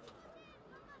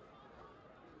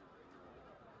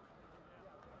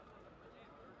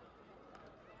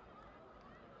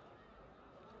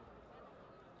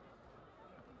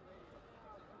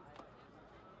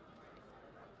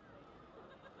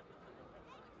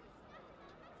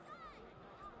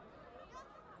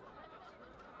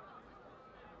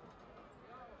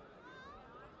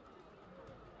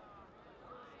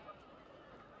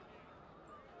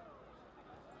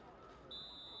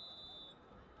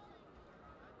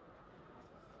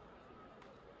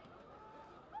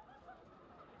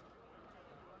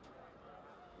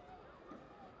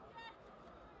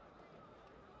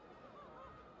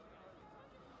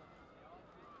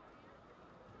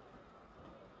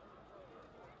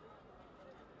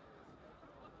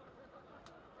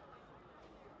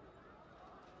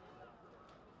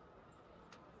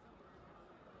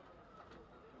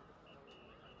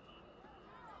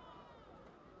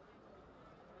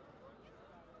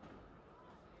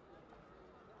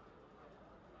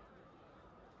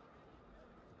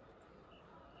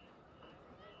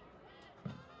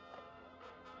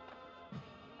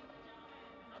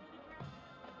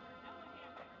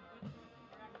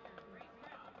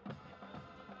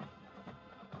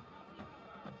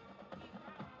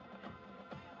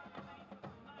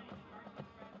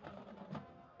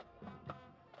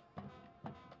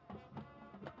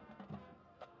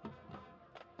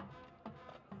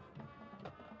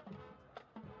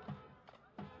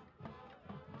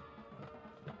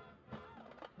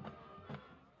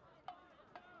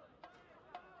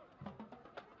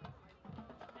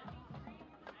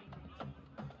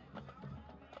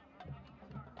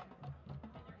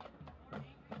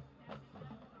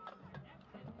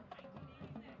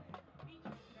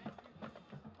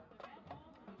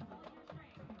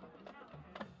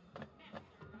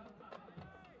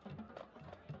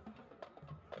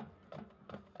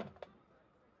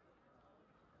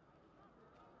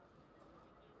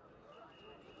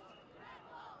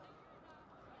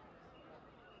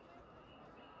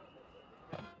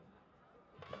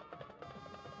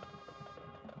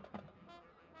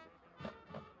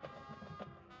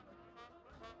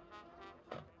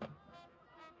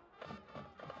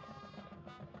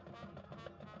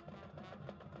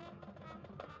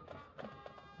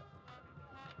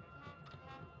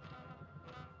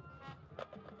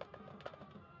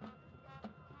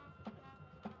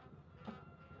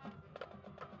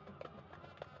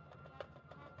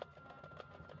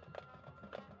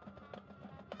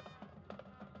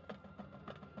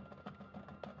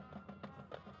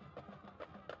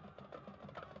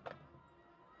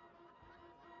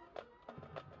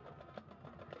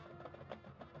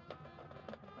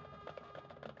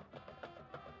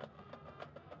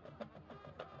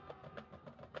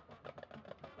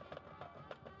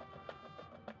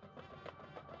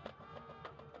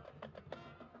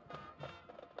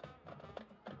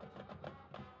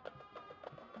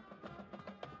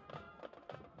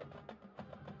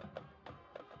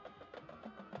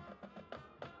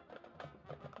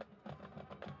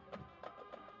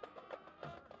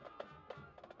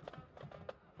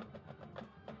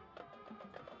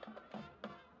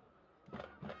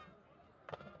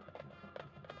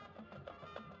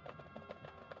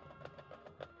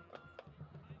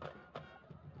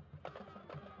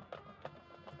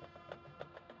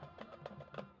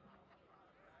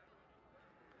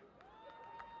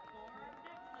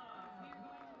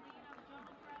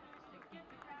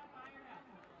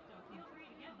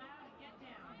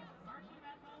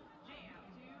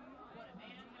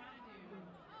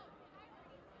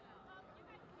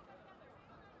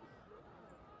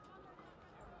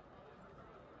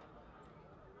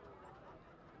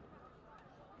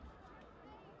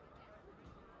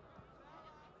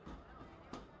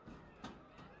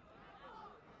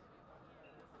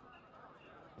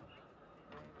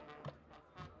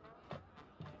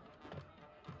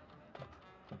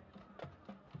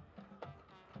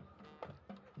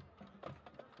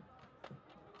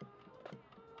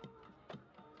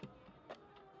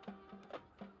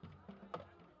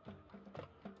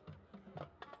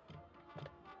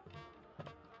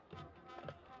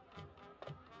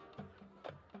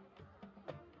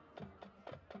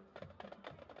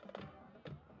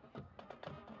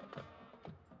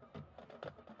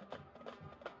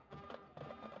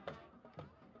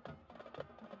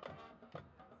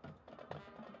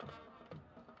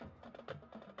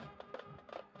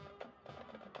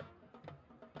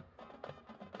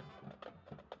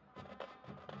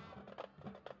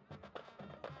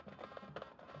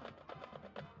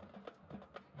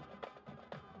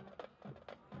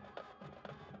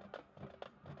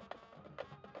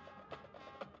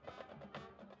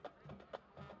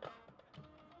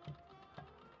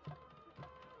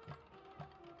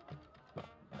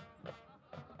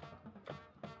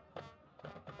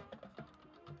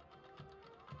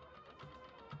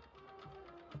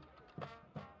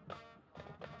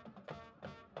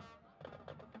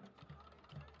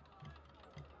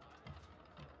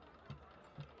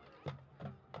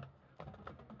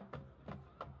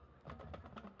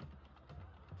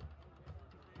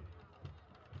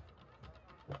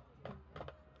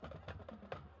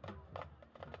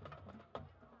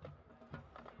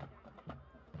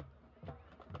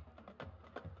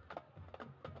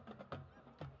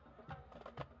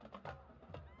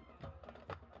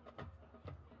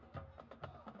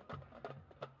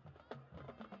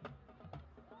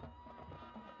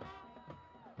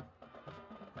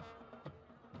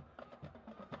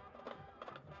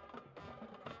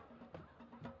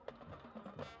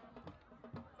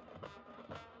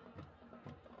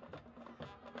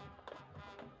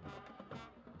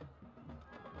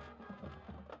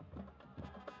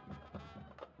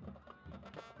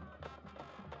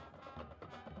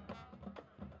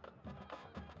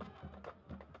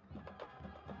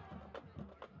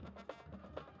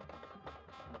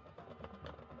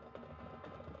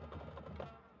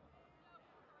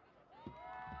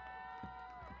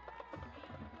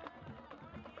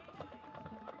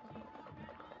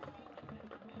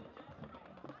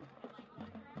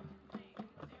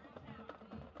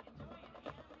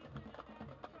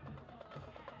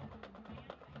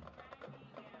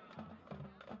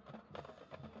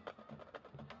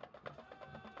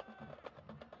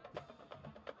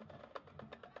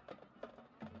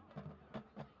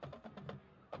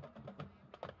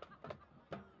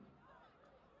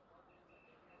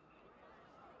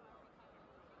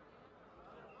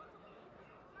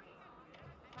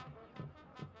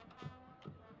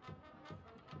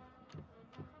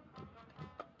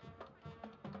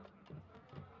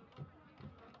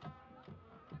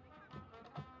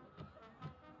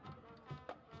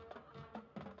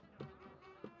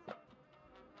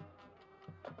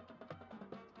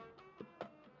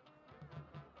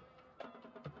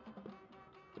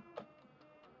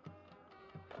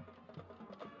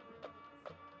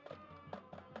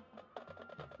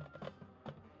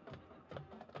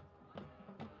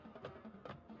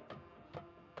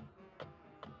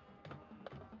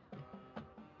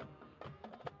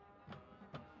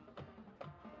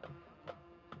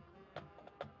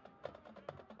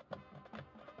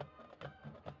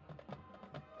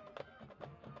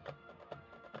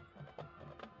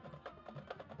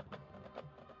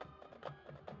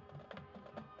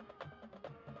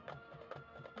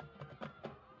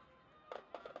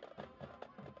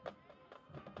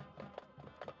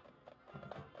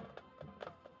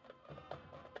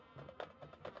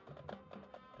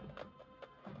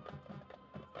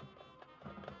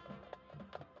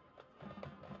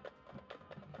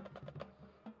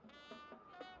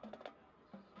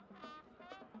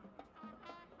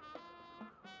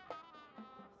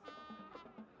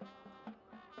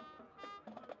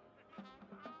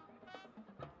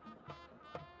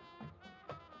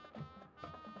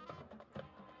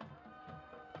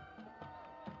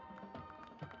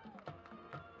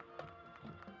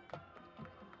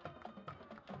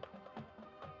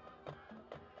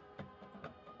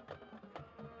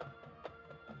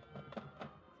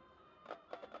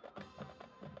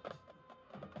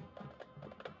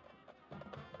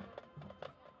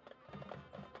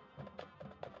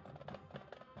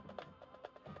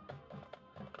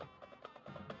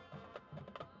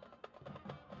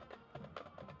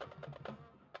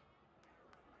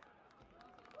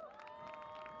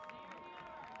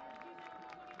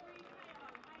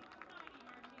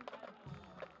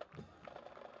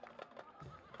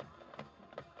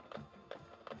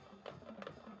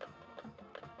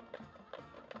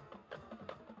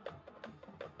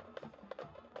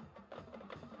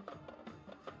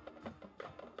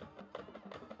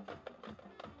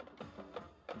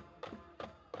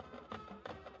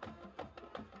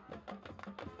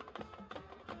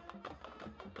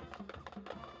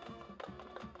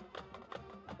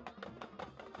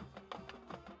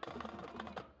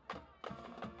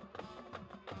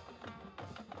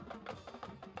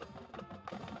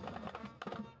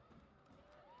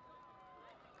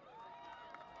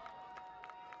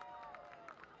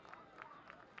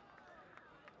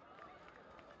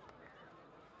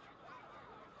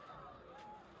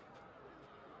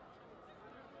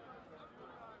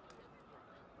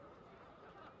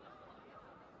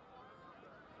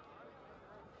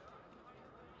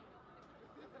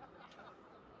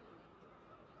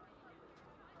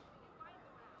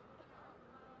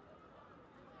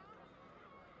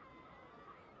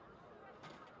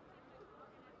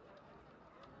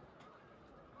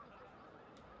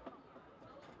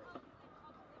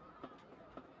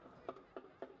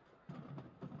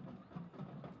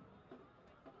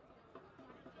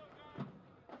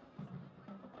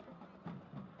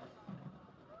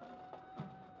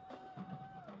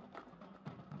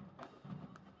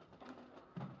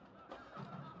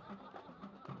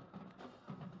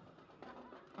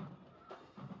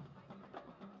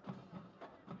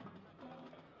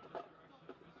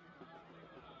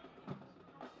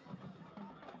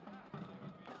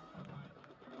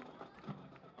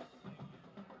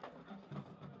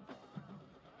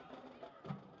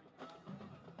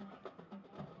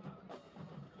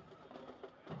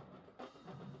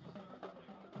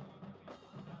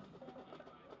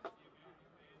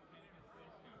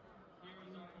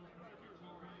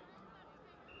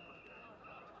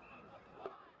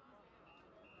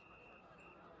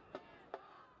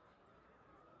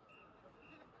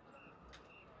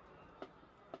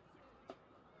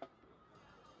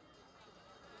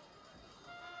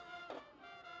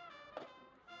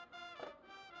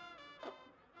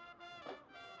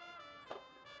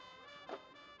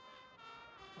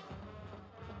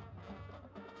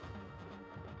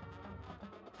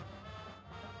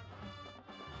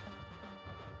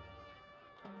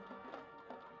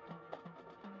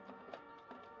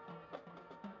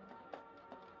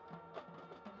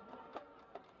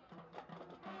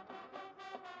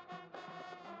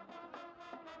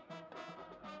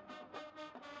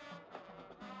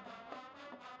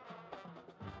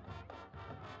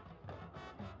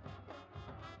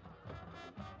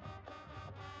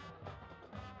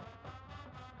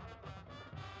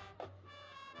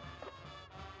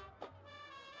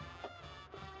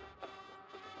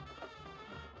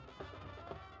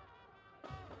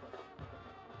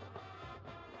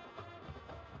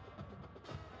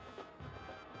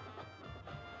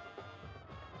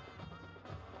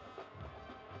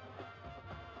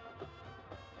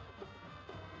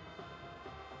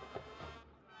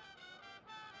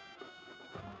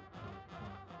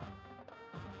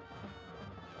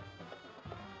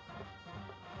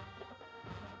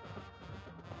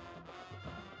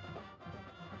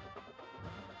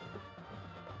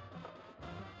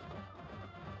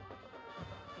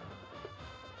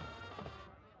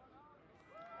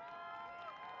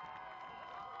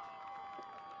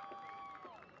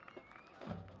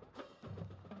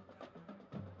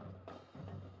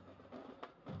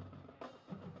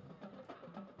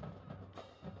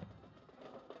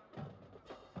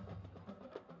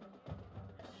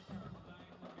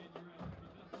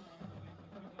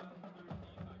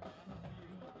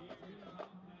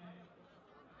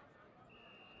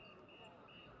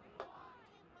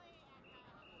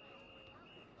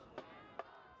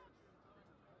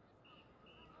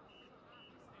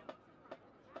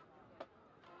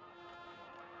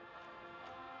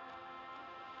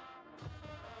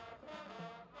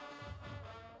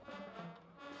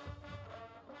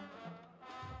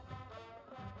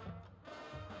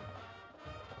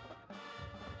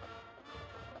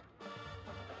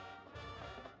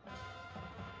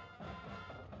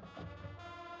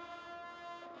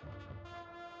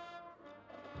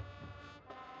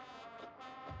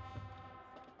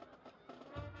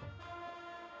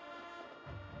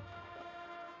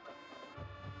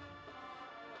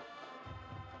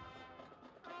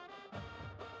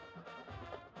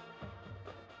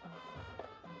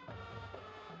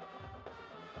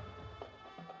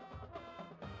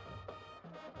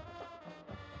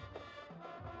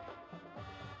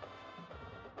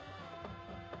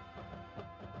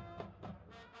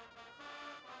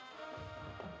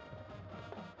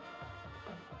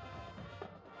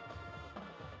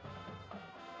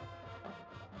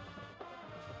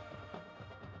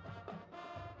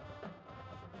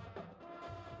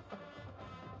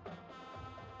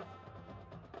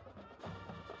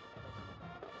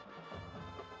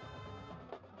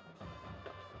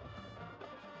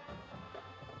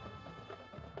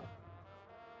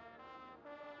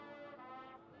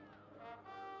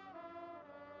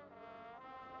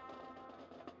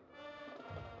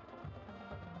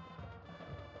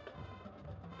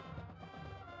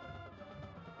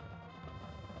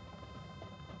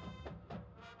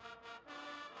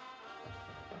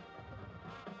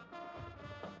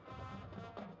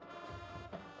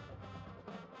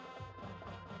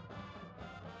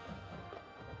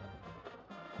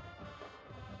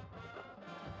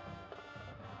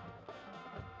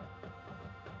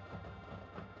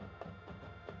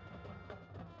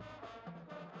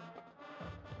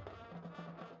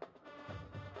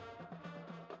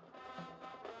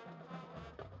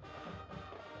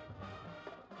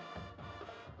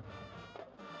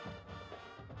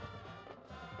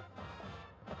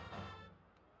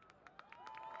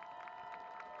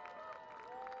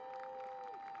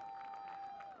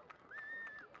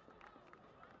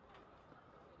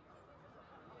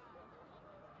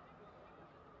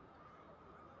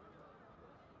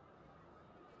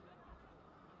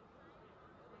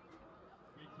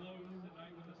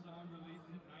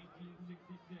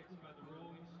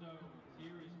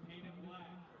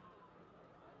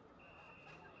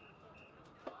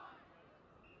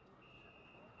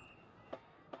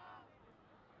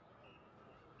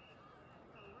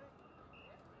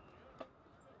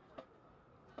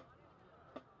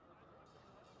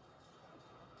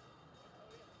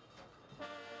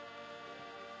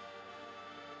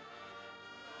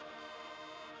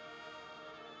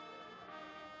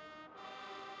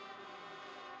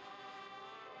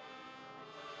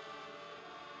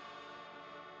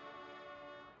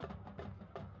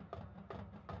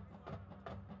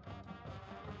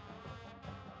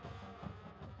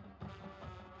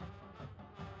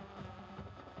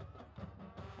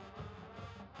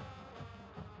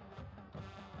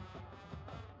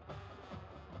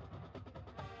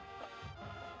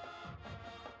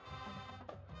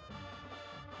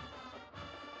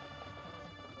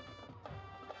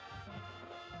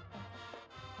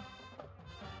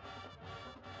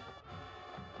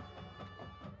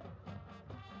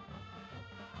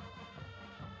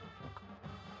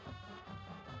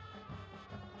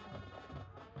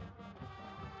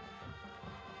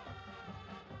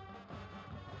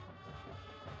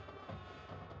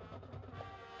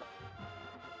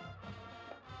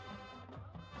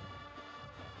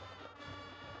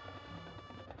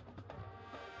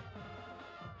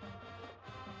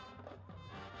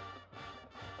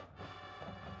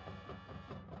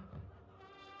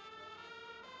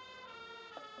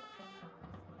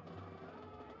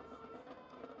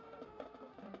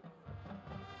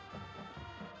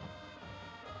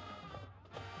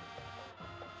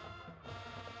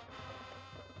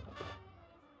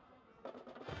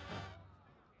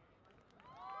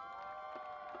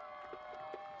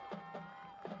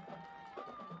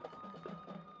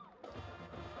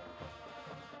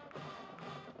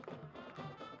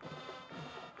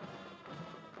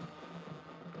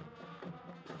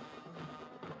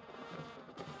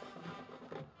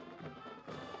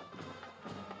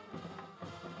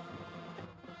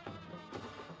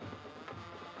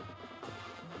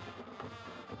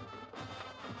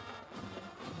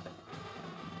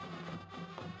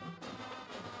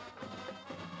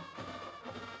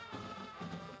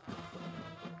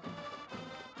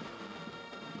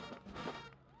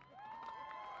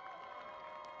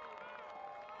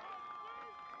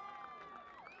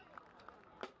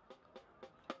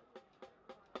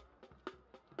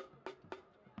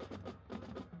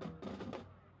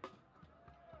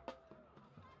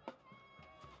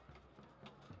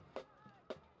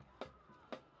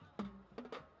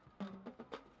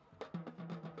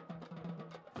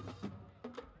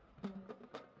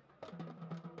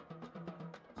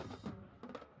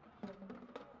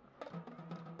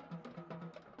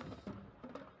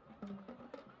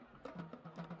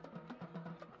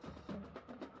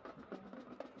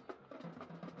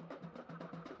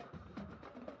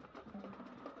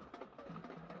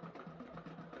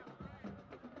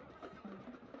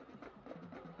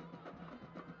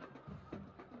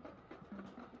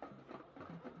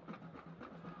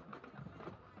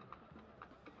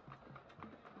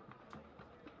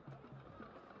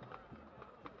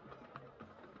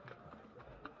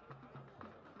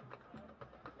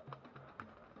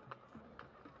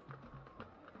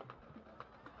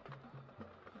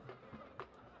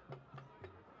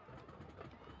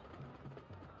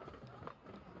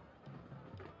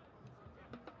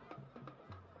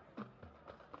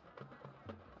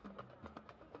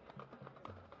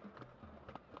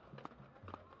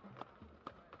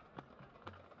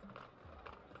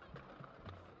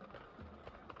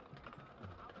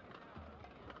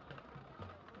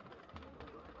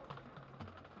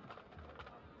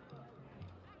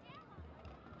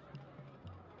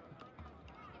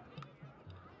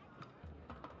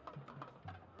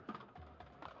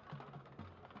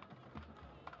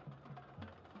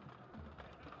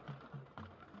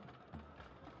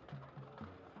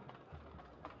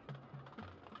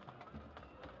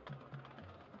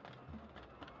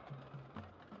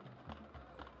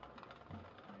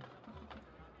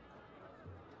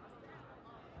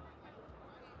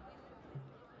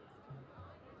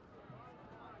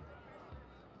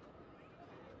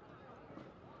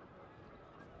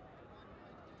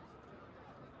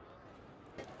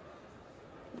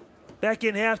 Back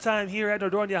in halftime here at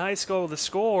Nordonia High School, the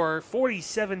score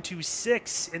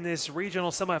 47-6 in this regional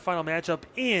semifinal matchup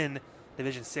in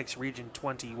Division 6, Region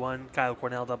 21. Kyle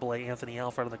Cornell, AA, Anthony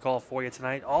Alfred on the call for you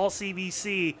tonight. All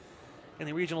CVC in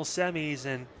the regional semis.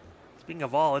 And speaking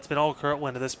of all, it's been all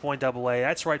Kirtland to this point, AA.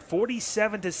 That's right,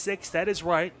 47-6. That is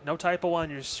right. No typo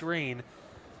on your screen.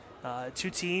 Two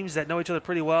teams that know each other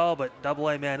pretty well, but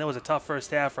AA, man, it was a tough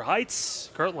first half for Heights.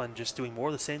 Kirtland just doing more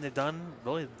of the same they've done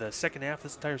really the second half of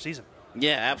this entire season.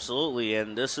 Yeah, absolutely.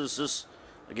 And this is just,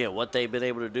 again, what they've been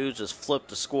able to do is just flip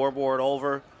the scoreboard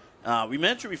over. We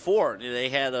mentioned before, they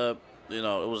had it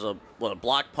was a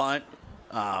block punt,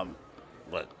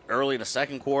 early in the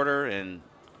second quarter, and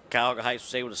Cuyahoga Heights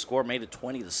was able to score, made it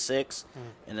 20-6.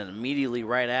 And then immediately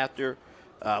right after,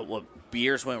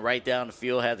 Beers went right down the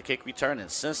field, had the kick return, and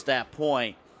since that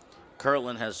point,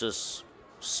 Kirtland has just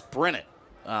sprinted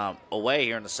away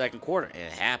here in the second quarter, and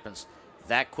it happens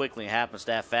that quickly, it happens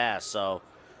that fast. So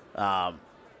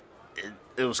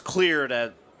it was clear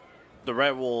that the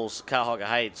Red Wolves, Cuyahoga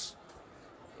Heights,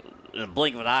 in a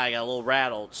blink of an eye, got a little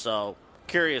rattled. So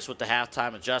curious what the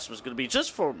halftime adjustment is going to be,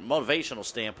 just from a motivational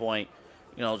standpoint.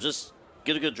 Just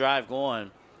get a good drive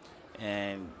going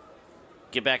and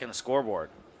get back in the scoreboard.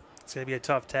 It's going to be a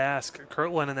tough task.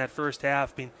 Kirtland in that first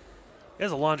half,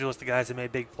 there's a laundry list of guys that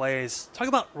made big plays. Talk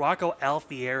about Rocco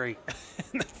Alfieri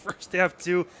in the first half,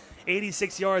 too.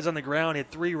 86 yards on the ground,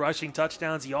 had 3 rushing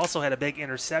touchdowns. He also had a big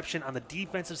interception on the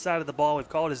defensive side of the ball. We've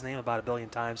called his name about a billion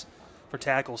times for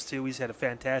tackles, too. He's had a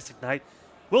fantastic night.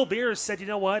 Will Beers said, you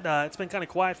know what, it's been kind of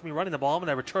quiet for me running the ball. I'm going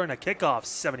to return a kickoff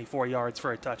 74 yards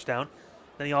for a touchdown.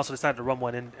 Then he also decided to run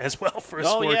one in as well for a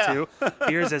score, too.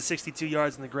 Beers has 62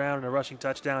 yards on the ground and a rushing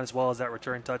touchdown, as well as that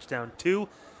return touchdown, too.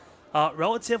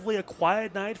 Relatively a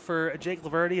quiet night for Jake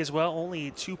Laverty as well. Only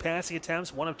 2 passing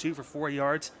attempts, 1 of 2 for 4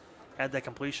 yards. Had that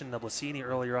completion to Blasini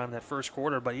earlier on in that first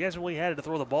quarter, but he hasn't really had to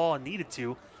throw the ball and needed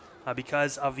to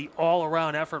because of the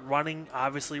all-around effort running,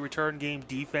 obviously return game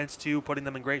defense, too, putting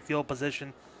them in great field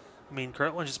position.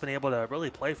 Kirtland's just been able to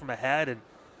really play from ahead and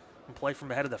play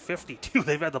from ahead of the 50, too.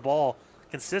 They've had the ball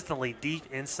consistently deep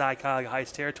inside Cuyahoga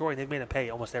Heights territory, and they've made it pay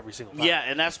almost every single time. Yeah,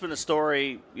 and that's been the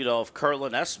story, of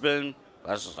Kirtland. That's been,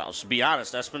 I'll be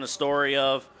honest, that's been the story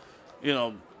of,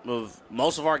 of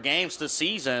most of our games this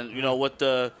season,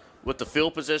 with the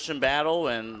field position battle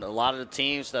and a lot of the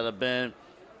teams that have been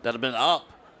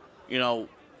up,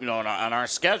 on our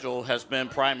schedule has been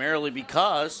primarily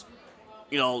because,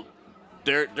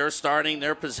 they're starting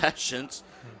their possessions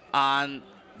on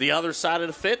the other side of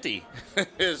the 50.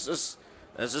 It's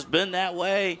just been that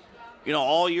way,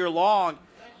 all year long.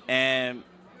 And,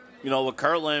 with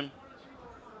Kirtland,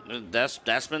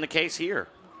 that's been the case here.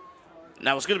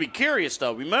 Now, it's going to be curious,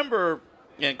 though. Remember,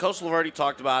 and Coach Laverty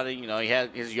talked about it, he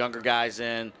had his younger guys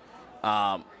in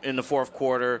the fourth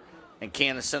quarter, and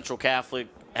Kansas Central Catholic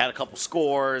had a couple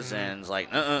scores, and it's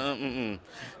like,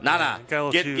 nah.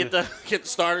 Get the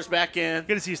starters back in.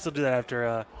 Good to see you still do that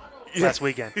after last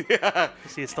weekend. Yeah.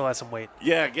 See, it still has some weight.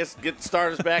 Yeah, get the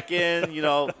starters back in,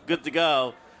 good to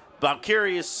go. But I'm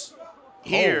curious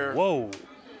here. Whoa.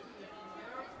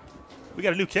 We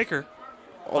got a new kicker.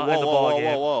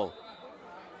 Whoa.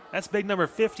 That's big number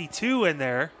 52 in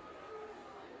there.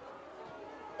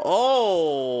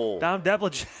 Oh. Dom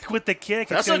Deblajek with the kick.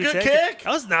 That's a good kick.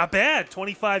 That was not bad.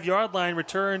 25-yard line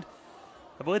returned.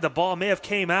 I believe the ball may have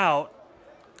came out.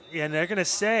 And they're going to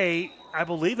say, I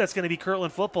believe that's going to be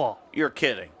Kirtland football. You're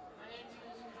kidding.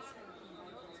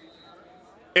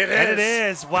 It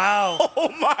is. Wow. Oh,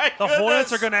 my goodness. The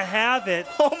Hornets are going to have it.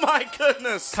 Oh, my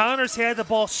goodness. Connors had the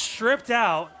ball stripped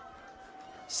out.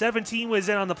 17 was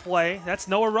in on the play. That's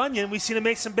Noah Runyon. We've seen him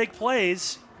make some big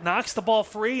plays. Knocks the ball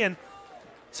free, and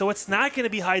so it's not going to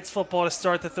be Heights football to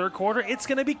start the third quarter. It's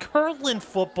going to be Kirtland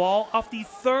football off the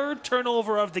 3rd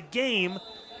turnover of the game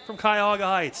from Cuyahoga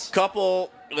Heights.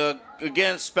 Couple,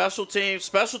 again, special teams.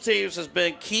 Special teams has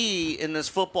been key in this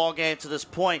football game to this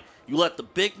point. You let the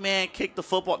big man kick the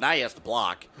football. Now he has to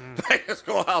block. He has to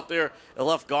go out there and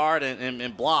left guard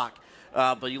and block.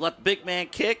 But you let the big man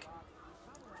kick.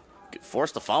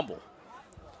 Forced a fumble.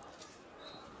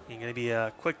 Going to be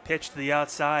a quick pitch to the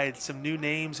outside. Some new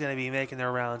names going to be making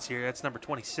their rounds here. That's number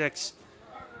 26,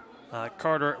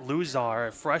 Carter Luzar,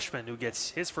 a freshman who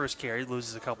gets his first carry,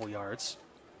 loses a couple yards.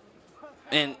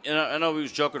 And I know we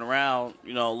was joking around, a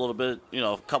little bit,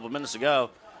 a couple of minutes ago,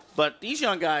 but these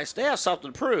young guys, they have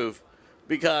something to prove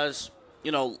because,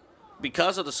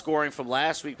 because of the scoring from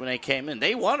last week when they came in,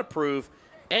 they want to prove,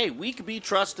 hey, we can be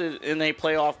trusted in a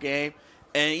playoff game.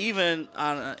 And even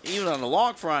on the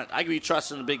long front, I can be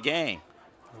trusted in a big game.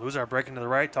 Luzar breaking to the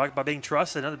right, talking about being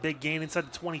trusted. Another big gain inside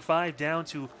the 25 down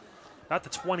to about the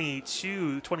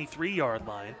 22, 23-yard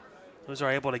line. Those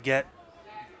are able to get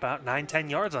about 9, 10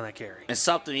 yards on that carry. And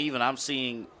something even I'm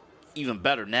seeing even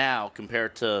better now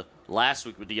compared to last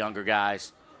week with the younger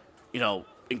guys,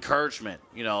 encouragement.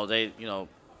 They,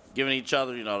 giving each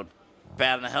other, the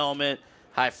bat on the helmet,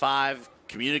 high five,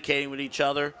 communicating with each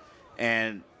other.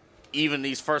 And even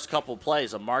these first couple of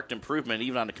plays, a marked improvement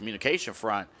even on the communication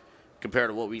front compared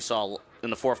to what we saw in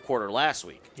the fourth quarter last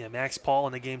week. Yeah, Max Paul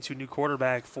in the game 2, new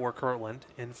quarterback for Kirtland,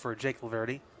 in for Jake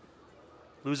Laverty.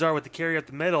 Luzar with the carry up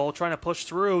the middle, trying to push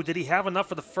through. Did he have enough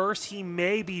for the first? He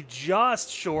may be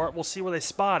just short. We'll see where they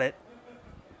spot it.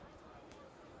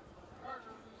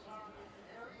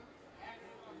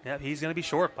 Yep, he's going to be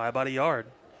short by about a yard.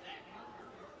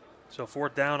 So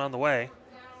 4th down on the way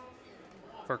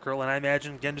for Kirtland. I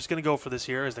imagine, again, just going to go for this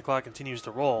here as the clock continues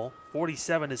to roll.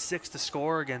 47-6 to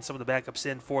score. Again, some of the backups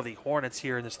in for the Hornets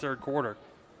here in this third quarter.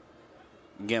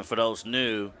 Again, for those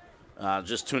new,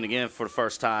 just tuning in for the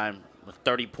first time, a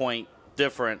 30-point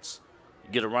difference.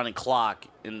 You get a running clock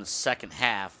in the second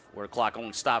half where the clock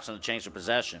only stops on the change of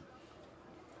possession.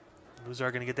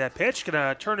 Luzar going to get that pitch, going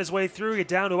to turn his way through, get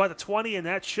down to about the 20, and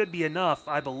that should be enough,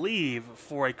 I believe,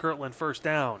 for a Kirtland first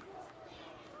down.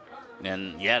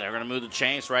 And, yeah, they're going to move the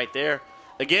chains right there.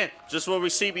 Again, just what we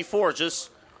see before,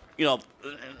 just,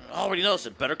 already noticed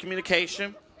it, better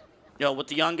communication, with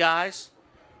the young guys.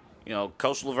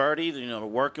 Coach Laverty,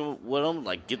 working with them,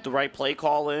 like get the right play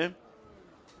call in.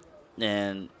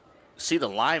 And see the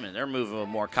linemen, they're moving with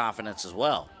more confidence as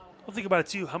well. Well, think about it,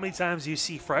 too. How many times do you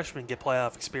see freshmen get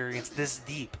playoff experience this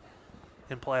deep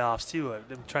in playoffs, too?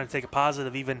 I'm trying to take a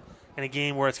positive even in a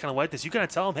game where it's kind of like this. You kind of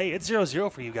tell them, hey, it's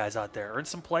 0-0 for you guys out there. Earn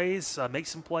some plays, make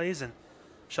some plays, and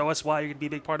show us why you're going to be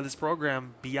a big part of this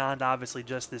program beyond, obviously,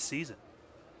 just this season.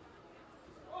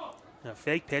 Now,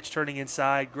 fake pitch turning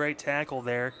inside. Great tackle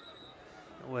there.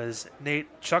 It was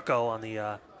Nate Chucko on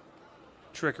the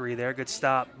trickery there. Good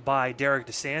stop by Derek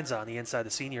DeSanza on the inside, the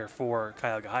senior for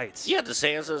Cuyahoga Heights. Yeah,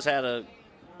 DeSanza's had a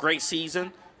great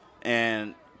season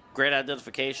and great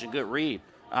identification, good read.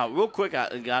 Real quick,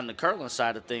 on the Kirtland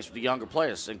side of things with the younger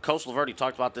players, and Coach Laverty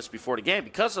talked about this before the game,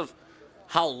 because of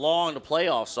how long the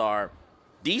playoffs are,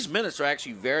 these minutes are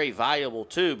actually very valuable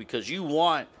too, because you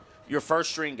want your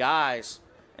first-string guys,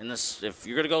 and this, if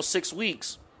you're going to go 6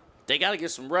 weeks, they got to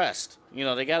get some rest.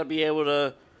 They got to be able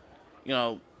to,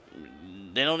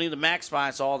 they don't need to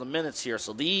maximize all the minutes here.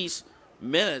 So these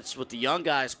minutes with the young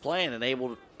guys playing and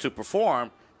able to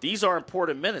perform, these are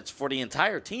important minutes for the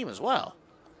entire team as well.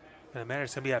 And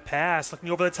it's going to be a pass. Looking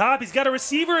over the top. He's got a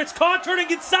receiver. It's caught, turning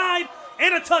inside,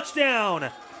 and a touchdown.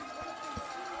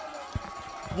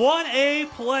 1A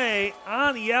play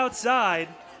on the outside.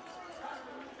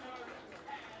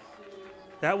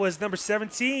 That was number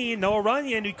 17, Noah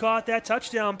Runyon, who caught that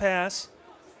touchdown pass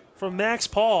from Max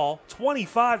Paul.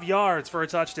 25 yards for a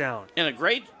touchdown. And a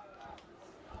great,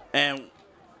 and wow,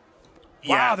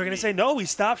 yeah, they're going to say no, he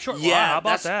stopped short. Yeah, wow, how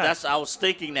about that? I was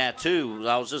thinking that too.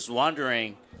 I was just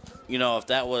wondering, if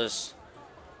that was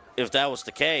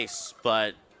the case.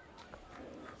 But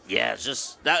yeah, it's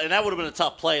just that, and that would have been a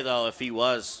tough play though if he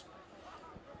was.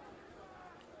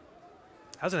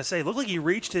 I was going to say, it looked like he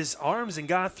reached his arms and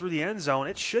got through the end zone.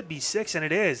 It should be 6, and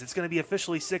it is. It's going to be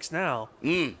officially 6 now.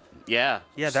 Yeah.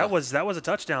 Yeah, that was a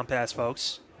touchdown pass,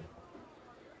 folks.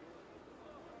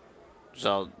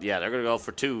 So, yeah, they're going to go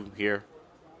for 2 here.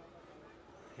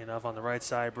 Enough on the right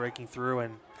side, breaking through,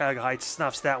 and Cuyahoga Heights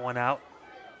snuffs that one out.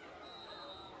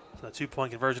 So the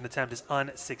 2-point conversion attempt is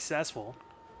unsuccessful.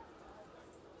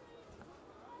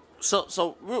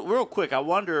 So real quick, I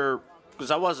wonder, because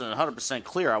I wasn't 100%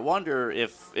 clear, I wonder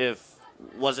if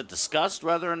was it discussed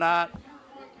whether or not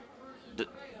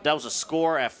that was a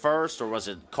score at first, or was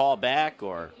it called back,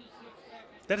 or?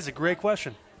 That is a great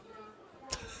question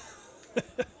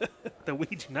that we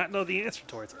do not know the answer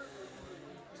towards.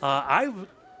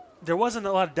 There wasn't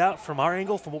a lot of doubt from our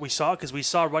angle from what we saw, because we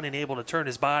saw Runyon able to turn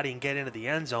his body and get into the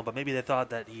end zone, but maybe they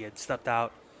thought that he had stepped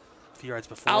out a few yards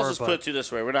before. I'll just put it to you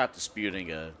this way. We're not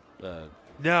disputing a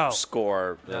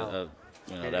score No.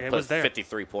 that put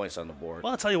 53 points on the board.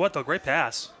 Well, I'll tell you what, though, great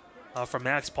pass from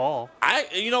Max Paul.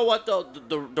 You know what, though,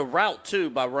 the route,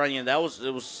 too, by Runyon, it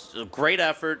was a great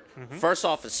effort. Mm-hmm. First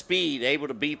off, his speed, able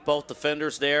to beat both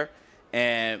defenders there,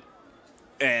 and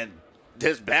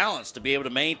his balance to be able to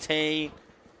maintain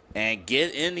and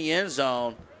get in the end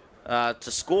zone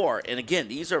to score. And, again,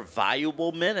 these are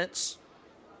valuable minutes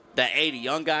that, A, the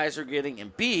young guys are getting,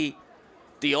 and, B,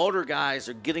 the older guys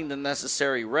are getting the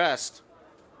necessary rest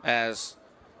as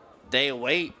they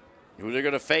await who they're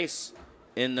going to face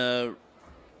in the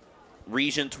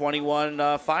Region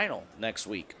 21 final next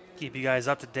week. Keep you guys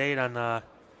up to date on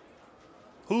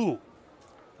who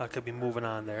could be moving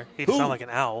on there. Hate to sound like an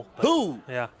owl. Who?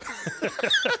 Yeah.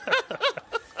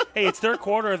 Hey, it's third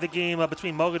quarter of the game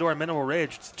between Mogadore and Mineral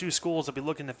Ridge. It's two schools that will be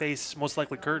looking to face most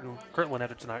likely Kirtland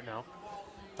after tonight now.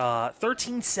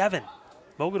 13-7.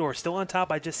 Mogadore still on top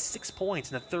by just 6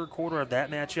 points in the third quarter of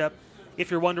that matchup. If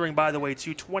you're wondering, by the way,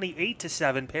 too,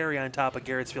 28-7, Perry on top of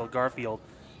Garrettsfield Garfield.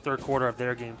 Third quarter of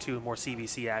their game, too, more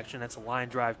CVC action. That's a line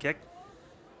drive kick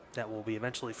that will be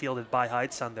eventually fielded by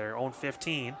Heights on their own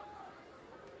 15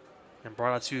 and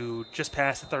brought out to just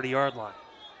past the 30-yard line.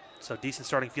 So decent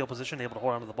starting field position, able to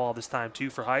hold on to the ball this time, too,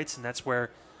 for Heights, and that's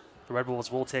where the Red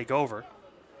Wolves will take over.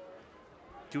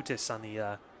 Dutis on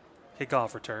the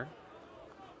kickoff return.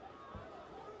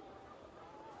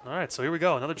 All right, so here we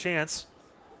go. Another chance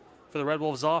for the Red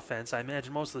Wolves offense. I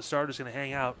imagine most of the starters are going to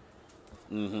hang out.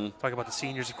 Talking about the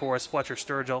seniors, of course, Fletcher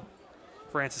Sturgill,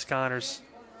 Francis Connors,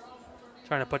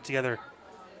 trying to put together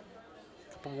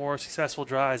a couple more successful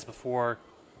drives before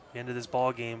the end of this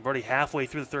ball game. We're already halfway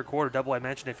through the third quarter. Double, I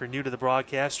mentioned if you're new to the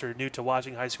broadcast or new to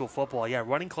watching high school football. Yeah,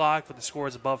 running clock with the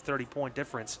scores above 30-point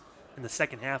difference in the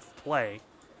second half of play.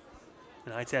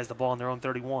 And Heights has the ball on their own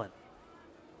 31.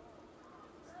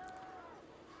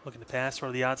 Looking to pass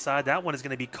from the outside. That one is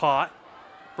going to be caught.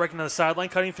 Breaking on the sideline,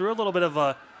 cutting through. A little bit of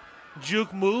a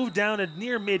juke move down to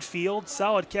near midfield.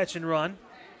 Solid catch and run.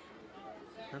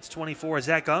 That's 24.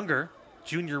 Zach Unger,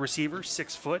 junior receiver,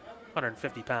 6 foot,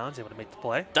 150 pounds, able to make the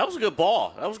play. That was a good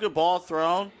ball. That was a good ball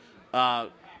thrown.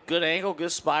 Good angle,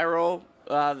 good spiral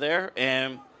there.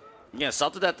 And, yeah,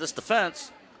 something that this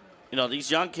defense, these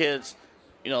young kids,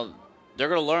 they're going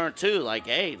to learn too. Like,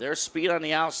 hey, there's speed on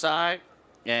the outside.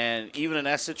 And even in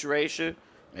that situation,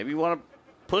 maybe you want to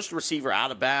push the receiver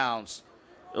out of bounds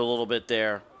a little bit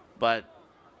there. But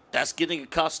that's getting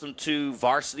accustomed to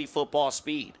varsity football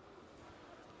speed.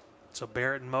 So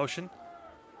Barrett in motion.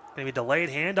 Going to be delayed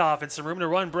handoff and some room to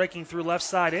run, breaking through left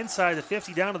side inside the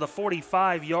 50 down to the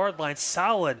 45-yard line.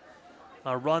 Solid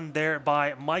run there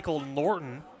by Michael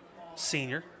Norton,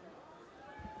 senior.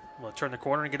 We'll turn the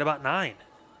corner and get about 9.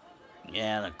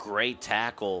 Yeah, and a great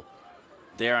tackle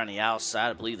there on the outside.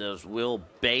 I believe that was Will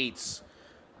Bates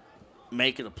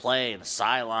making a play, and the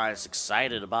sidelines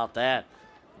excited about that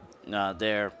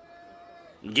there.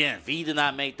 Again, if he did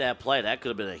not make that play, that could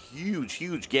have been a huge,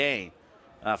 huge gain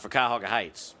for Cuyahoga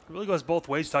Heights. It really goes both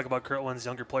ways. Talk about Kirtland's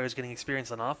younger players getting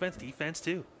experience on offense, defense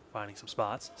too, finding some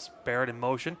spots. Barrett in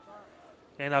motion.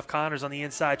 Handoff Connors on the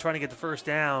inside, trying to get the first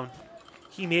down.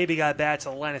 He maybe got back to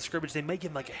the line of scrimmage. They may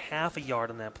give him like a half a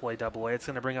yard on that play, double A. It's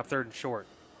going to bring up 3rd and short.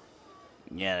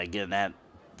 Yeah, again,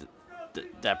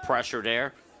 that pressure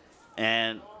there.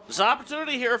 And there's an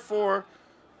opportunity here for,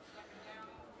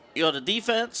 the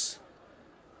defense.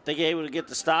 They were able to get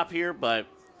the stop here, but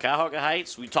Cuyahoga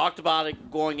Heights, we talked about it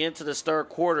going into this third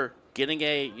quarter, getting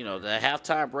the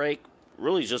halftime break,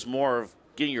 really just more of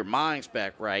getting your minds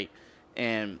back right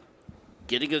and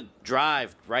getting a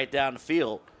drive right down the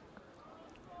field.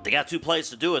 They got 2 plays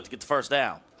to do it to get the first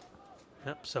down.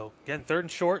 Yep, so again, 3rd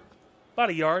and short, about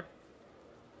a yard.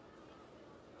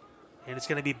 And it's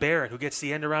going to be Barrett who gets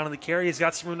the end around on the carry. He's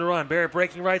got some room to run. Barrett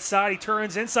breaking right side. He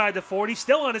turns inside the 40,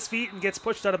 still on his feet, and gets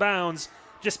pushed out of bounds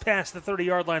just past the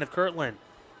 30-yard line of Kirtland.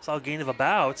 Saw a gain of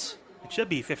about, it should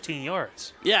be 15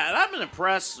 yards. Yeah, and I've been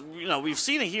impressed. We've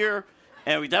seen it here,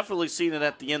 and we definitely seen it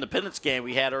at the Independence game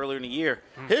we had earlier in the year.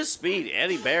 His speed,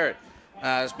 Eddie Barrett,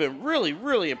 has been really,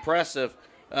 really impressive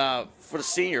for the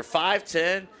senior.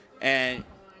 5'10", and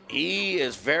he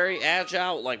is very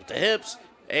agile, like with the hips,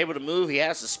 able to move. He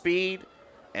has the speed,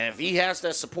 and if he has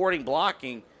that supporting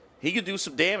blocking, he could do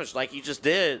some damage like he just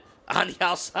did on the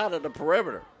outside of the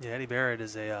perimeter. Yeah, Eddie Barrett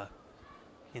is a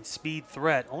in speed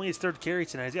threat. Only his 3rd carry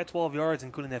tonight. He's got 12 yards,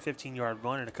 including that 15-yard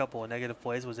run and a couple of negative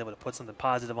plays. Was able to put something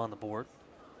positive on the board.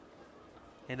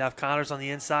 Handoff Connors on the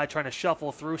inside, trying to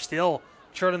shuffle through, still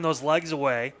churning those legs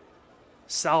away.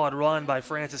 Solid run by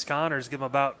Francis Connors, give him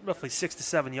about roughly 6 to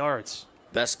 7 yards.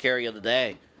 Best carry of the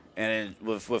day, and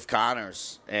with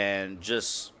Connors, and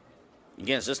just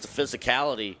again, it's just the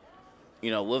physicality,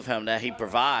 with him that he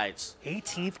provides.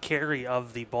 18th carry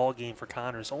of the ball game for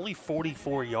Connors, only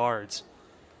 44 yards.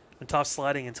 Been tough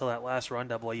sledding until that last run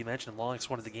double. You mentioned longest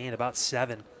one of the game, about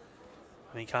 7.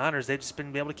 I mean, Connors, they've just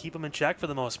been able to keep him in check for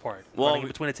the most part. Well, running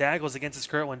between the tackles against this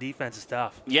Kirtland defense is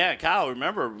tough. Yeah, Kyle,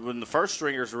 remember when the first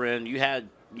stringers were in, you had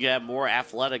more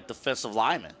athletic defensive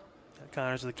linemen.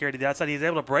 Connors with the carry to the outside. He's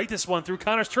able to break this one through.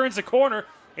 Connors turns the corner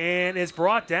and is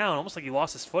brought down, almost like he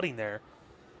lost his footing there,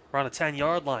 around the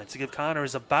 10-yard line to give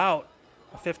Connors about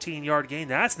a 15-yard gain.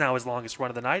 That's now his longest run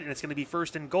of the night, and it's going to be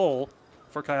 1st and goal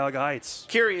for Cuyahoga Heights.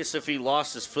 Curious if he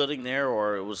lost his footing there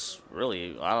or it was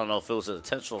really, I don't know if it was an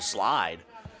intentional slide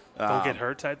Don't get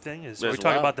hurt type thing? Are we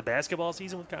talking about the basketball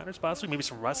season with Connors possibly? Maybe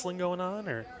some wrestling going on,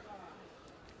 or a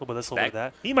little bit of this, a little bit of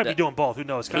that? He might be doing both. Who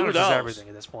knows? Connors does everything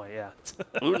at this point, yeah.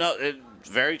 Who knows? It's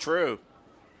very true.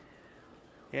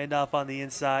 Hand off on the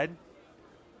inside.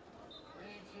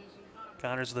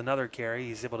 Connors with another carry.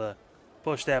 He's able to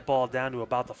push that ball down to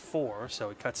about the 4, so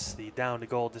he cuts the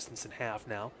down-to-goal distance in half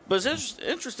now. But it's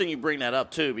interesting you bring that up,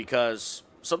 too, because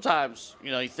sometimes,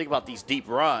 you think about these deep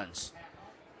runs,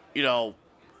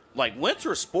 like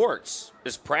winter sports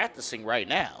is practicing right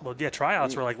now. Well, yeah,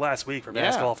 tryouts were like last week for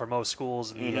basketball for most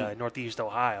schools in the Northeast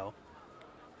Ohio.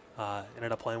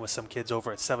 Ended up playing with some kids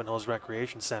over at Seven Hills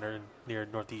Recreation Center near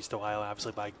Northeast Ohio,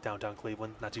 obviously by downtown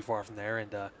Cleveland, not too far from there.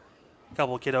 And a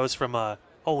couple of kiddos from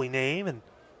Holy Name and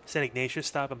St. Ignatius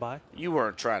stopping by. You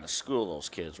weren't trying to school those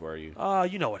kids, were you?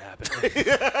 You know what happened.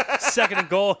 2nd and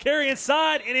goal. Carry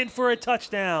inside and in for a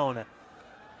touchdown.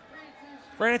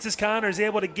 Francis Connors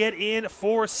able to get in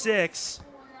 4-6.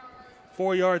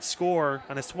 4-yard score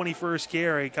on his 21st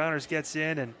carry. Connors gets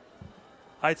in, and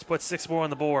Heights puts 6 more on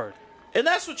the board. And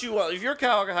that's what you want. If you're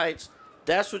Cuyahoga Heights,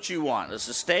 that's what you want. A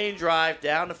sustained drive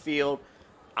down the field.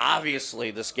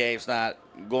 Obviously, this game's not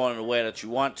going the way that you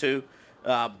want to,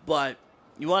 but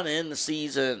you want to end the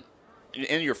season,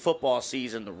 end your football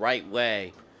season the right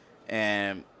way.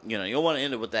 And, you don't want to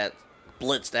end it with that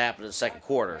blitz to happen in the second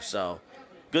quarter. So,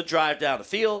 good drive down the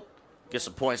field, get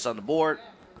some points on the board,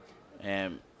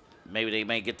 and maybe they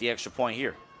may get the extra point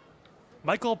here.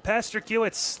 Michael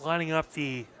Pasterkiewicz lining up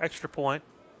the extra point.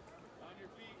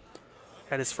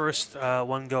 Had his first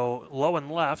one go low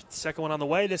and left. Second one on the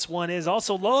way. This one is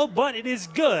also low, but it is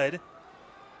good.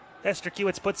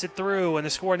 Pasterkiewicz puts it through, and the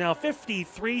score now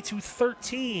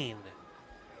 53-13.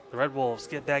 The Red Wolves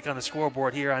get back on the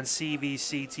scoreboard here on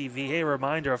CVC TV. Hey, a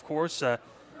reminder, of course,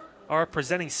 our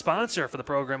presenting sponsor for the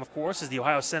program, of course, is the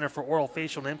Ohio Center for Oral,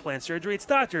 Facial, and Implant Surgery. It's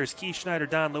Doctors Keith Schneider,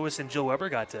 Don Lewis, and Jill Weber.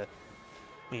 Got to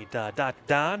meet Dr.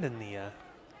 Don in the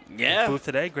booth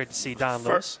today. Great to see Don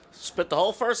Lewis. Spent the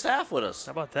whole first half with us.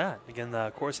 How about that? Again,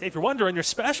 of course, if you're wondering, your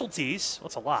specialties, well,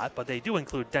 it's a lot, but they do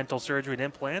include dental surgery and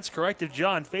implants, corrective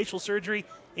jaw and facial surgery,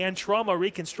 and trauma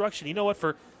reconstruction. You know what?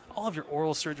 For all of your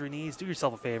oral surgery needs, do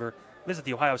yourself a favor. Visit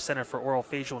the Ohio Center for Oral,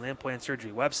 Facial, and Implant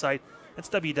Surgery website. That's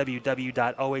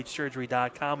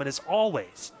www.ohsurgery.com. And as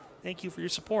always, thank you for your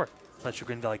support. That's your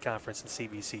Green Valley Conference and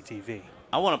CVC TV.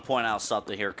 I want to point out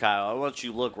something here, Kyle. I want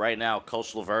you to look right now,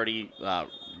 Coach Laverde,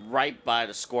 right by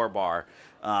the score bar.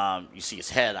 You see his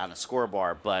head on the score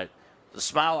bar, but the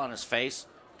smile on his face,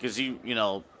 because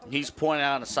he's pointing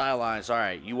out on the sidelines, all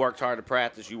right, you worked hard to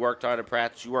practice, you worked hard to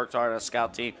practice, you worked hard on a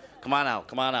scout team. Come on out,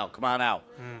 come on out, come on out.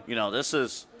 This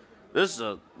is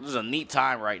a neat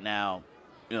time right now,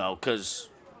 because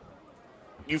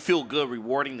you feel good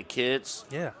rewarding the kids.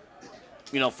 Yeah.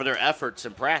 For their efforts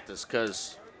in practice,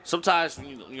 because sometimes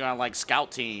you're on like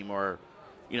scout team or,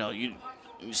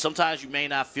 sometimes you may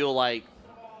not feel like,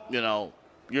 you're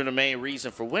the main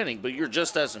reason for winning, but you're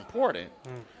just as important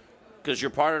because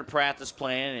you're part of the practice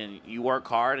plan and you work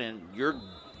hard and you're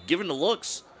giving the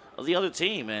looks of the other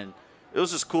team. And it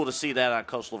was just cool to see that on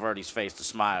Coach Laverde's face, the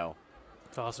smile.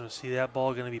 It's awesome to see that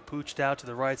ball going to be pooched out to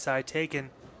the right side,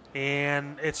 taken.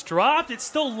 And it's dropped. It's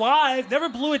still live. Never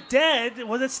blew it dead.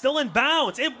 Was it still in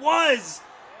bounds? It was.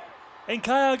 And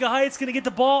Cuyahoga Heights going to get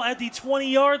the ball at the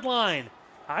 20-yard line.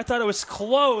 I thought it was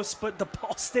close, but the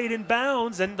ball stayed in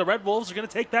bounds, and the Red Wolves are going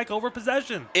to take back over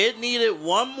possession. It needed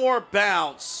one more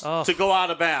bounce to go out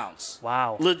of bounds.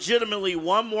 Wow. Legitimately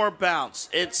one more bounce.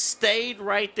 It stayed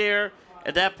right there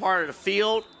at that part of the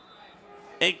field,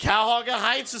 and Cuyahoga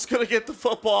Heights is going to get the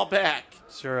football back.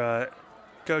 Sure,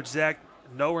 Coach Zach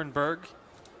Norenberg,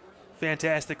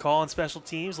 fantastic call on special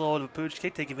teams. A little bit of a pooch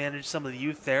kick, take advantage of some of the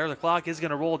youth there. The clock is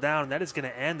going to roll down, and that is going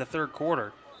to end the third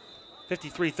quarter.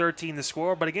 53-13 the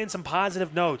score, but again, some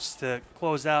positive notes to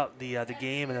close out the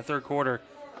game in the third quarter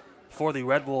for the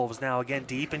Red Wolves. Now, again,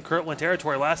 deep in Kirtland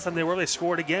territory. Last time they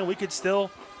scored again. We could still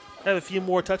have a few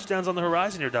more touchdowns on the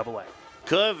horizon here, Double-A.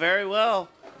 Could, very well.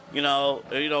 We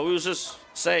was just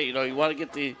say, you want to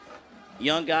get the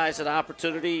young guys an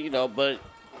opportunity, but,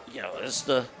 it's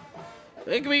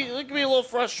it can be a little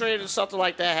frustrating if something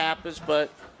like that happens, but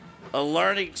a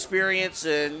learning experience,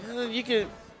 and when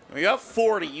you're up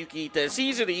 40, you can eat that. It's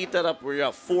easy to eat that up where you're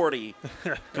up 40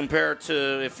 compared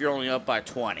to if you're only up by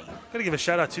 20. Got to give a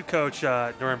shout out to Coach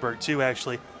Nuremberg too.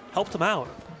 Actually, helped him out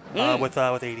with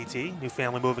ADT, new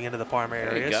family moving into the Parma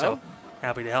area. So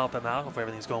happy to help him out. Hope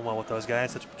everything's going well with those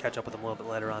guys. Let's catch up with them a little bit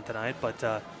later on tonight.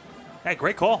 But hey,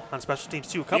 great call on special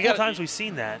teams too. A couple of times we've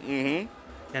seen that. Mm-hmm.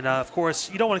 And of course,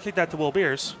 you don't want to kick that to Will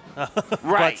Beers,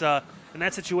 right? But in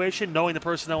that situation, knowing the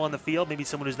personnel on the field, maybe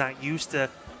someone who's not used to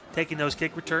taking those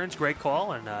kick returns. Great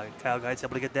call, and Cuyahoga Heights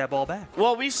able to get that ball back.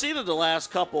 Well, we've seen it the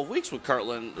last couple of weeks with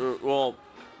Kirtland. Well,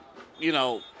 you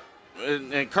know,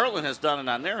 and Kirtland has done it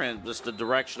on their end, just the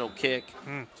directional kick.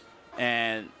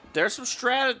 And there's some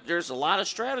strategy. There's a lot of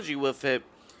strategy with it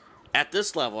at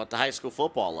this level, at the high school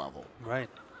football level. Right.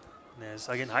 As,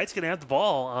 again, Heights going to have the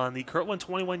ball on the Kirtland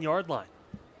 21-yard line.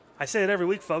 I say it every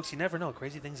week, folks. You never know.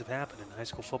 Crazy things have happened in high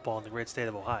school football in the great state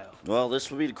of Ohio. Well,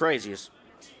 this would be the craziest.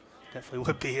 Definitely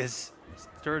would be. As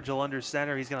Sturgill under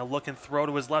center, he's going to look and throw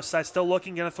to his left side. Still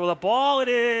looking, going to throw the ball. It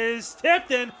is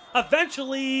tipped and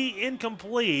eventually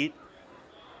incomplete.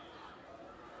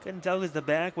 Couldn't tell because the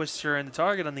back was sure the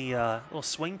target on the little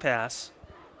swing pass.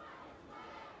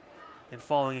 And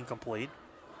falling incomplete.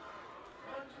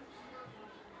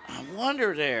 I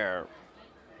wonder there,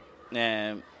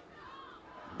 and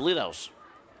I believe that was,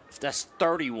 if that's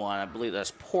 31, I believe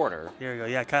that's Porter. There you go.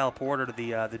 Yeah, Kyle Porter, to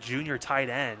the junior tight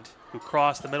end, who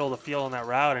crossed the middle of the field on that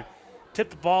route and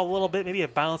tipped the ball a little bit. Maybe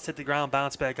it bounced, hit the ground,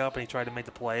 bounced back up, and he tried to make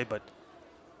the play. But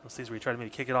those things where you try to maybe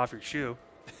kick it off your shoe,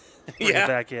 bring it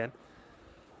back in.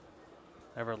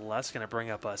 Nevertheless, going to bring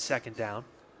up a second down.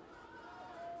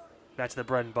 Back to the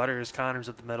bread and butter is Connors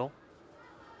up the middle.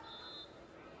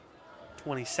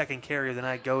 22nd carry of the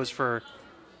night goes for,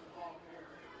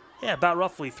 about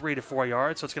roughly 3 to 4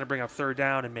 yards. So it's going to bring up third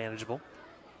down and manageable.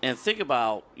 And think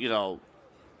about,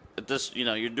 this,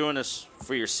 you're doing this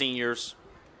for your seniors.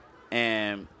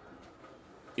 And,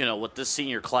 what this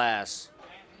senior class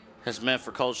has meant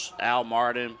for Coach Al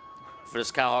Martin, for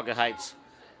this Cuyahoga Heights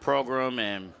program.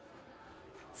 And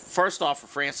first off, for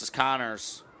Francis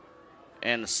Connors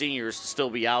and the seniors to still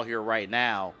be out here right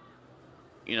now,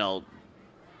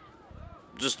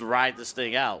 just to ride this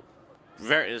thing out.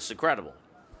 It's incredible.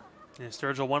 And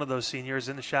Sturgill, one of those seniors,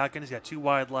 in the shotgun. He's got 2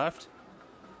 wide left.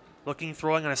 Looking,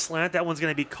 throwing on a slant. That one's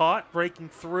going to be caught, breaking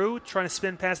through, trying to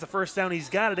spin past the first down. He's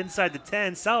got it inside the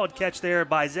 10. Solid catch there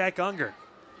by Zach Unger.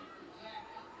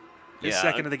 His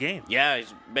second of the game. Yeah,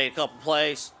 he's made a couple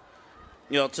plays,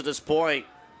 to this point.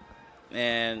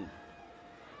 And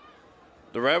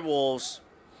the Red Wolves,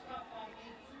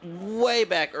 way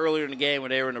back earlier in the game when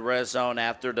they were in the red zone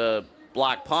after the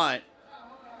block punt,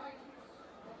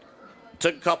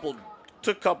 took a couple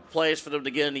plays for them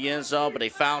to get in the end zone, but they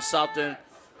found something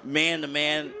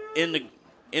man-to-man in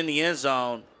the end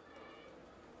zone,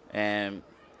 and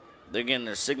they're getting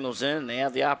their signals in, and they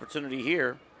have the opportunity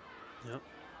here. Yep.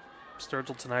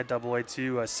 Sturgill tonight,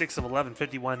 double-A, 6 of 11,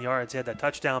 51 yards. He had that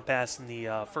touchdown pass in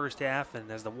the first half, and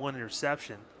there's the 1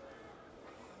 interception.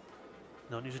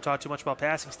 No need to talk too much about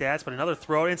passing stats, but another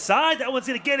throw inside. That one's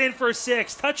going to get in for a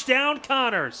 6. Touchdown,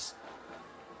 Connors.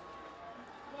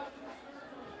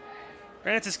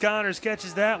 Francis Connors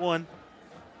catches that one.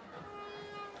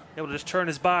 Able to just turn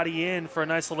his body in for a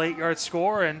nice little 8-yard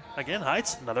score. And, again,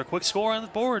 Heights, another quick score on the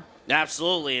board.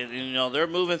 Absolutely. And, they're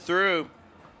moving through,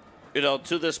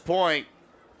 to this point.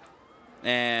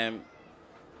 And,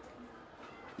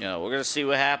 we're going to see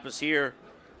what happens here.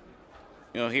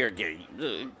 Here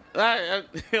again.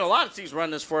 A lot of teams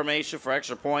run this formation for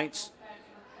extra points.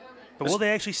 But will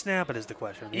they actually snap it is the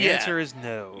question. The answer is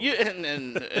no. Yeah,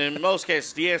 and in most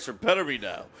cases, the answer better be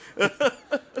no.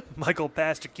 Michael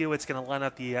Pasterkiewicz going to line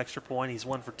up the extra point. He's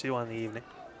 1 for 2 on the evening.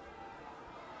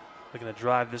 Looking to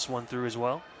drive this one through as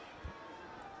well.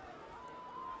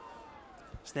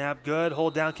 Snap good.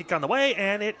 Hold down. Kick on the way.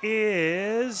 And it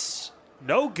is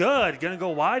no good. Going to go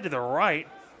wide to the right.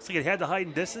 Looks like it had the height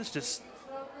and distance. Just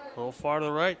a little far to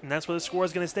the right. And that's where the score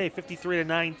is going to stay.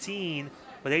 53-19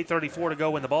 with 8:34 to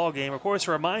go in the ball game. Of course,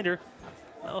 a reminder,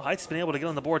 Heights has been able to get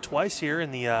on the board twice here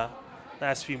in the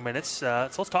last few minutes. So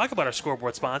let's talk about our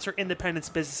scoreboard sponsor, Independence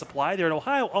Business Supply. They're an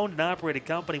Ohio-owned and operated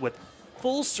company with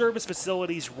full-service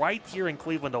facilities right here in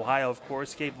Cleveland, Ohio, of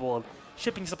course, capable of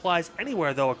shipping supplies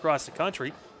anywhere, though, across the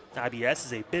country. IBS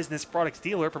is a business products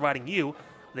dealer providing you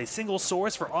with a single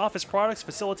source for office products,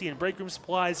 facility and break room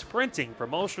supplies, printing,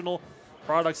 promotional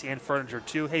products, and furniture,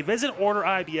 too. Hey, visit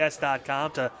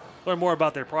orderibs.com to learn more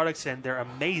about their products and their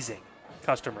amazing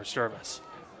customer service.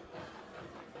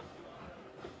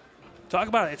 Talk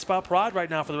about it. It's about pride right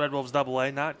now for the Red Wolves AA.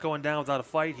 Not going down without a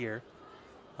fight here.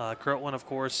 Kirtland, of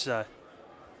course, not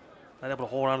able to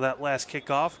hold on to that last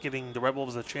kickoff, giving the Red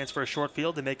Wolves a chance for a short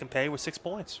field to make them pay with 6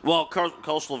 points. Well,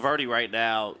 Coach Laverty right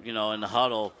now, in the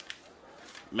huddle,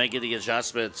 making the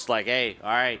adjustments like, hey,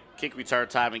 all right, kick return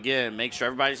time again. Make sure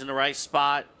everybody's in the right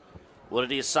spot. What are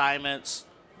the assignments?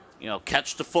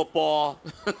 Catch the football.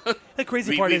 The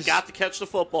crazy part is we've got to catch the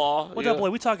football. Well, double A,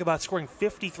 we talk about scoring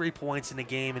 53 points in a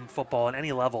game in football at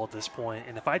any level at this point,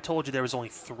 and if I told you there was only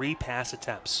 3 pass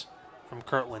attempts from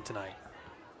Kirtland tonight,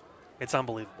 it's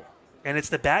unbelievable. And it's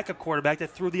the backup quarterback that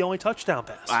threw the only touchdown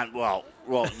pass. Well,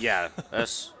 yeah,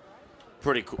 that's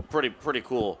pretty cool. Pretty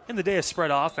cool. In the day of spread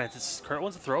offense,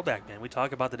 Kirtland's a throwback, man. We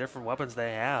talk about the different weapons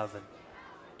they have, and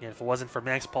if it wasn't for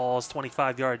Max Paul's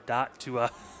 25-yard dot to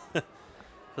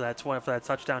for that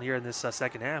touchdown here in this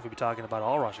second half, we'd be talking about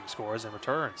all rushing scores and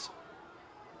returns.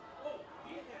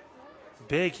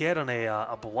 Big hit on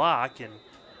a block and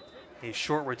a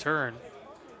short return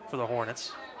for the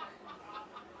Hornets.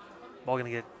 Ball going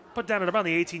to get put down at about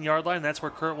the 18-yard line. That's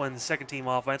where Kirtland's second-team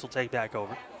offense will take back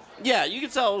over. Yeah, you can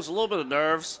tell it was a little bit of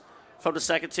nerves from the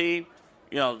second team.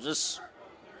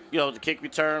 The kick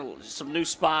return, some new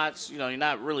spots. You're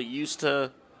not really used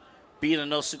to being in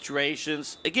those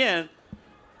situations. Again,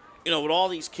 with all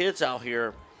these kids out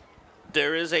here,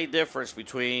 there is a difference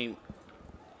between,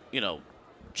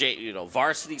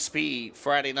 varsity speed,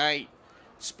 Friday night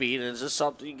speed, and it's just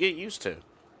something you get used to.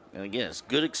 And again, it's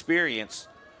good experience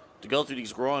to go through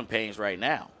these growing pains right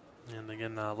now. And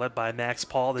again, led by Max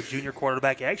Paul, the junior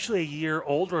quarterback, actually a year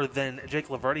older than Jake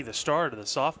Laverty, the starter, the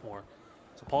sophomore.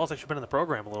 So Paul's actually been in the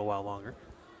program a little while longer.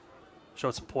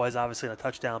 Showed some poise, obviously, on a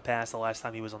touchdown pass the last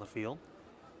time he was on the field.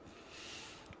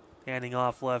 Handing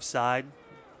off left side.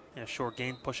 Short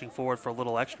gain, pushing forward for a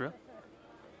little extra.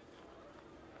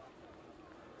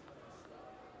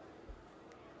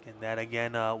 And that,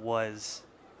 again, was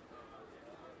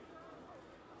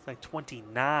it's like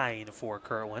 29 for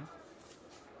Kirtland.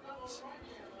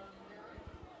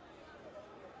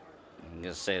 I'm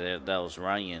going to say that was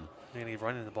Ryan. And he's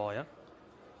running the ball, yeah.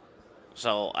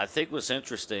 So I think what's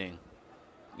interesting,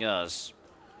 is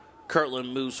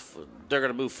Kirtland they're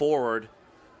going to move forward,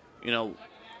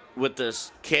 with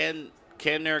this. Can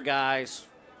their guys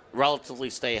relatively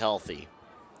stay healthy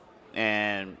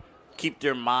and keep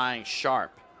their mind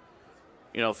sharp,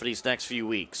 for these next few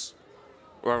weeks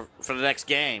or for the next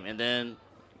game, and then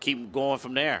keep going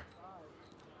from there?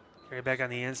 Carry back on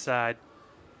the inside.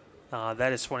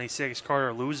 That is 26,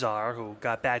 Carter Luzar, who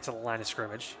got back to the line of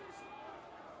scrimmage.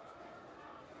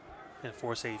 And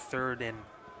force a third and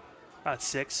about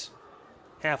 6.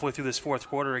 Halfway through this fourth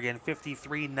quarter, again,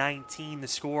 53-19 the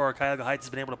score. Cuyahoga Heights has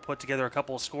been able to put together a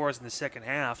couple of scores in the second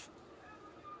half.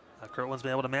 Kirtland's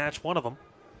been able to match one of them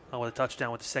with a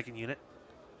touchdown with the second unit.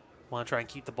 Want to try and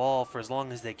keep the ball for as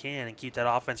long as they can and keep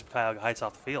that offense for Cuyahoga Heights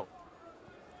off the field.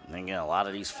 And again, a lot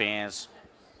of these fans,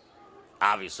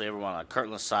 obviously everyone on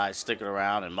Kirtland's side sticking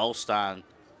around, and most on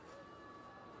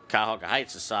Cuyahoga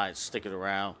Heights' side sticking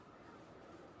around.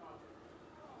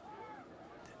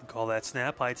 Didn't call that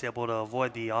snap. Heights able to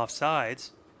avoid the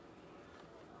offsides.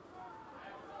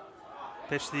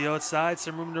 Pitch to the outside,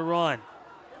 some room to run.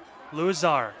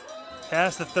 Luzar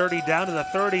past the 30 down to the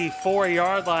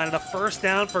 34-yard line, and a first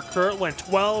down for Kirtland.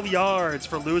 12 yards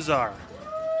for Luzar.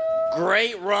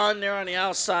 Great run there on the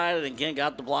outside, and again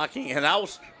got the blocking. And I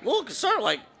was a little concerned,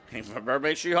 like, hey, better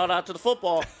make sure you hold out to the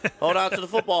football. Hold out to the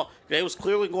football. They was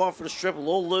clearly going for the strip, a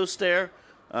little loose there,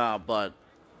 but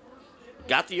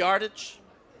got the yardage,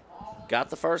 got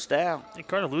the first down. And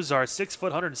Carter Luzar, 6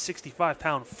 foot,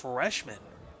 165-pound freshman.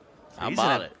 How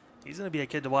about it? He's going to be a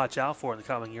kid to watch out for in the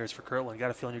coming years for Kirtland. Got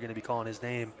a feeling you're going to be calling his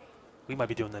name. We might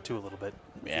be doing that too a little bit.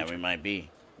 Yeah, we might be.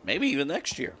 Maybe even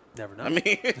next year. Never know. I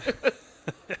mean,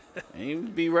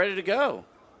 he'd be ready to go.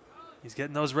 He's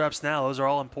getting those reps now. Those are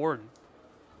all important.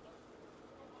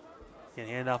 And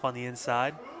handoff on the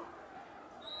inside.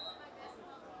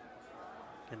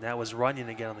 And that was Runyon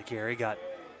again on the carry. Got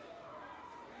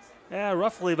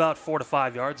roughly about 4 to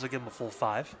 5 yards. I'll give him a full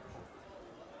 5.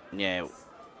 Yeah,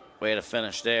 way to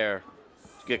finish there.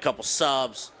 Get a couple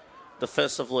subs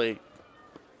defensively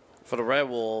for the Red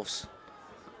Wolves.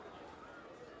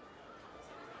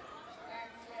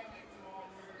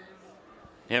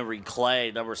 Henry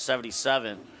Clay, number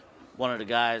 77, one of the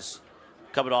guys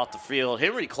coming off the field.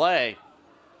 Henry Clay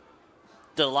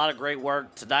did a lot of great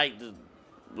work tonight.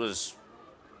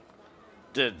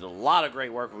 Did a lot of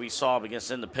great work. We saw him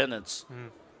against Independence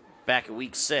back in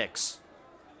week 6.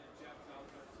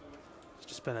 It's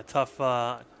just been a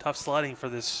tough sledding for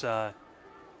this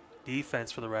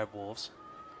defense for the Red Wolves.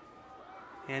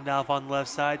 Handoff on the left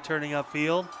side, turning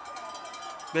upfield.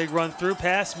 Big run through,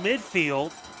 pass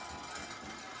midfield.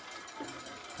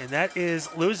 And that is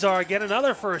Luzar getting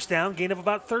another first down, gain of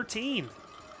about 13.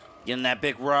 Getting that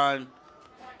big run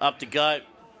up the gut.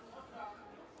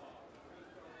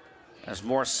 As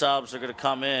more subs are going to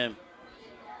come in,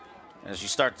 as you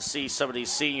start to see some of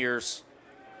these seniors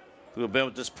who have been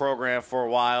with this program for a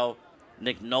while.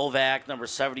 Nick Novak, number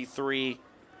 73.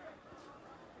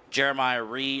 Jeremiah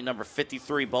Reed, number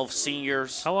 53, both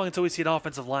seniors. How long until we see an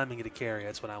offensive lineman get a carry?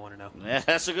 That's what I want to know. Yeah,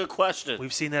 that's a good question.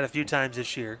 We've seen that a few times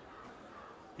this year.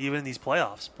 even in these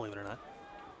playoffs, believe it or not.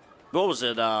 What was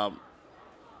it?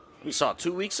 We saw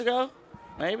 2 weeks ago,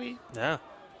 maybe? Yeah.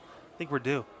 I think we're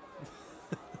due.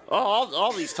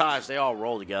 All these ties, they all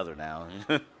roll together now.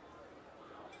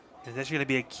 It's actually going to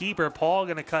be a keeper. Paul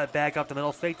going to cut back up the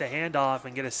middle, fake the handoff,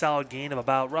 and get a solid gain of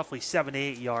about roughly 7 to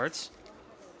 8 yards.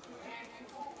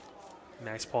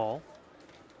 Max Paul,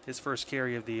 his first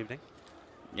carry of the evening.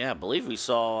 Yeah, I believe we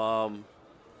saw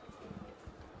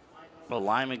a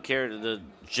lineman carry the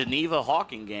Geneva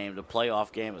Hawking game, the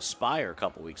playoff game of Spire a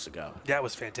couple weeks ago. That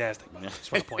was fantastic. I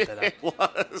just want to point that out. It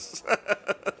was.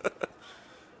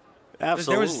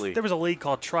 Absolutely. There was a league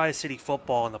called Tri-City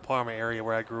Football in the Parma area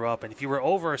where I grew up, and if you were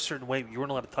over a certain weight, you weren't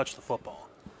allowed to touch the football.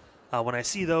 When I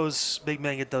see those big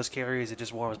men get those carries, it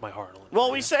just warms my heart a little.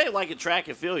 Well, we say like in track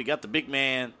and field, you got the big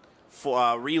man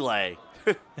for relay.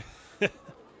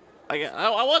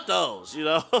 I want those, you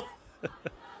know.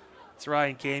 It's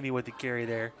Ryan Camey with the carry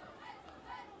there.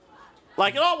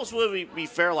 Like, it almost would be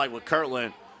fair, like with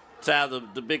Kirtland, to have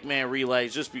the big man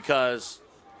relays, just because,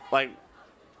 like,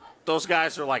 those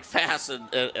guys are like fast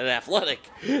and athletic.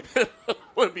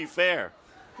 Wouldn't be fair.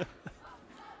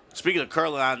 Speaking of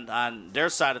Kirtland, on their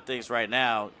side of things right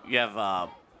now, you have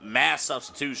mass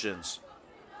substitutions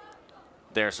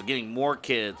there, so getting more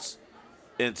kids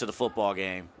into the football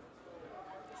game.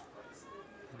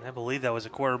 And I believe that was a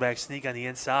quarterback sneak on the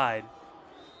inside.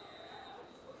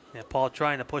 Yeah, Paul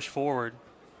trying to push forward.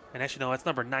 And actually, no, that's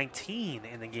number 19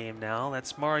 in the game now.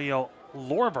 That's Mario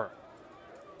Lorber,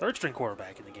 third-string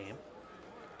quarterback in the game.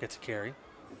 Gets a carry.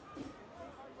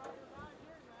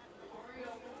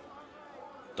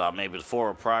 Thought maybe the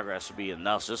forward progress would be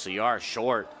enough. Just a yard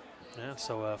short. Yeah,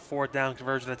 so a fourth down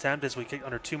conversion attempt as we kick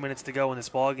under 2 minutes to go in this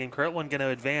ball game. Kirtland going to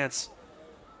advance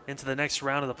into the next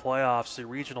round of the playoffs, the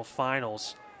regional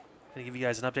finals. Going to give you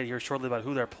guys an update here shortly about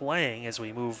who they're playing as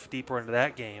we move deeper into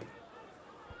that game.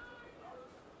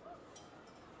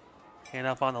 Hand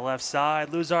up on the left side.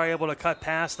 Luzar able to cut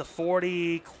past the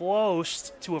 40,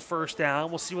 close to a first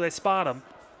down. We'll see where they spot him.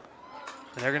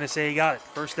 And they're going to say he got it.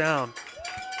 First down.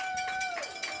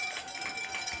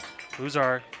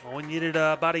 Luzar only needed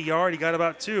about a yard. He got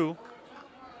about 2.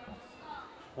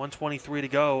 1:23 to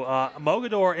go.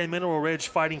 Mogador and Mineral Ridge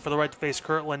fighting for the right to face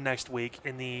Kirtland next week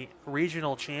in the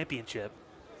regional championship.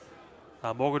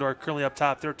 Mogador currently up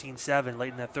top 13-7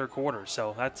 late in that third quarter.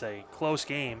 So that's a close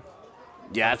game.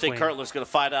 Yeah, I think Kirtland's going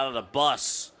to find out on the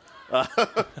bus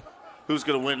who's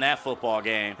going to win that football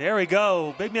game. There we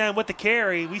go. Big man with the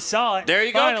carry. We saw it. There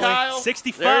you Finally. go, Kyle.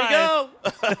 65. There you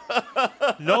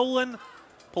go. Nolan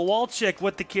Pawalczyk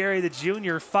with the carry, the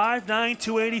junior, 5'9",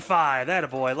 285. That a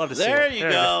boy. I love to see it. There you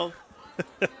go.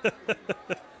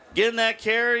 Getting that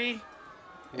carry.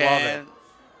 Love it.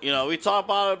 You know, we talked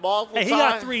about it multiple times. Hey, he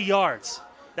got 3 yards.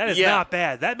 That is not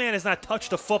bad. That man has not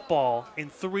touched a football in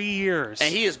 3 years.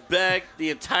 And he has begged the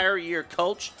entire year,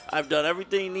 Coach, I've done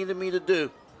everything you needed me to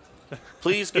do.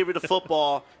 Please give me the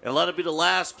football and let it be the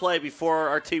last play before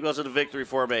our team goes into victory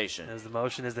formation. As the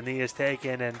motion as the knee is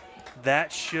taken, and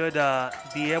that should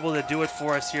be able to do it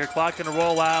for us here. Clock going to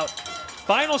roll out.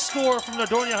 Final score from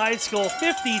Nordonia High School,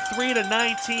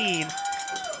 53-19.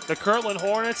 The Kirtland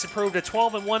Hornets improved to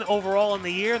 12-1 overall in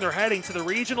the year. They're heading to the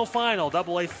regional final.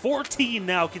 AA 14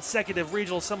 now consecutive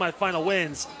regional semifinal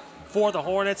wins for the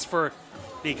Hornets. For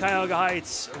the Cuyahoga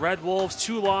Heights Red Wolves,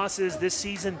 2 losses this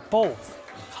season, both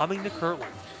coming to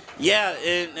Kirtland. Yeah,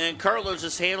 and Kirtland's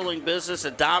just handling business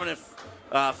in dominant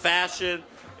fashion.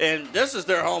 And this is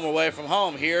their home away from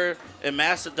home here in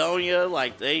Macedonia.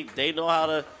 Like, they know how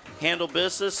to handle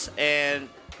business. And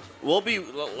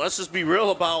let's just be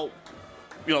real about,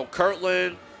 you know,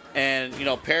 Kirtland and, you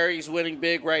know, Perry's winning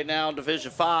big right now in Division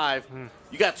 5.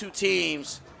 You got 2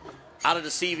 teams out of the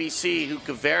CVC who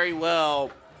could very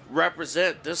well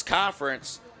represent this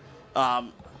conference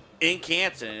in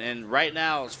Canton. And right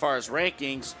now, as far as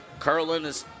rankings, Kirtland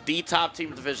is the top team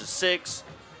in Division 6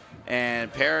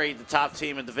 and Perry the top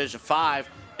team in Division 5.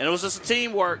 And it was just a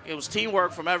teamwork. It was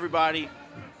teamwork from everybody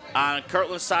on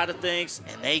Kirtland's side of things,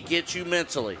 and they get you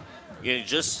mentally. You know,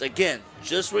 just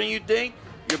when you think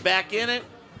you're back in it,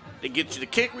 they get you the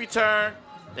kick return,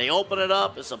 they open it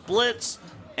up, it's a blitz,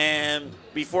 and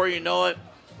before you know it,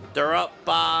 they're up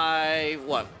by,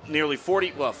 nearly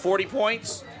 40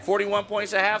 points, 41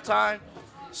 points at halftime.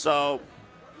 So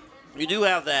you do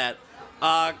have that.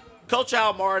 Coach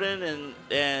Al Martin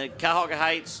and Cuyahoga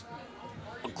Heights,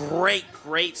 a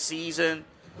great season.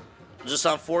 Just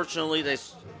unfortunately, they,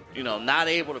 you know, not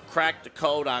able to crack the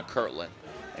code on Kirtland.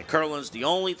 And Kirtland's the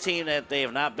only team that they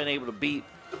have not been able to beat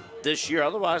this year.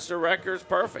 Otherwise, their record is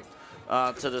perfect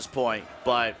to this point.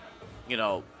 But, you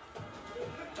know,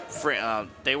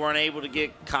 they weren't able to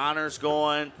get Connors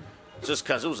going just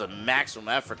because it was a maximum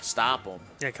effort to stop him.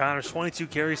 Yeah, Connors, 22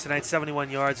 carries tonight, 71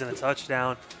 yards and a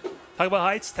touchdown. Talk about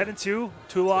Heights, 10-2,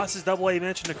 2 losses. Double-A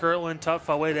mentioned to Kirtland, tough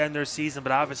way to end their season,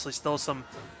 but obviously still some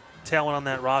talent on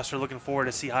that roster. Looking forward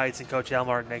to see Heights and Coach Al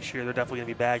Martin next year. They're definitely going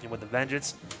to be back in with a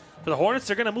vengeance. For the Hornets,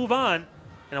 they're going to move on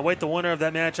and await the winner of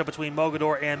that matchup between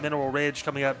Mogador and Mineral Ridge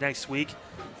coming up next week.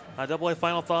 Double-A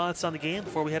final thoughts on the game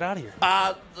before we head out of here?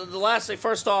 The last thing,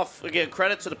 first off, again,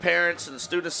 credit to the parents and the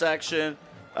student section.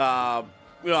 On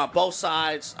both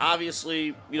sides,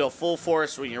 obviously, full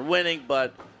force when you're winning,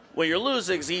 but when you're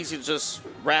losing, it's easy to just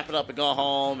wrap it up and go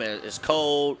home. It's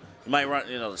cold. You might run,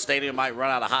 the stadium might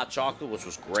run out of hot chocolate, which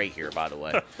was great here, by the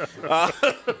way.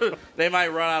 They might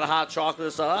run out of hot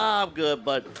chocolate. So I'm good,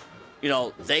 but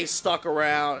they stuck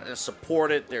around and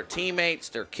supported their teammates,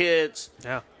 their kids,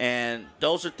 and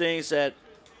those are things that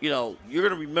you're going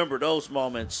to remember those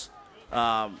moments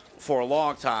for a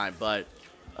long time. But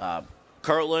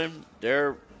Kirtland,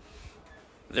 they're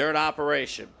an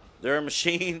operation. They're a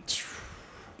machine.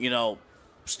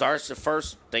 Starts at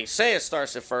first. They say it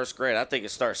starts at first grade. I think it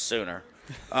starts sooner.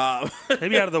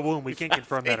 Maybe out of the womb. We can't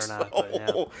confirm that or not.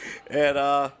 So.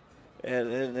 But,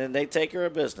 and they take care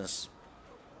of business.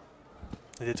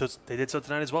 They did so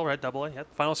tonight as well, right? Double-A.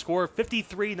 Yep. Final score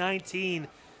 53-19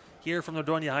 here from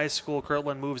Nordonia High School.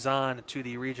 Kirtland moves on to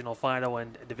the regional final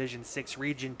in Division 6,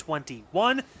 Region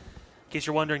 21. In case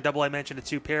you're wondering, Double-A mentioned it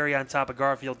too. Perry on top of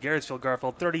Garfield. Garfield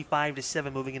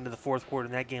 35-7 moving into the fourth quarter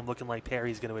in that game, looking like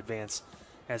Perry's going to advance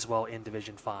as well in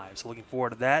Division 5. So looking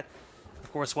forward to that.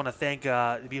 Of course, want to thank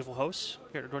the beautiful hosts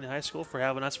here at Nordonia High School for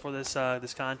having us for this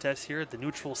this contest here at the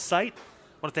neutral site.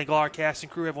 Want to thank all our cast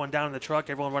and crew, everyone down in the truck,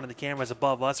 everyone running the cameras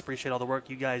above us. Appreciate all the work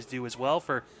you guys do as well.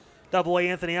 For Double-A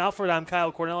Anthony Alford, I'm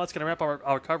Kyle Cornell. That's going to wrap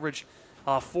our coverage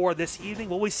for this evening.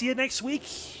 Will we see you next week?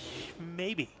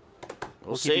 Maybe.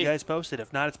 We'll keep you guys posted.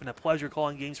 If not, it's been a pleasure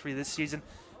calling games for you this season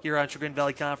here on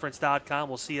ChagrinValleyConference.com.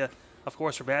 We'll see you, of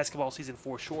course, for basketball season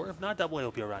for sure. If not, Double-A will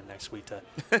be around next week to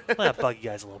bug you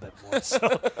guys a little bit more. So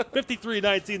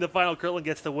 53-19, the final. Kirtland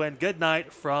gets the win. Good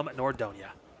night from Nordonia.